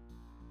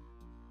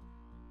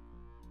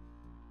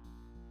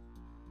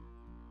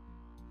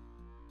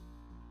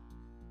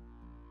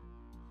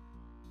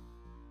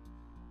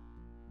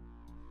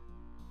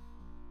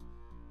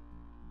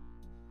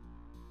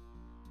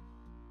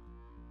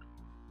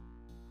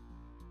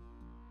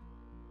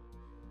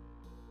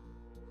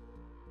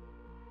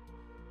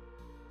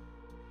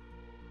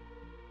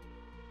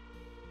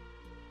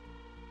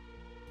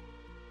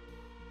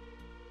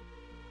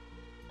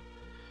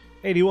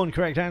 81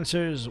 correct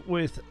answers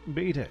with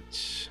Beat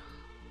It.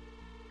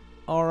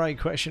 Alright,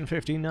 question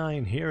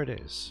 59, here it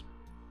is.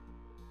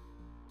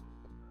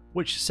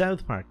 Which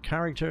South Park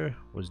character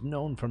was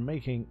known for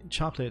making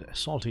chocolate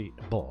salty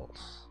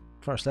balls?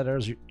 First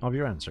letters of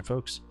your answer,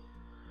 folks.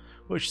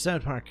 Which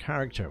South Park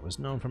character was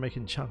known for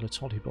making chocolate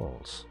salty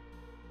balls?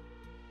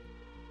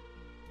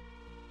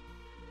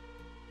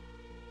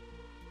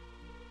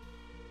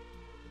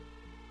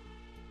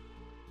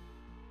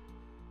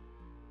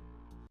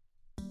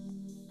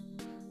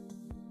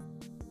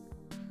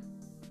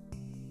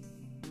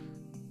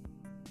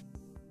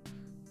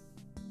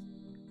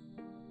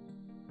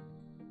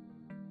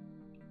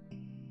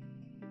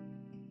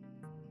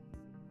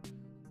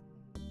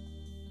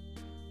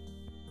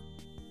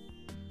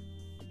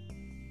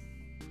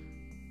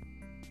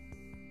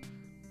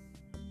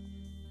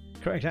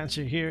 Correct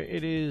answer here,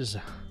 it is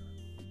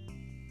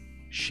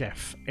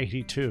Chef.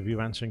 82 of you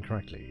answering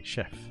correctly.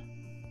 Chef.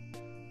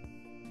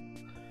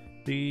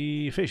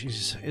 The fish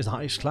is the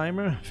highest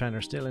climber.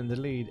 Fenner still in the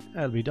lead.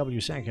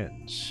 LBW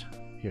seconds.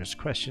 Here's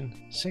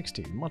question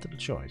 60, multiple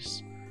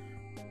choice.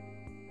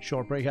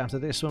 Short break after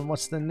this one.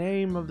 What's the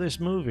name of this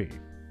movie?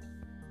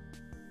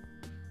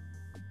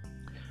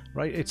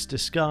 Right, it's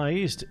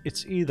disguised.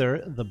 It's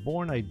either The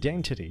Bourne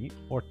Identity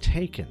or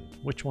Taken.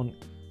 Which one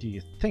do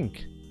you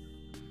think?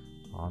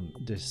 On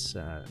this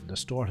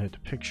distorted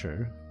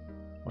picture,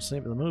 what's the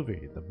name of the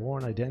movie? The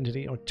Bourne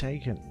Identity or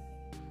Taken?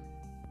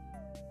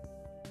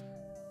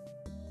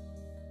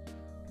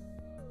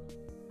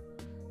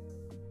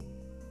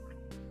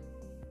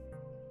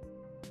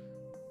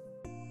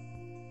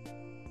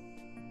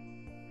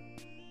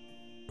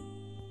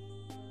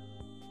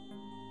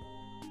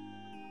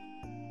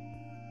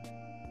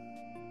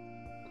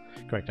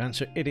 Correct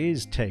answer, it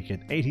is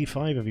Taken.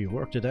 85 of you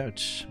worked it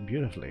out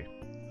beautifully.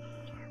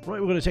 Right,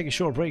 we're going to take a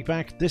short break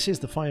back. This is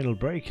the final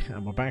break,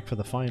 and we're back for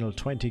the final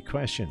 20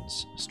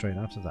 questions straight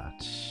after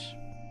that.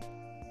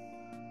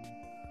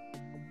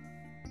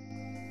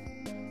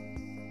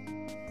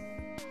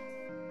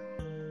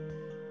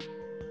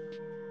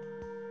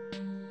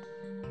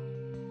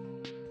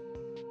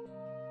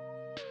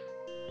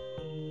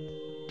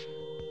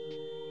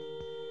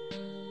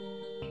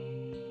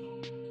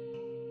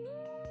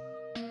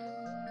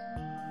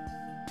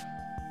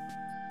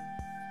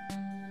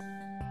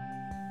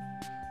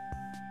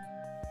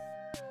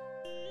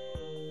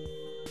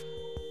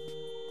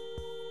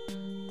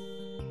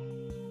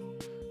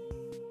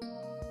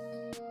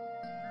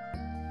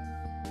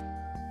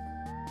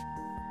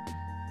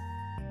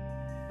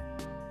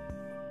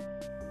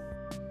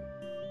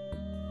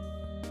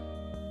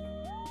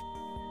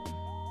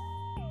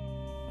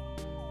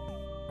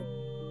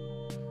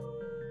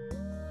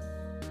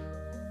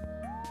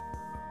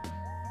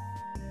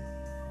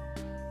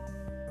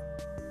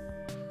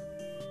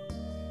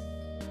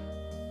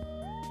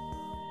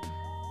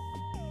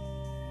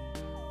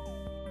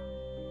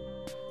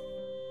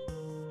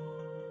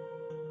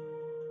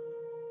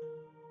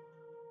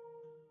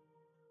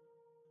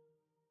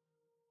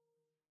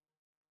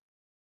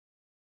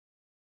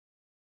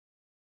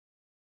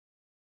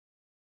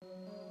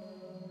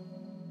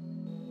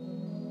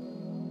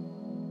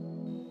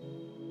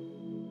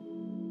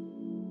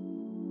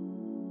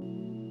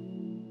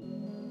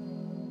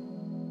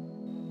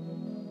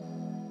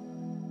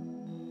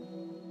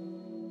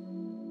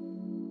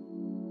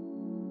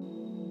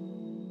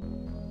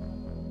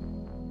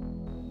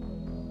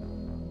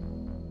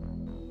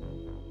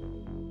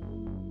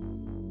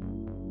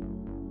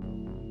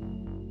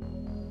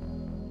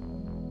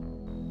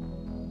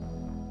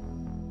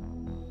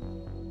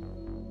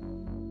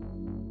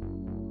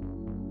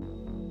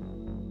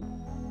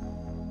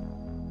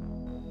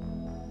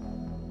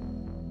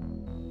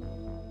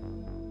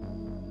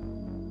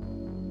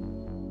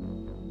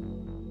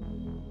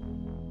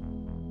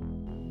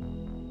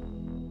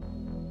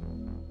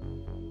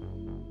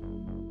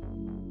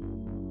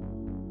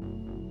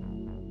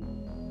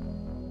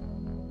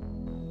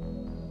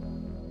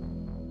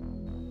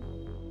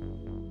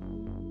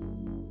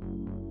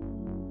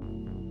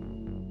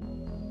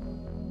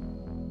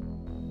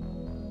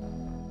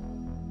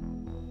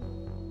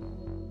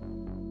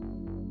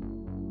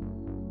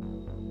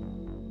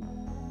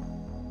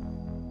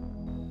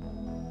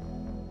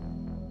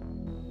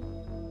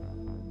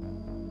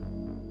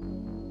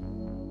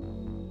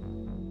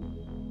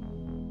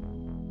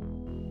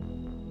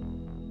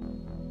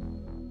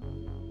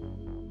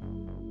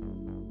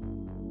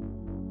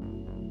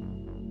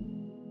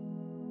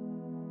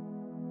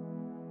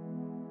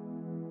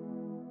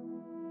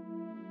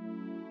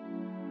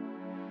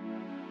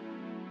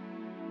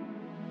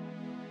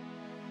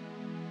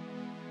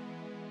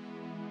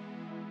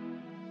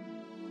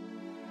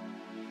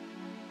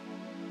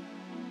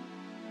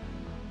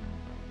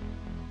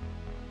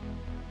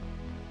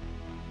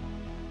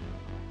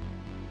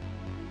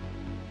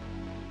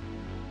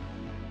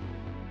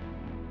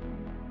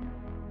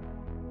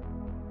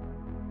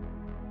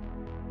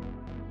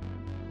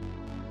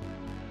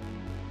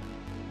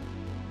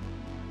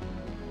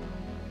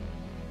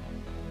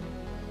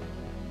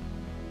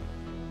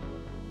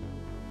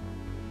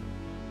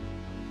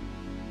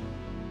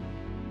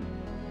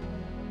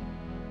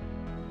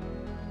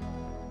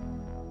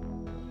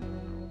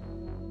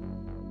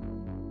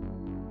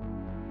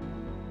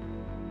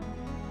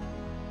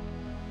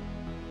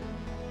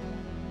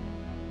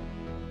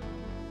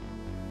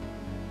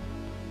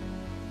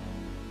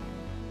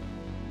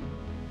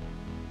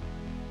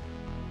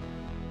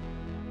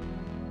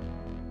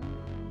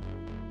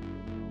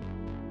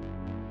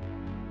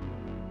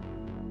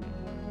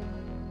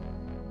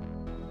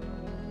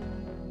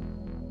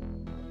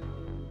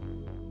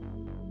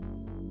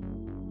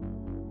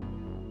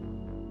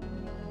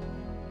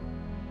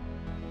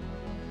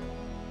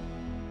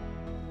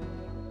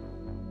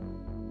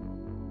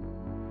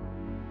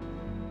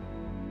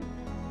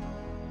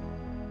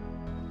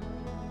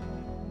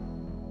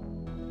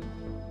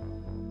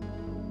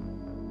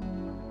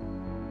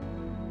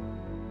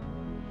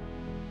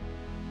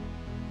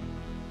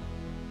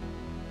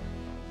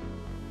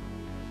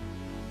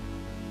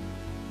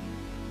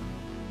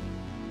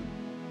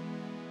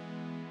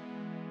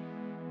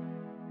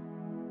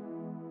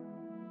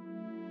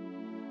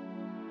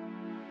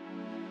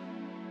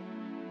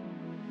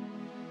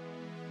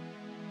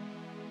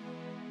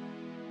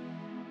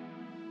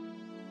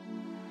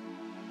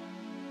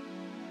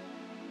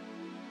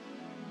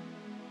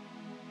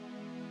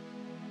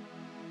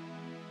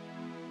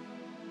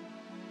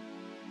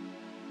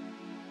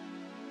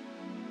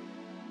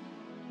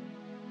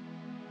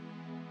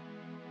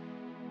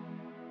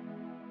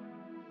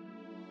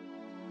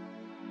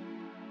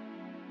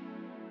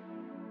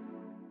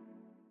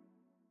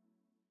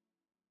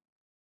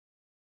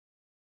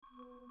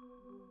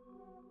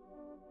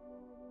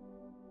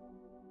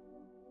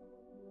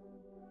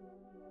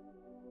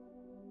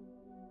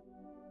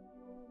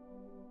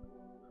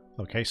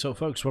 Okay, so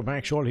folks, we're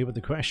back shortly with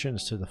the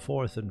questions to the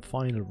fourth and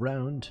final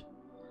round.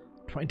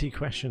 20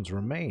 questions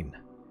remain.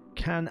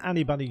 Can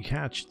anybody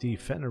catch the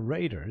Fenner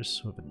Raiders,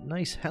 who have a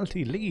nice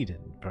healthy lead in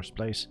first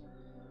place?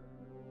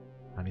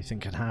 Anything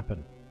can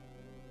happen.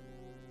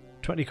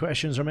 20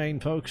 questions remain,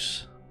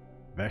 folks.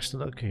 Best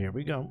of luck, here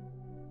we go.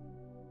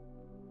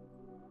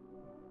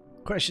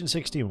 Question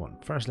 61,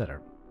 first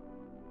letter.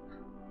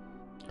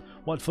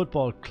 What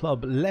football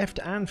club left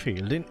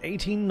Anfield in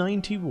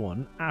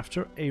 1891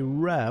 after a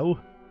row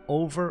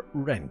over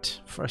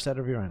rent? First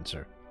letter of your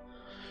answer.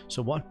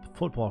 So what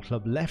football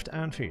club left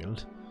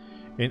Anfield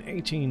in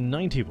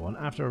 1891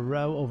 after a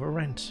row over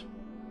rent?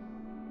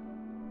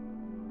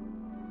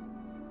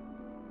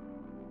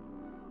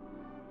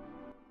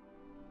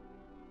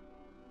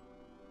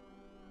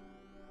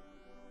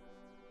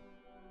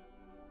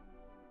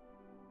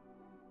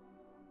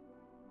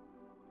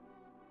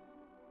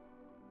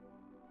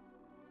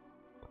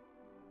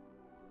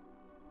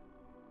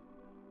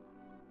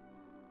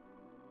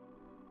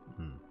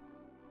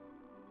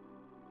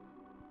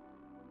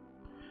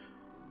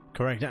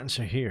 Correct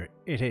answer here,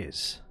 it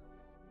is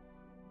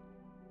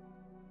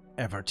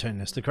Everton.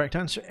 Is the correct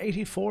answer.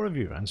 84 of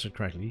you answered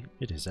correctly.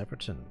 It is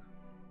Everton.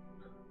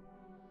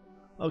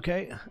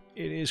 Okay,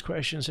 it is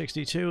question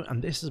 62,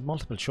 and this is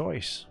multiple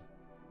choice.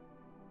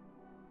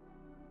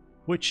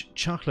 Which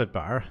chocolate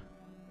bar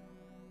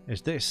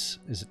is this?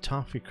 Is it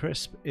Toffee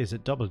Crisp? Is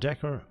it Double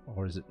Decker?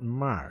 Or is it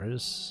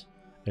Mars?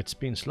 It's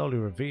been slowly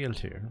revealed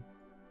here.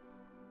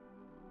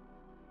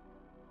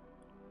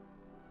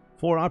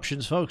 4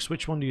 options, folks.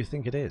 Which one do you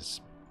think it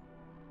is?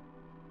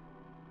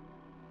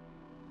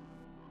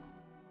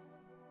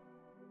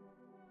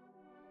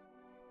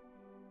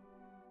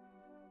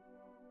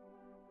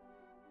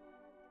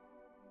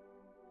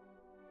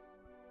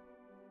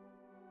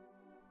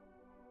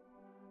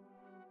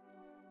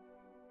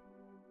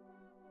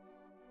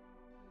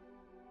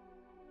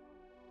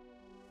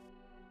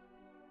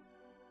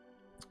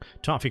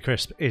 Toffee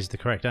Crisp is the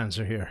correct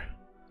answer here.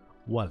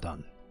 Well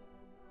done.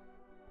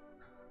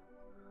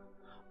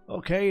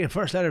 Okay,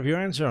 first letter of your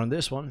answer on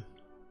this one.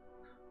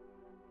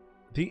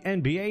 The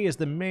NBA is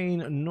the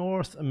main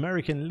North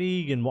American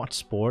league in what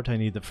sport? I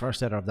need the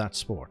first letter of that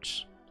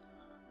sport.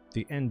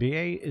 The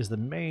NBA is the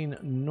main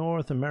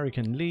North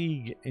American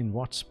league in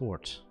what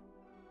sport?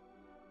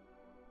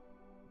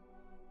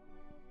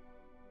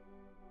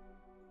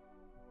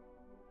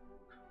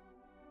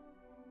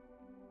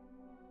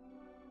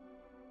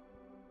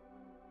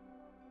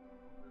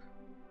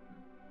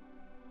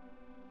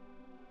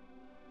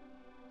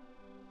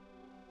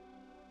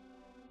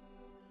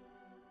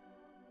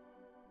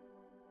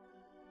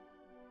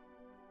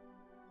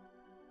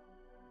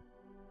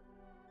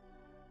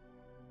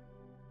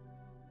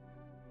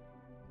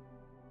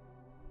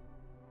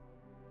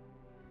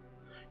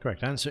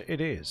 Correct answer,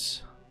 it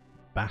is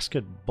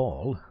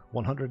basketball.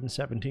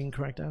 117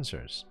 correct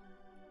answers.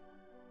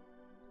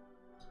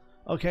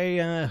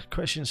 Okay,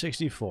 question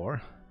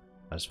 64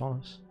 as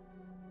follows.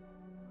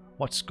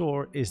 What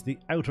score is the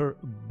outer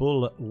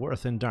bull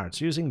worth in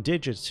darts? Using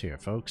digits here,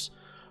 folks.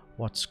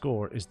 What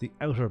score is the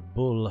outer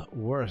bull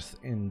worth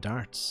in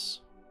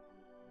darts?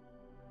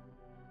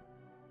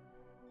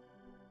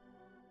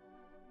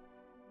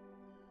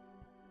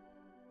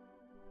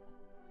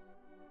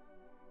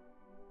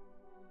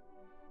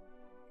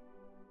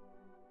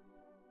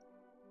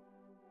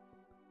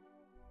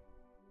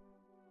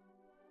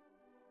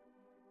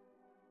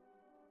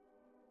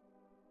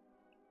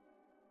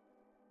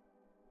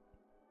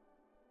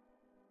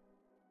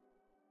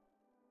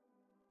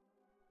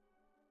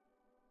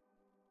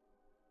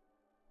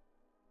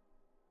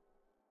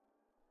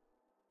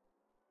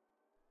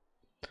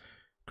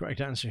 Correct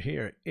answer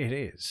here, it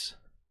is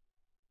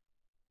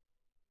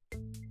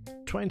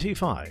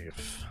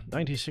 25.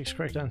 96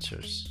 correct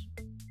answers.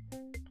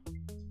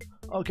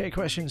 Okay,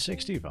 question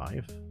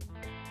 65.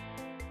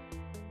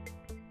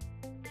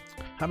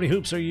 How many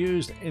hoops are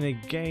used in a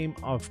game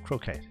of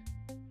croquet?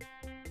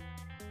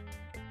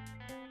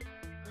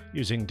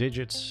 Using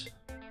digits.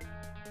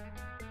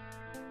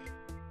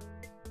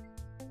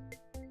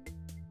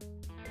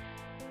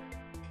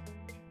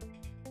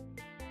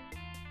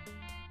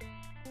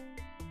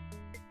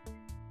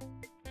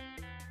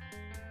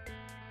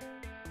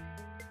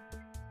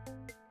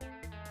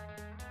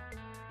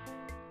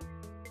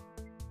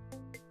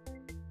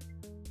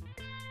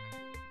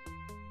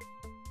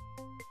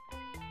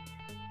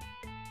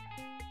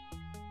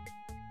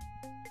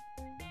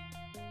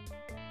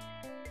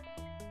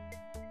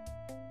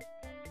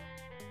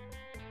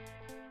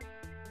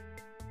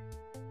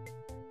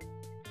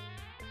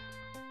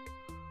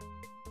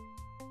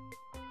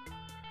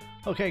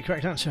 Okay,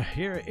 correct answer.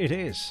 Here it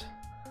is.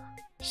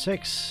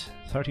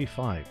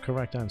 635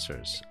 correct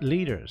answers.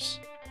 Leaders,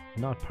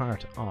 not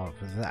part of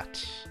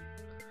that.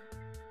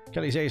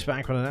 Kelly's Ace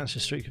back on an answer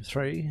streak of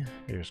 3.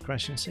 Here's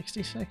question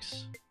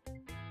 66.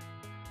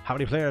 How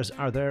many players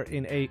are there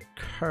in a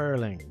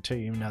curling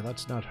team? Now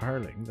that's not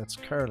hurling, that's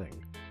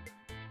curling.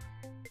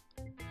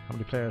 How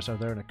many players are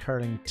there in a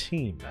curling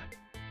team?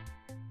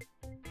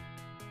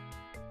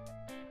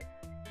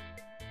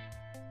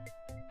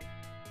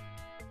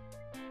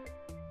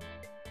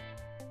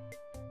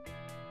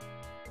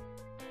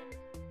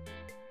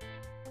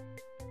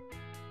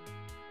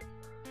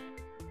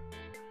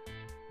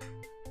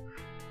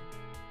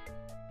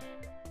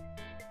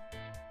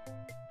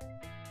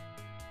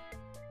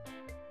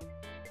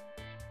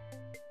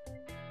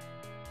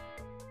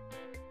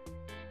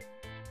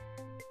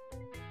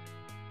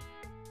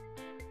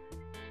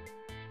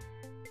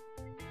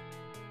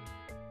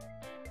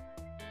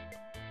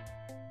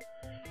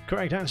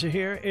 Correct answer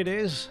here, it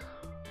is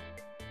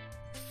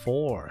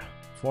 4.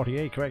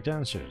 48 correct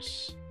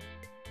answers.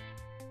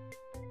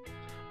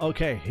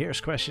 Okay, here's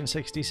question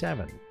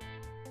 67.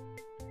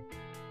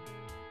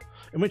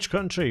 In which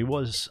country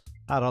was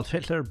Adolf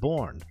Hitler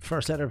born?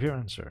 First letter of your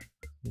answer.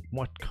 In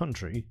what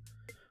country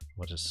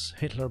was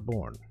Hitler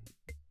born?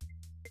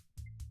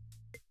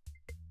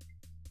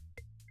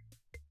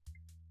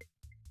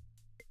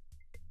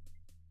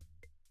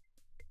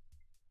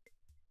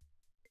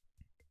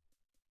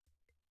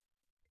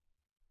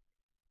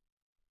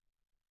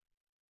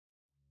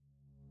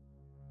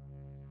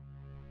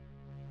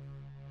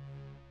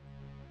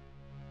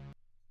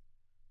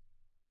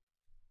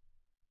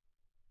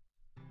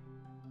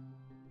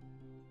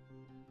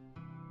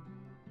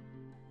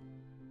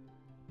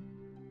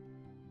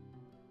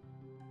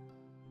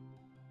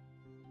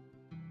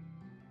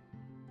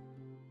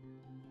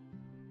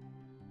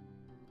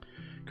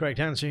 Correct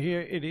answer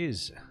here, it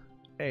is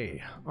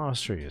A.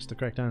 Austria is the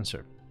correct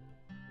answer.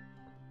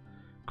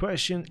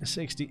 Question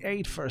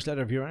 68, first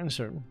letter of your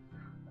answer.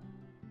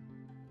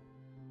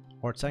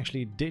 Or it's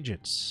actually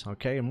digits,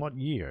 okay? In what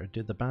year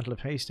did the Battle of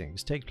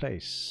Hastings take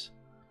place?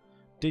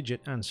 Digit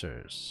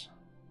answers.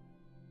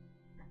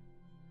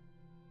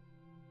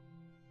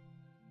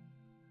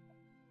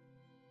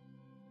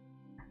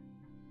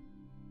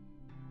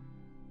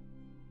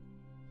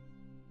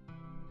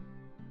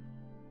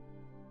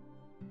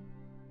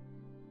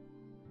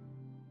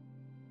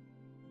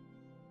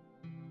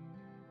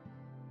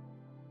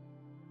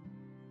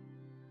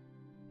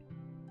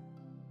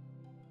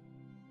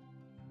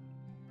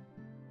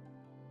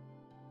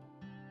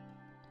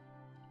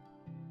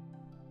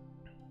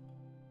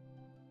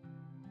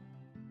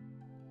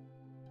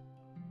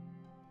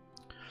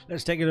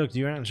 Let's take a look at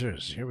your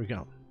answers. Here we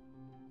go.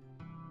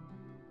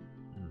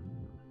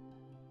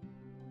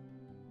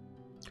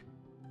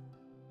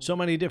 So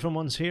many different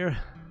ones here.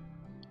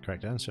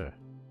 Correct answer.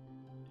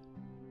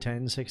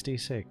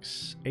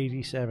 1066.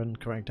 87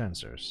 correct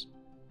answers.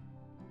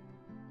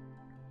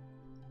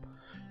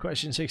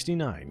 Question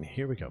 69.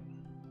 Here we go.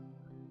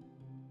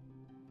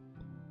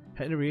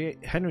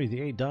 Henry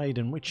VIII died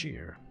in which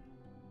year?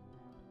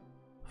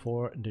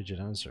 4-digit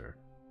answer.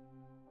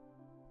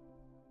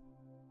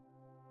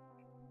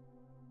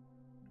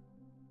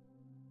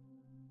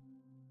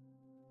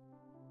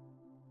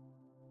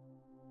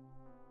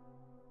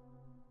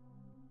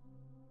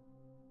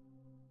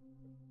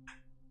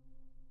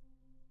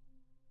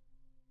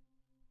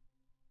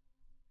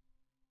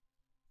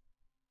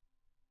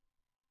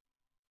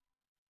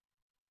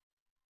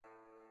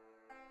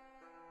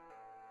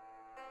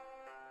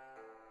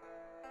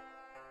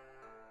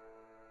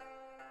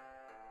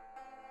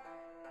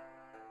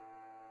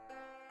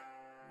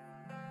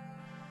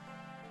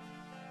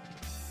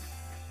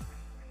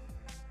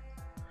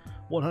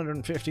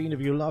 $115 of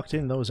you locked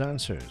in those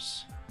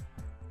answers.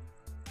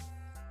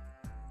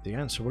 The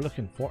answer we're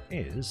looking for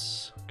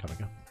is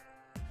coming up.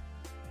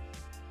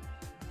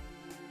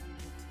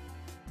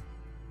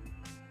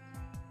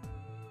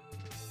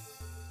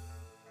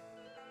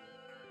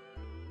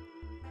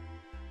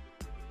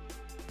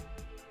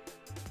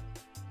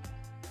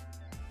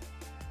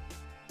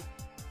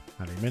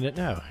 Any minute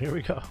now. Here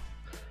we go.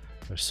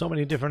 There's so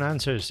many different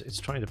answers. It's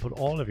trying to put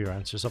all of your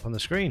answers up on the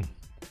screen.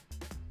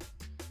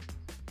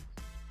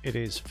 It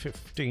is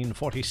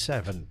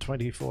 1547.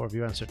 24 of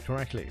you answered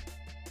correctly.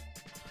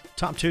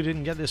 Top 2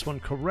 didn't get this one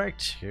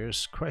correct.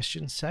 Here's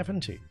question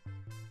 70.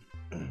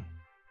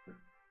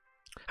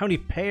 How many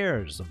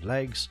pairs of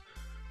legs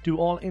do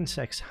all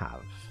insects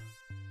have?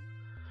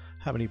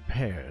 How many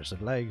pairs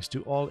of legs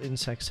do all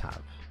insects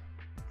have?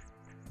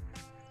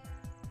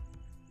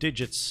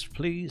 Digits,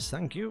 please.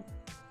 Thank you.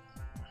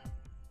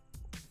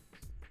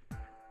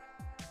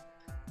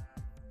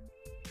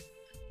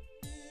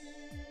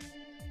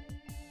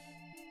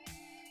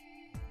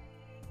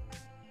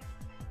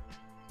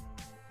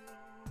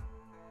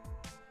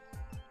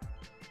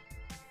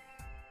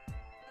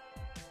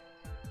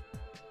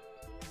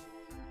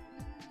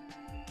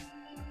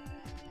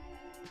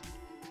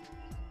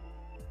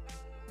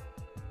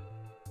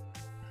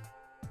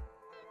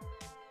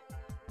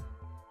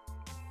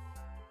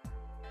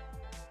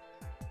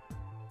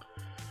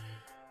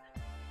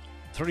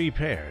 Three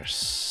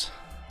pairs.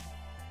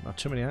 Not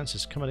too many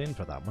answers coming in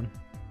for that one.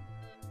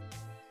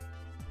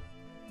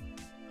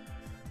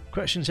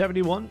 Question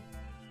 71.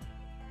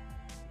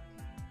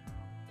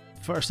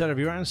 First out of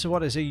your answer,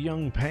 what is a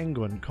young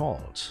penguin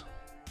called?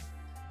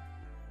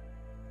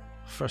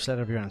 First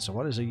letter of your answer,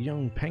 what is a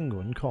young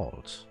penguin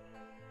called?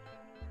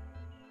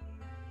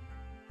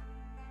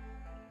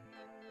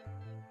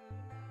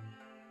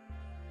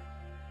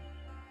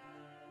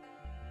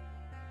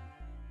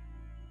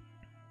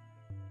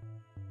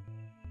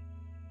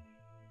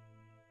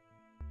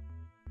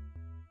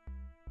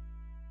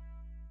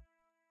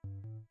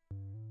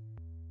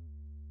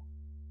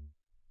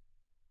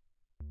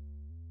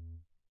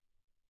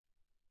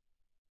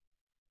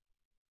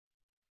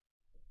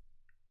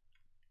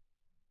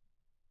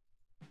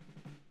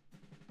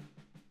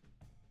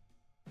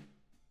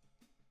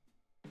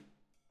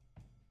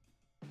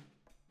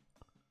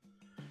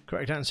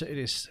 Correct answer, it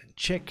is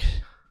chick.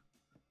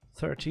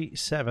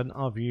 37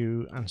 of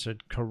you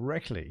answered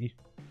correctly.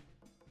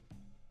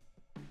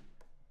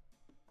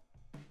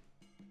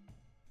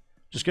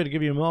 Just going to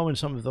give you a moment.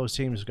 Some of those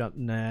teams have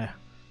gotten,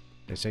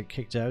 they say,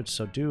 kicked out.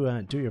 So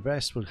do your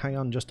best. We'll hang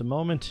on just a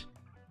moment.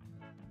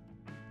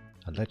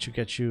 I'll let you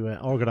get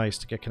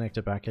organised to get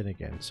connected back in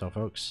again. So,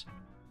 folks,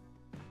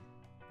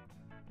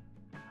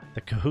 the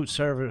Kahoot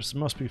servers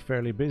must be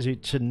fairly busy.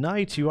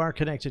 Tonight, you are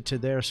connected to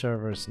their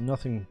servers.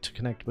 Nothing to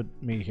connect with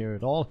me here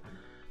at all.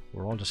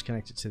 We're all just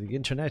connected to the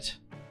internet.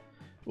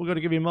 We're going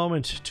to give you a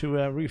moment to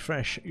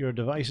refresh your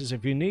devices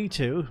if you need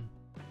to.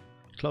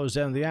 Close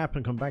down the app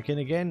and come back in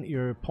again.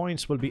 Your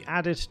points will be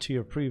added to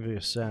your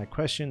previous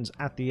questions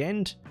at the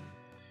end.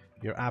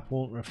 Your app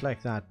won't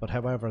reflect that, but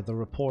however, the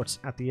reports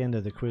at the end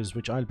of the quiz,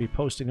 which I'll be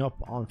posting up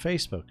on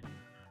Facebook,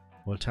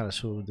 will tell us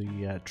who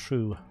the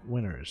true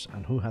winners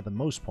and who had the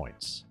most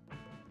points.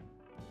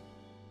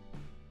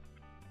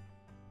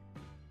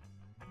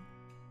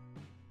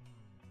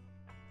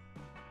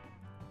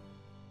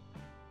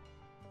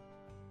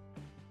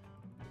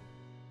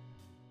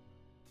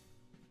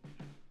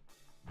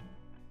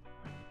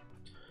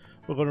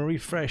 We're going to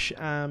refresh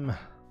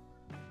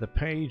the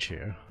page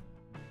here.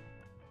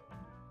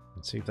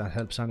 Let's see if that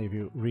helps any of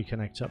you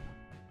reconnect up.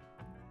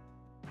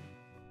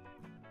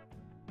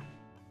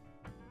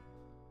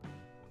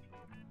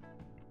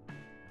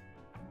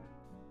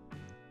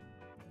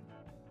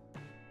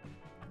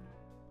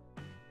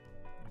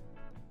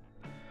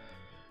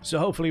 So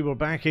hopefully we're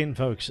back in,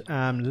 folks.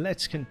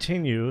 Let's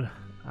continue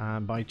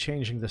by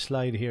changing the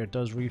slide here. It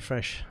does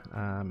refresh.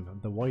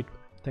 The white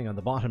thing on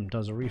the bottom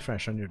does a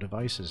refresh on your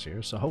devices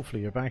here. So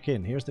hopefully you're back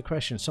in. Here's the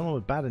question. Someone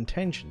with bad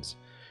intentions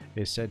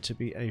is said to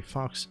be a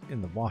fox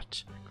in the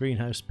what?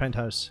 Greenhouse,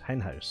 penthouse,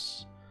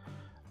 henhouse.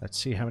 Let's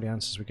see how many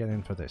answers we get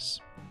in for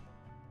this.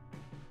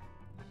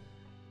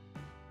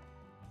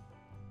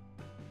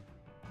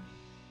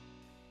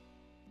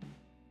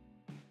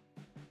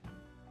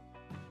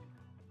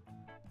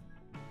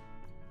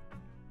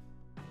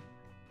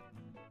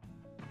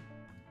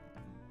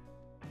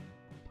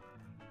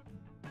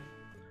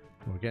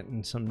 We're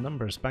getting some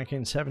numbers back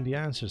in. 70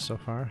 answers so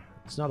far.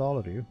 It's not all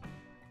of you.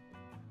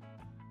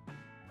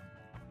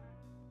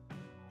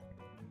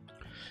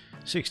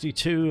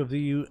 62 of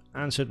you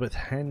answered with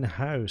hen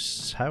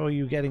house. How are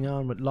you getting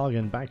on with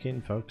login? Back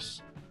in,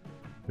 folks.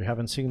 We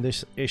haven't seen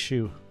this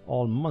issue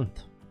all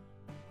month,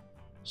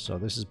 so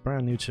this is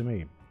brand new to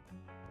me.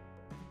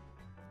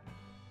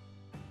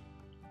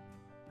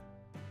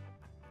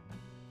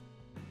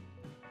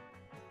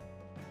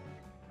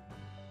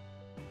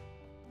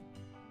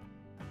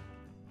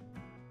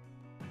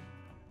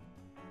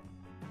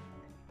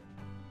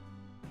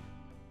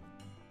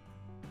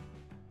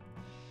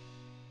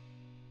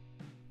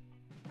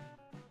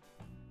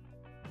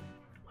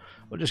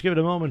 We'll just give it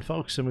a moment,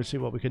 folks, and we'll see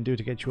what we can do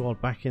to get you all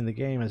back in the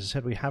game. As I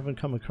said, we haven't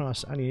come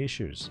across any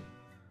issues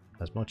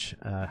as much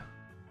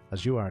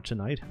as you are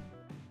tonight.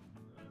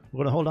 We're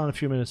going to hold on a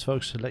few minutes,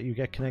 folks, to let you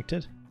get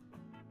connected.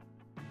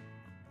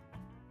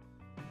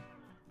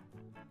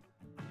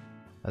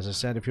 As I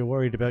said, if you're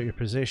worried about your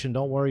position,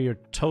 don't worry, your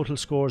total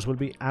scores will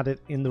be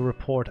added in the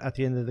report at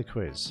the end of the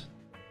quiz.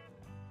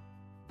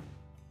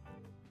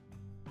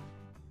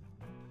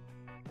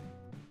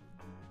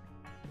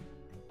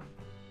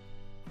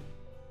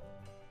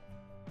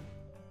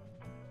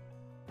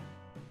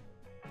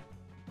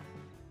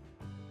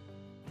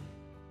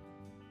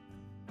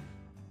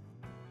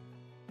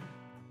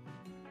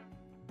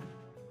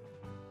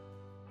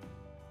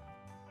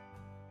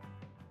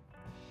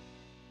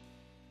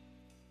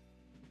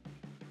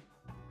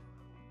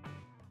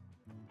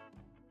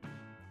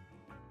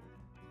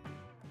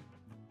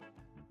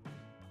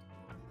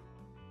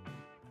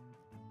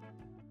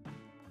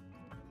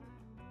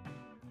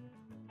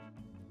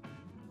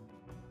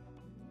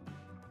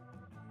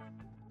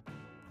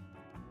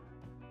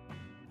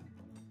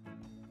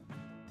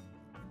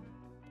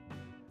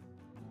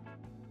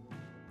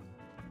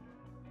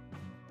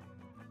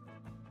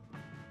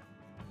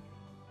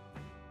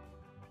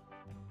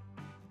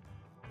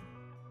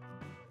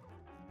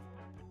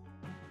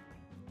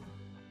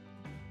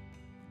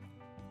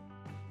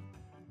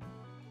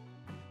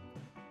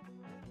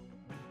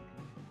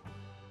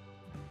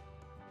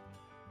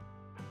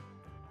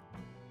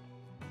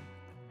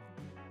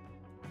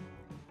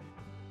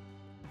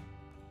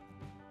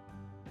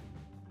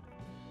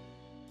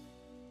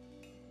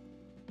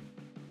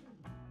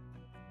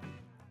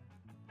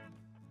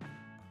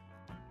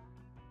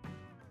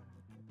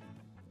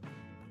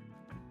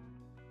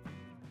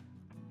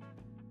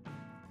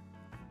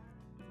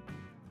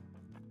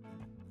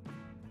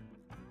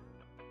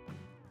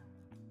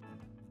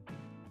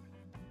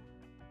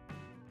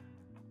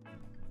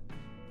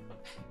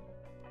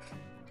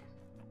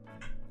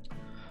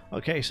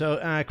 Okay, so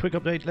quick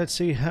update. Let's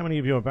see how many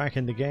of you are back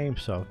in the game.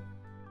 So,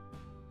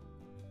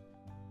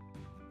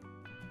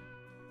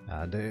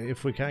 and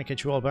if we can't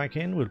get you all back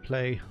in, we'll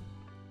play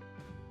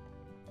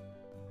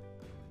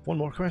one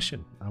more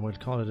question and we'll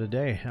call it a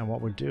day. And what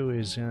we'll do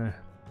is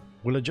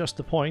we'll adjust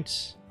the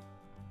points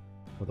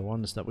for the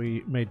ones that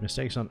we made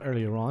mistakes on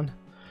earlier on.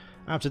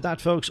 After that,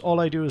 folks, all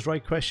I do is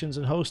write questions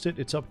and host it.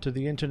 It's up to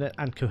the internet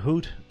and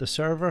Kahoot, the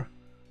server.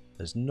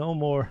 There's no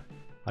more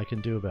I can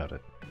do about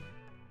it.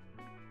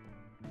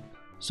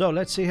 So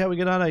let's see how we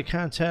get on. I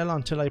can't tell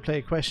until I play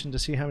a question to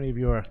see how many of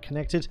you are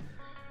connected.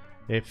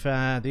 If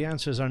the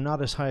answers are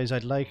not as high as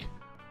I'd like,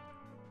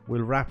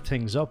 we'll wrap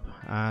things up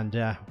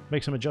and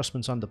make some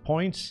adjustments on the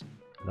points.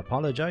 And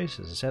apologise.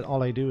 As I said,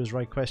 all I do is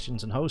write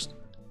questions and host.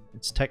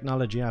 It's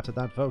technology after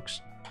that, folks.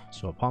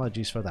 So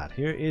apologies for that.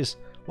 Here is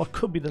what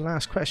could be the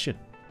last question.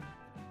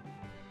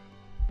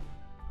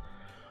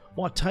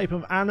 What type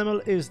of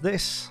animal is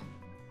this?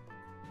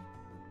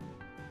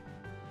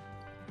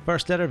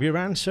 First letter of your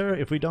answer.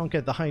 If we don't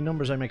get the high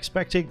numbers I'm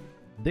expecting,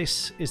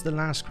 this is the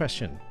last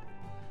question.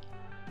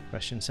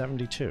 Question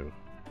 72.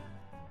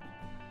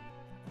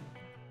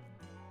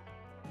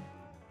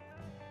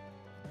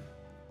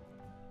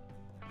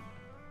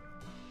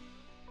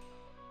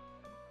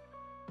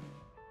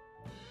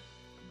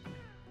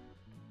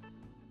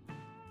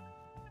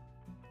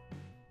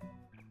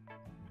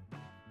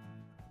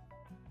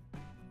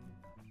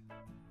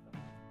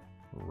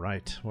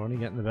 Right, we're only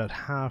getting about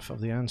half of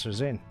the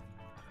answers in.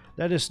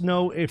 Let us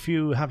know if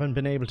you haven't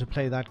been able to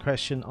play that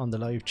question on the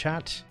live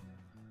chat,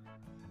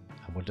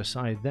 and we'll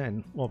decide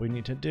then what we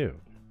need to do.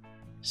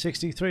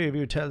 63 of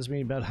you tells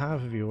me about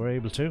half of you were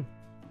able to.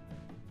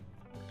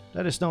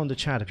 Let us know in the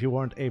chat if you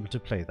weren't able to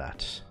play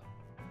that.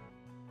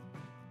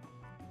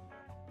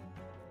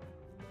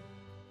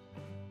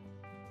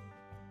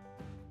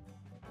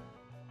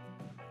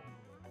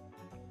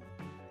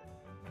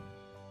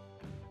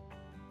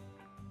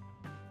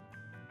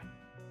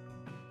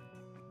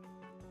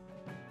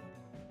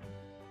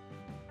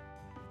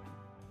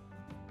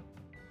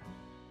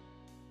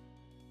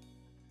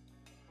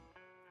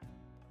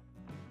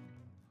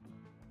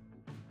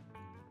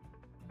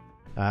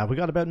 We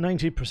got about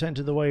 90%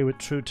 of the way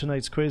through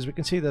tonight's quiz. We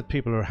can see that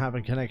people are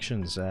having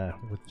connections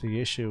with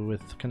the issue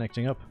with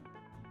connecting up.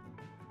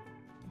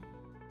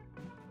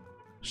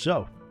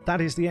 So, that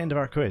is the end of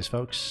our quiz,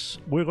 folks.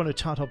 We're going to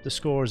tot up the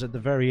scores at the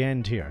very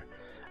end here,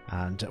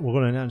 and we're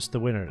going to announce the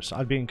winners.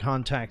 I'll be in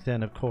contact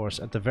then, of course,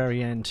 at the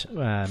very end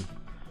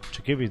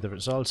to give you the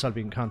results. I'll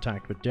be in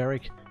contact with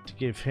Derek to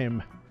give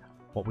him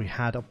what we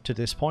had up to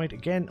this point.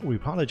 Again, we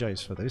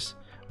apologise for this.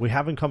 We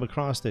haven't come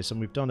across this, and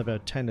we've done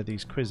about 10 of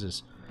these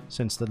quizzes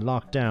since the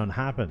lockdown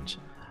happened.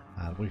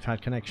 We've had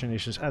connection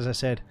issues. As I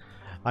said,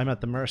 I'm at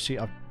the mercy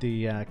of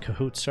the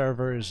Kahoot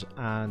servers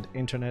and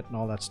internet and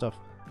all that stuff.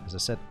 As I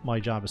said, my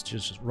job is to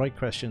just write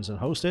questions and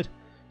host it.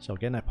 So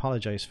again, I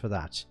apologize for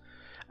that.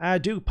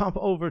 Do pop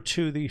over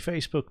to the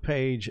Facebook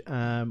page,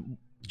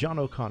 John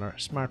O'Connor,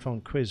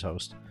 smartphone quiz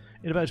host.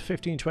 In about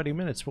 15-20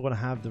 minutes, we're going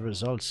to have the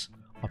results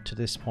up to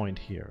this point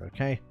here,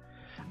 okay?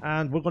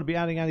 And we're going to be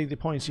adding any of the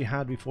points you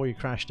had before you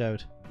crashed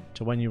out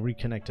to when you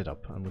reconnected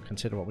up, and we'll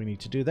consider what we need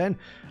to do then,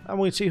 and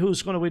we'll see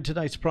who's going to win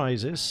tonight's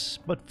prizes.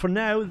 But for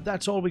now,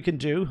 that's all we can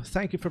do.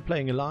 Thank you for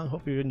playing along.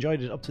 Hope you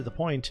enjoyed it up to the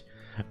point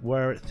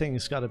where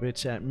things got a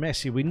bit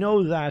messy. We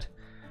know that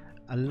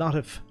a lot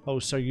of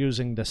hosts are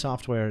using the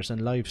softwares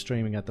and live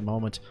streaming at the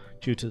moment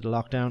due to the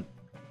lockdown.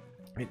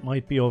 It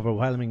might be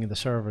overwhelming in the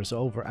servers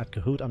over at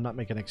Kahoot. I'm not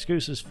making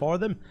excuses for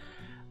them,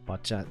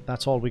 but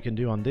that's all we can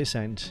do on this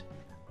end.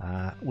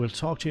 We'll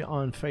talk to you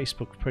on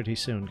Facebook pretty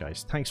soon,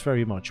 guys. Thanks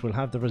very much. We'll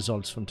have the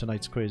results from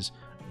tonight's quiz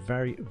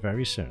very,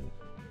 very soon.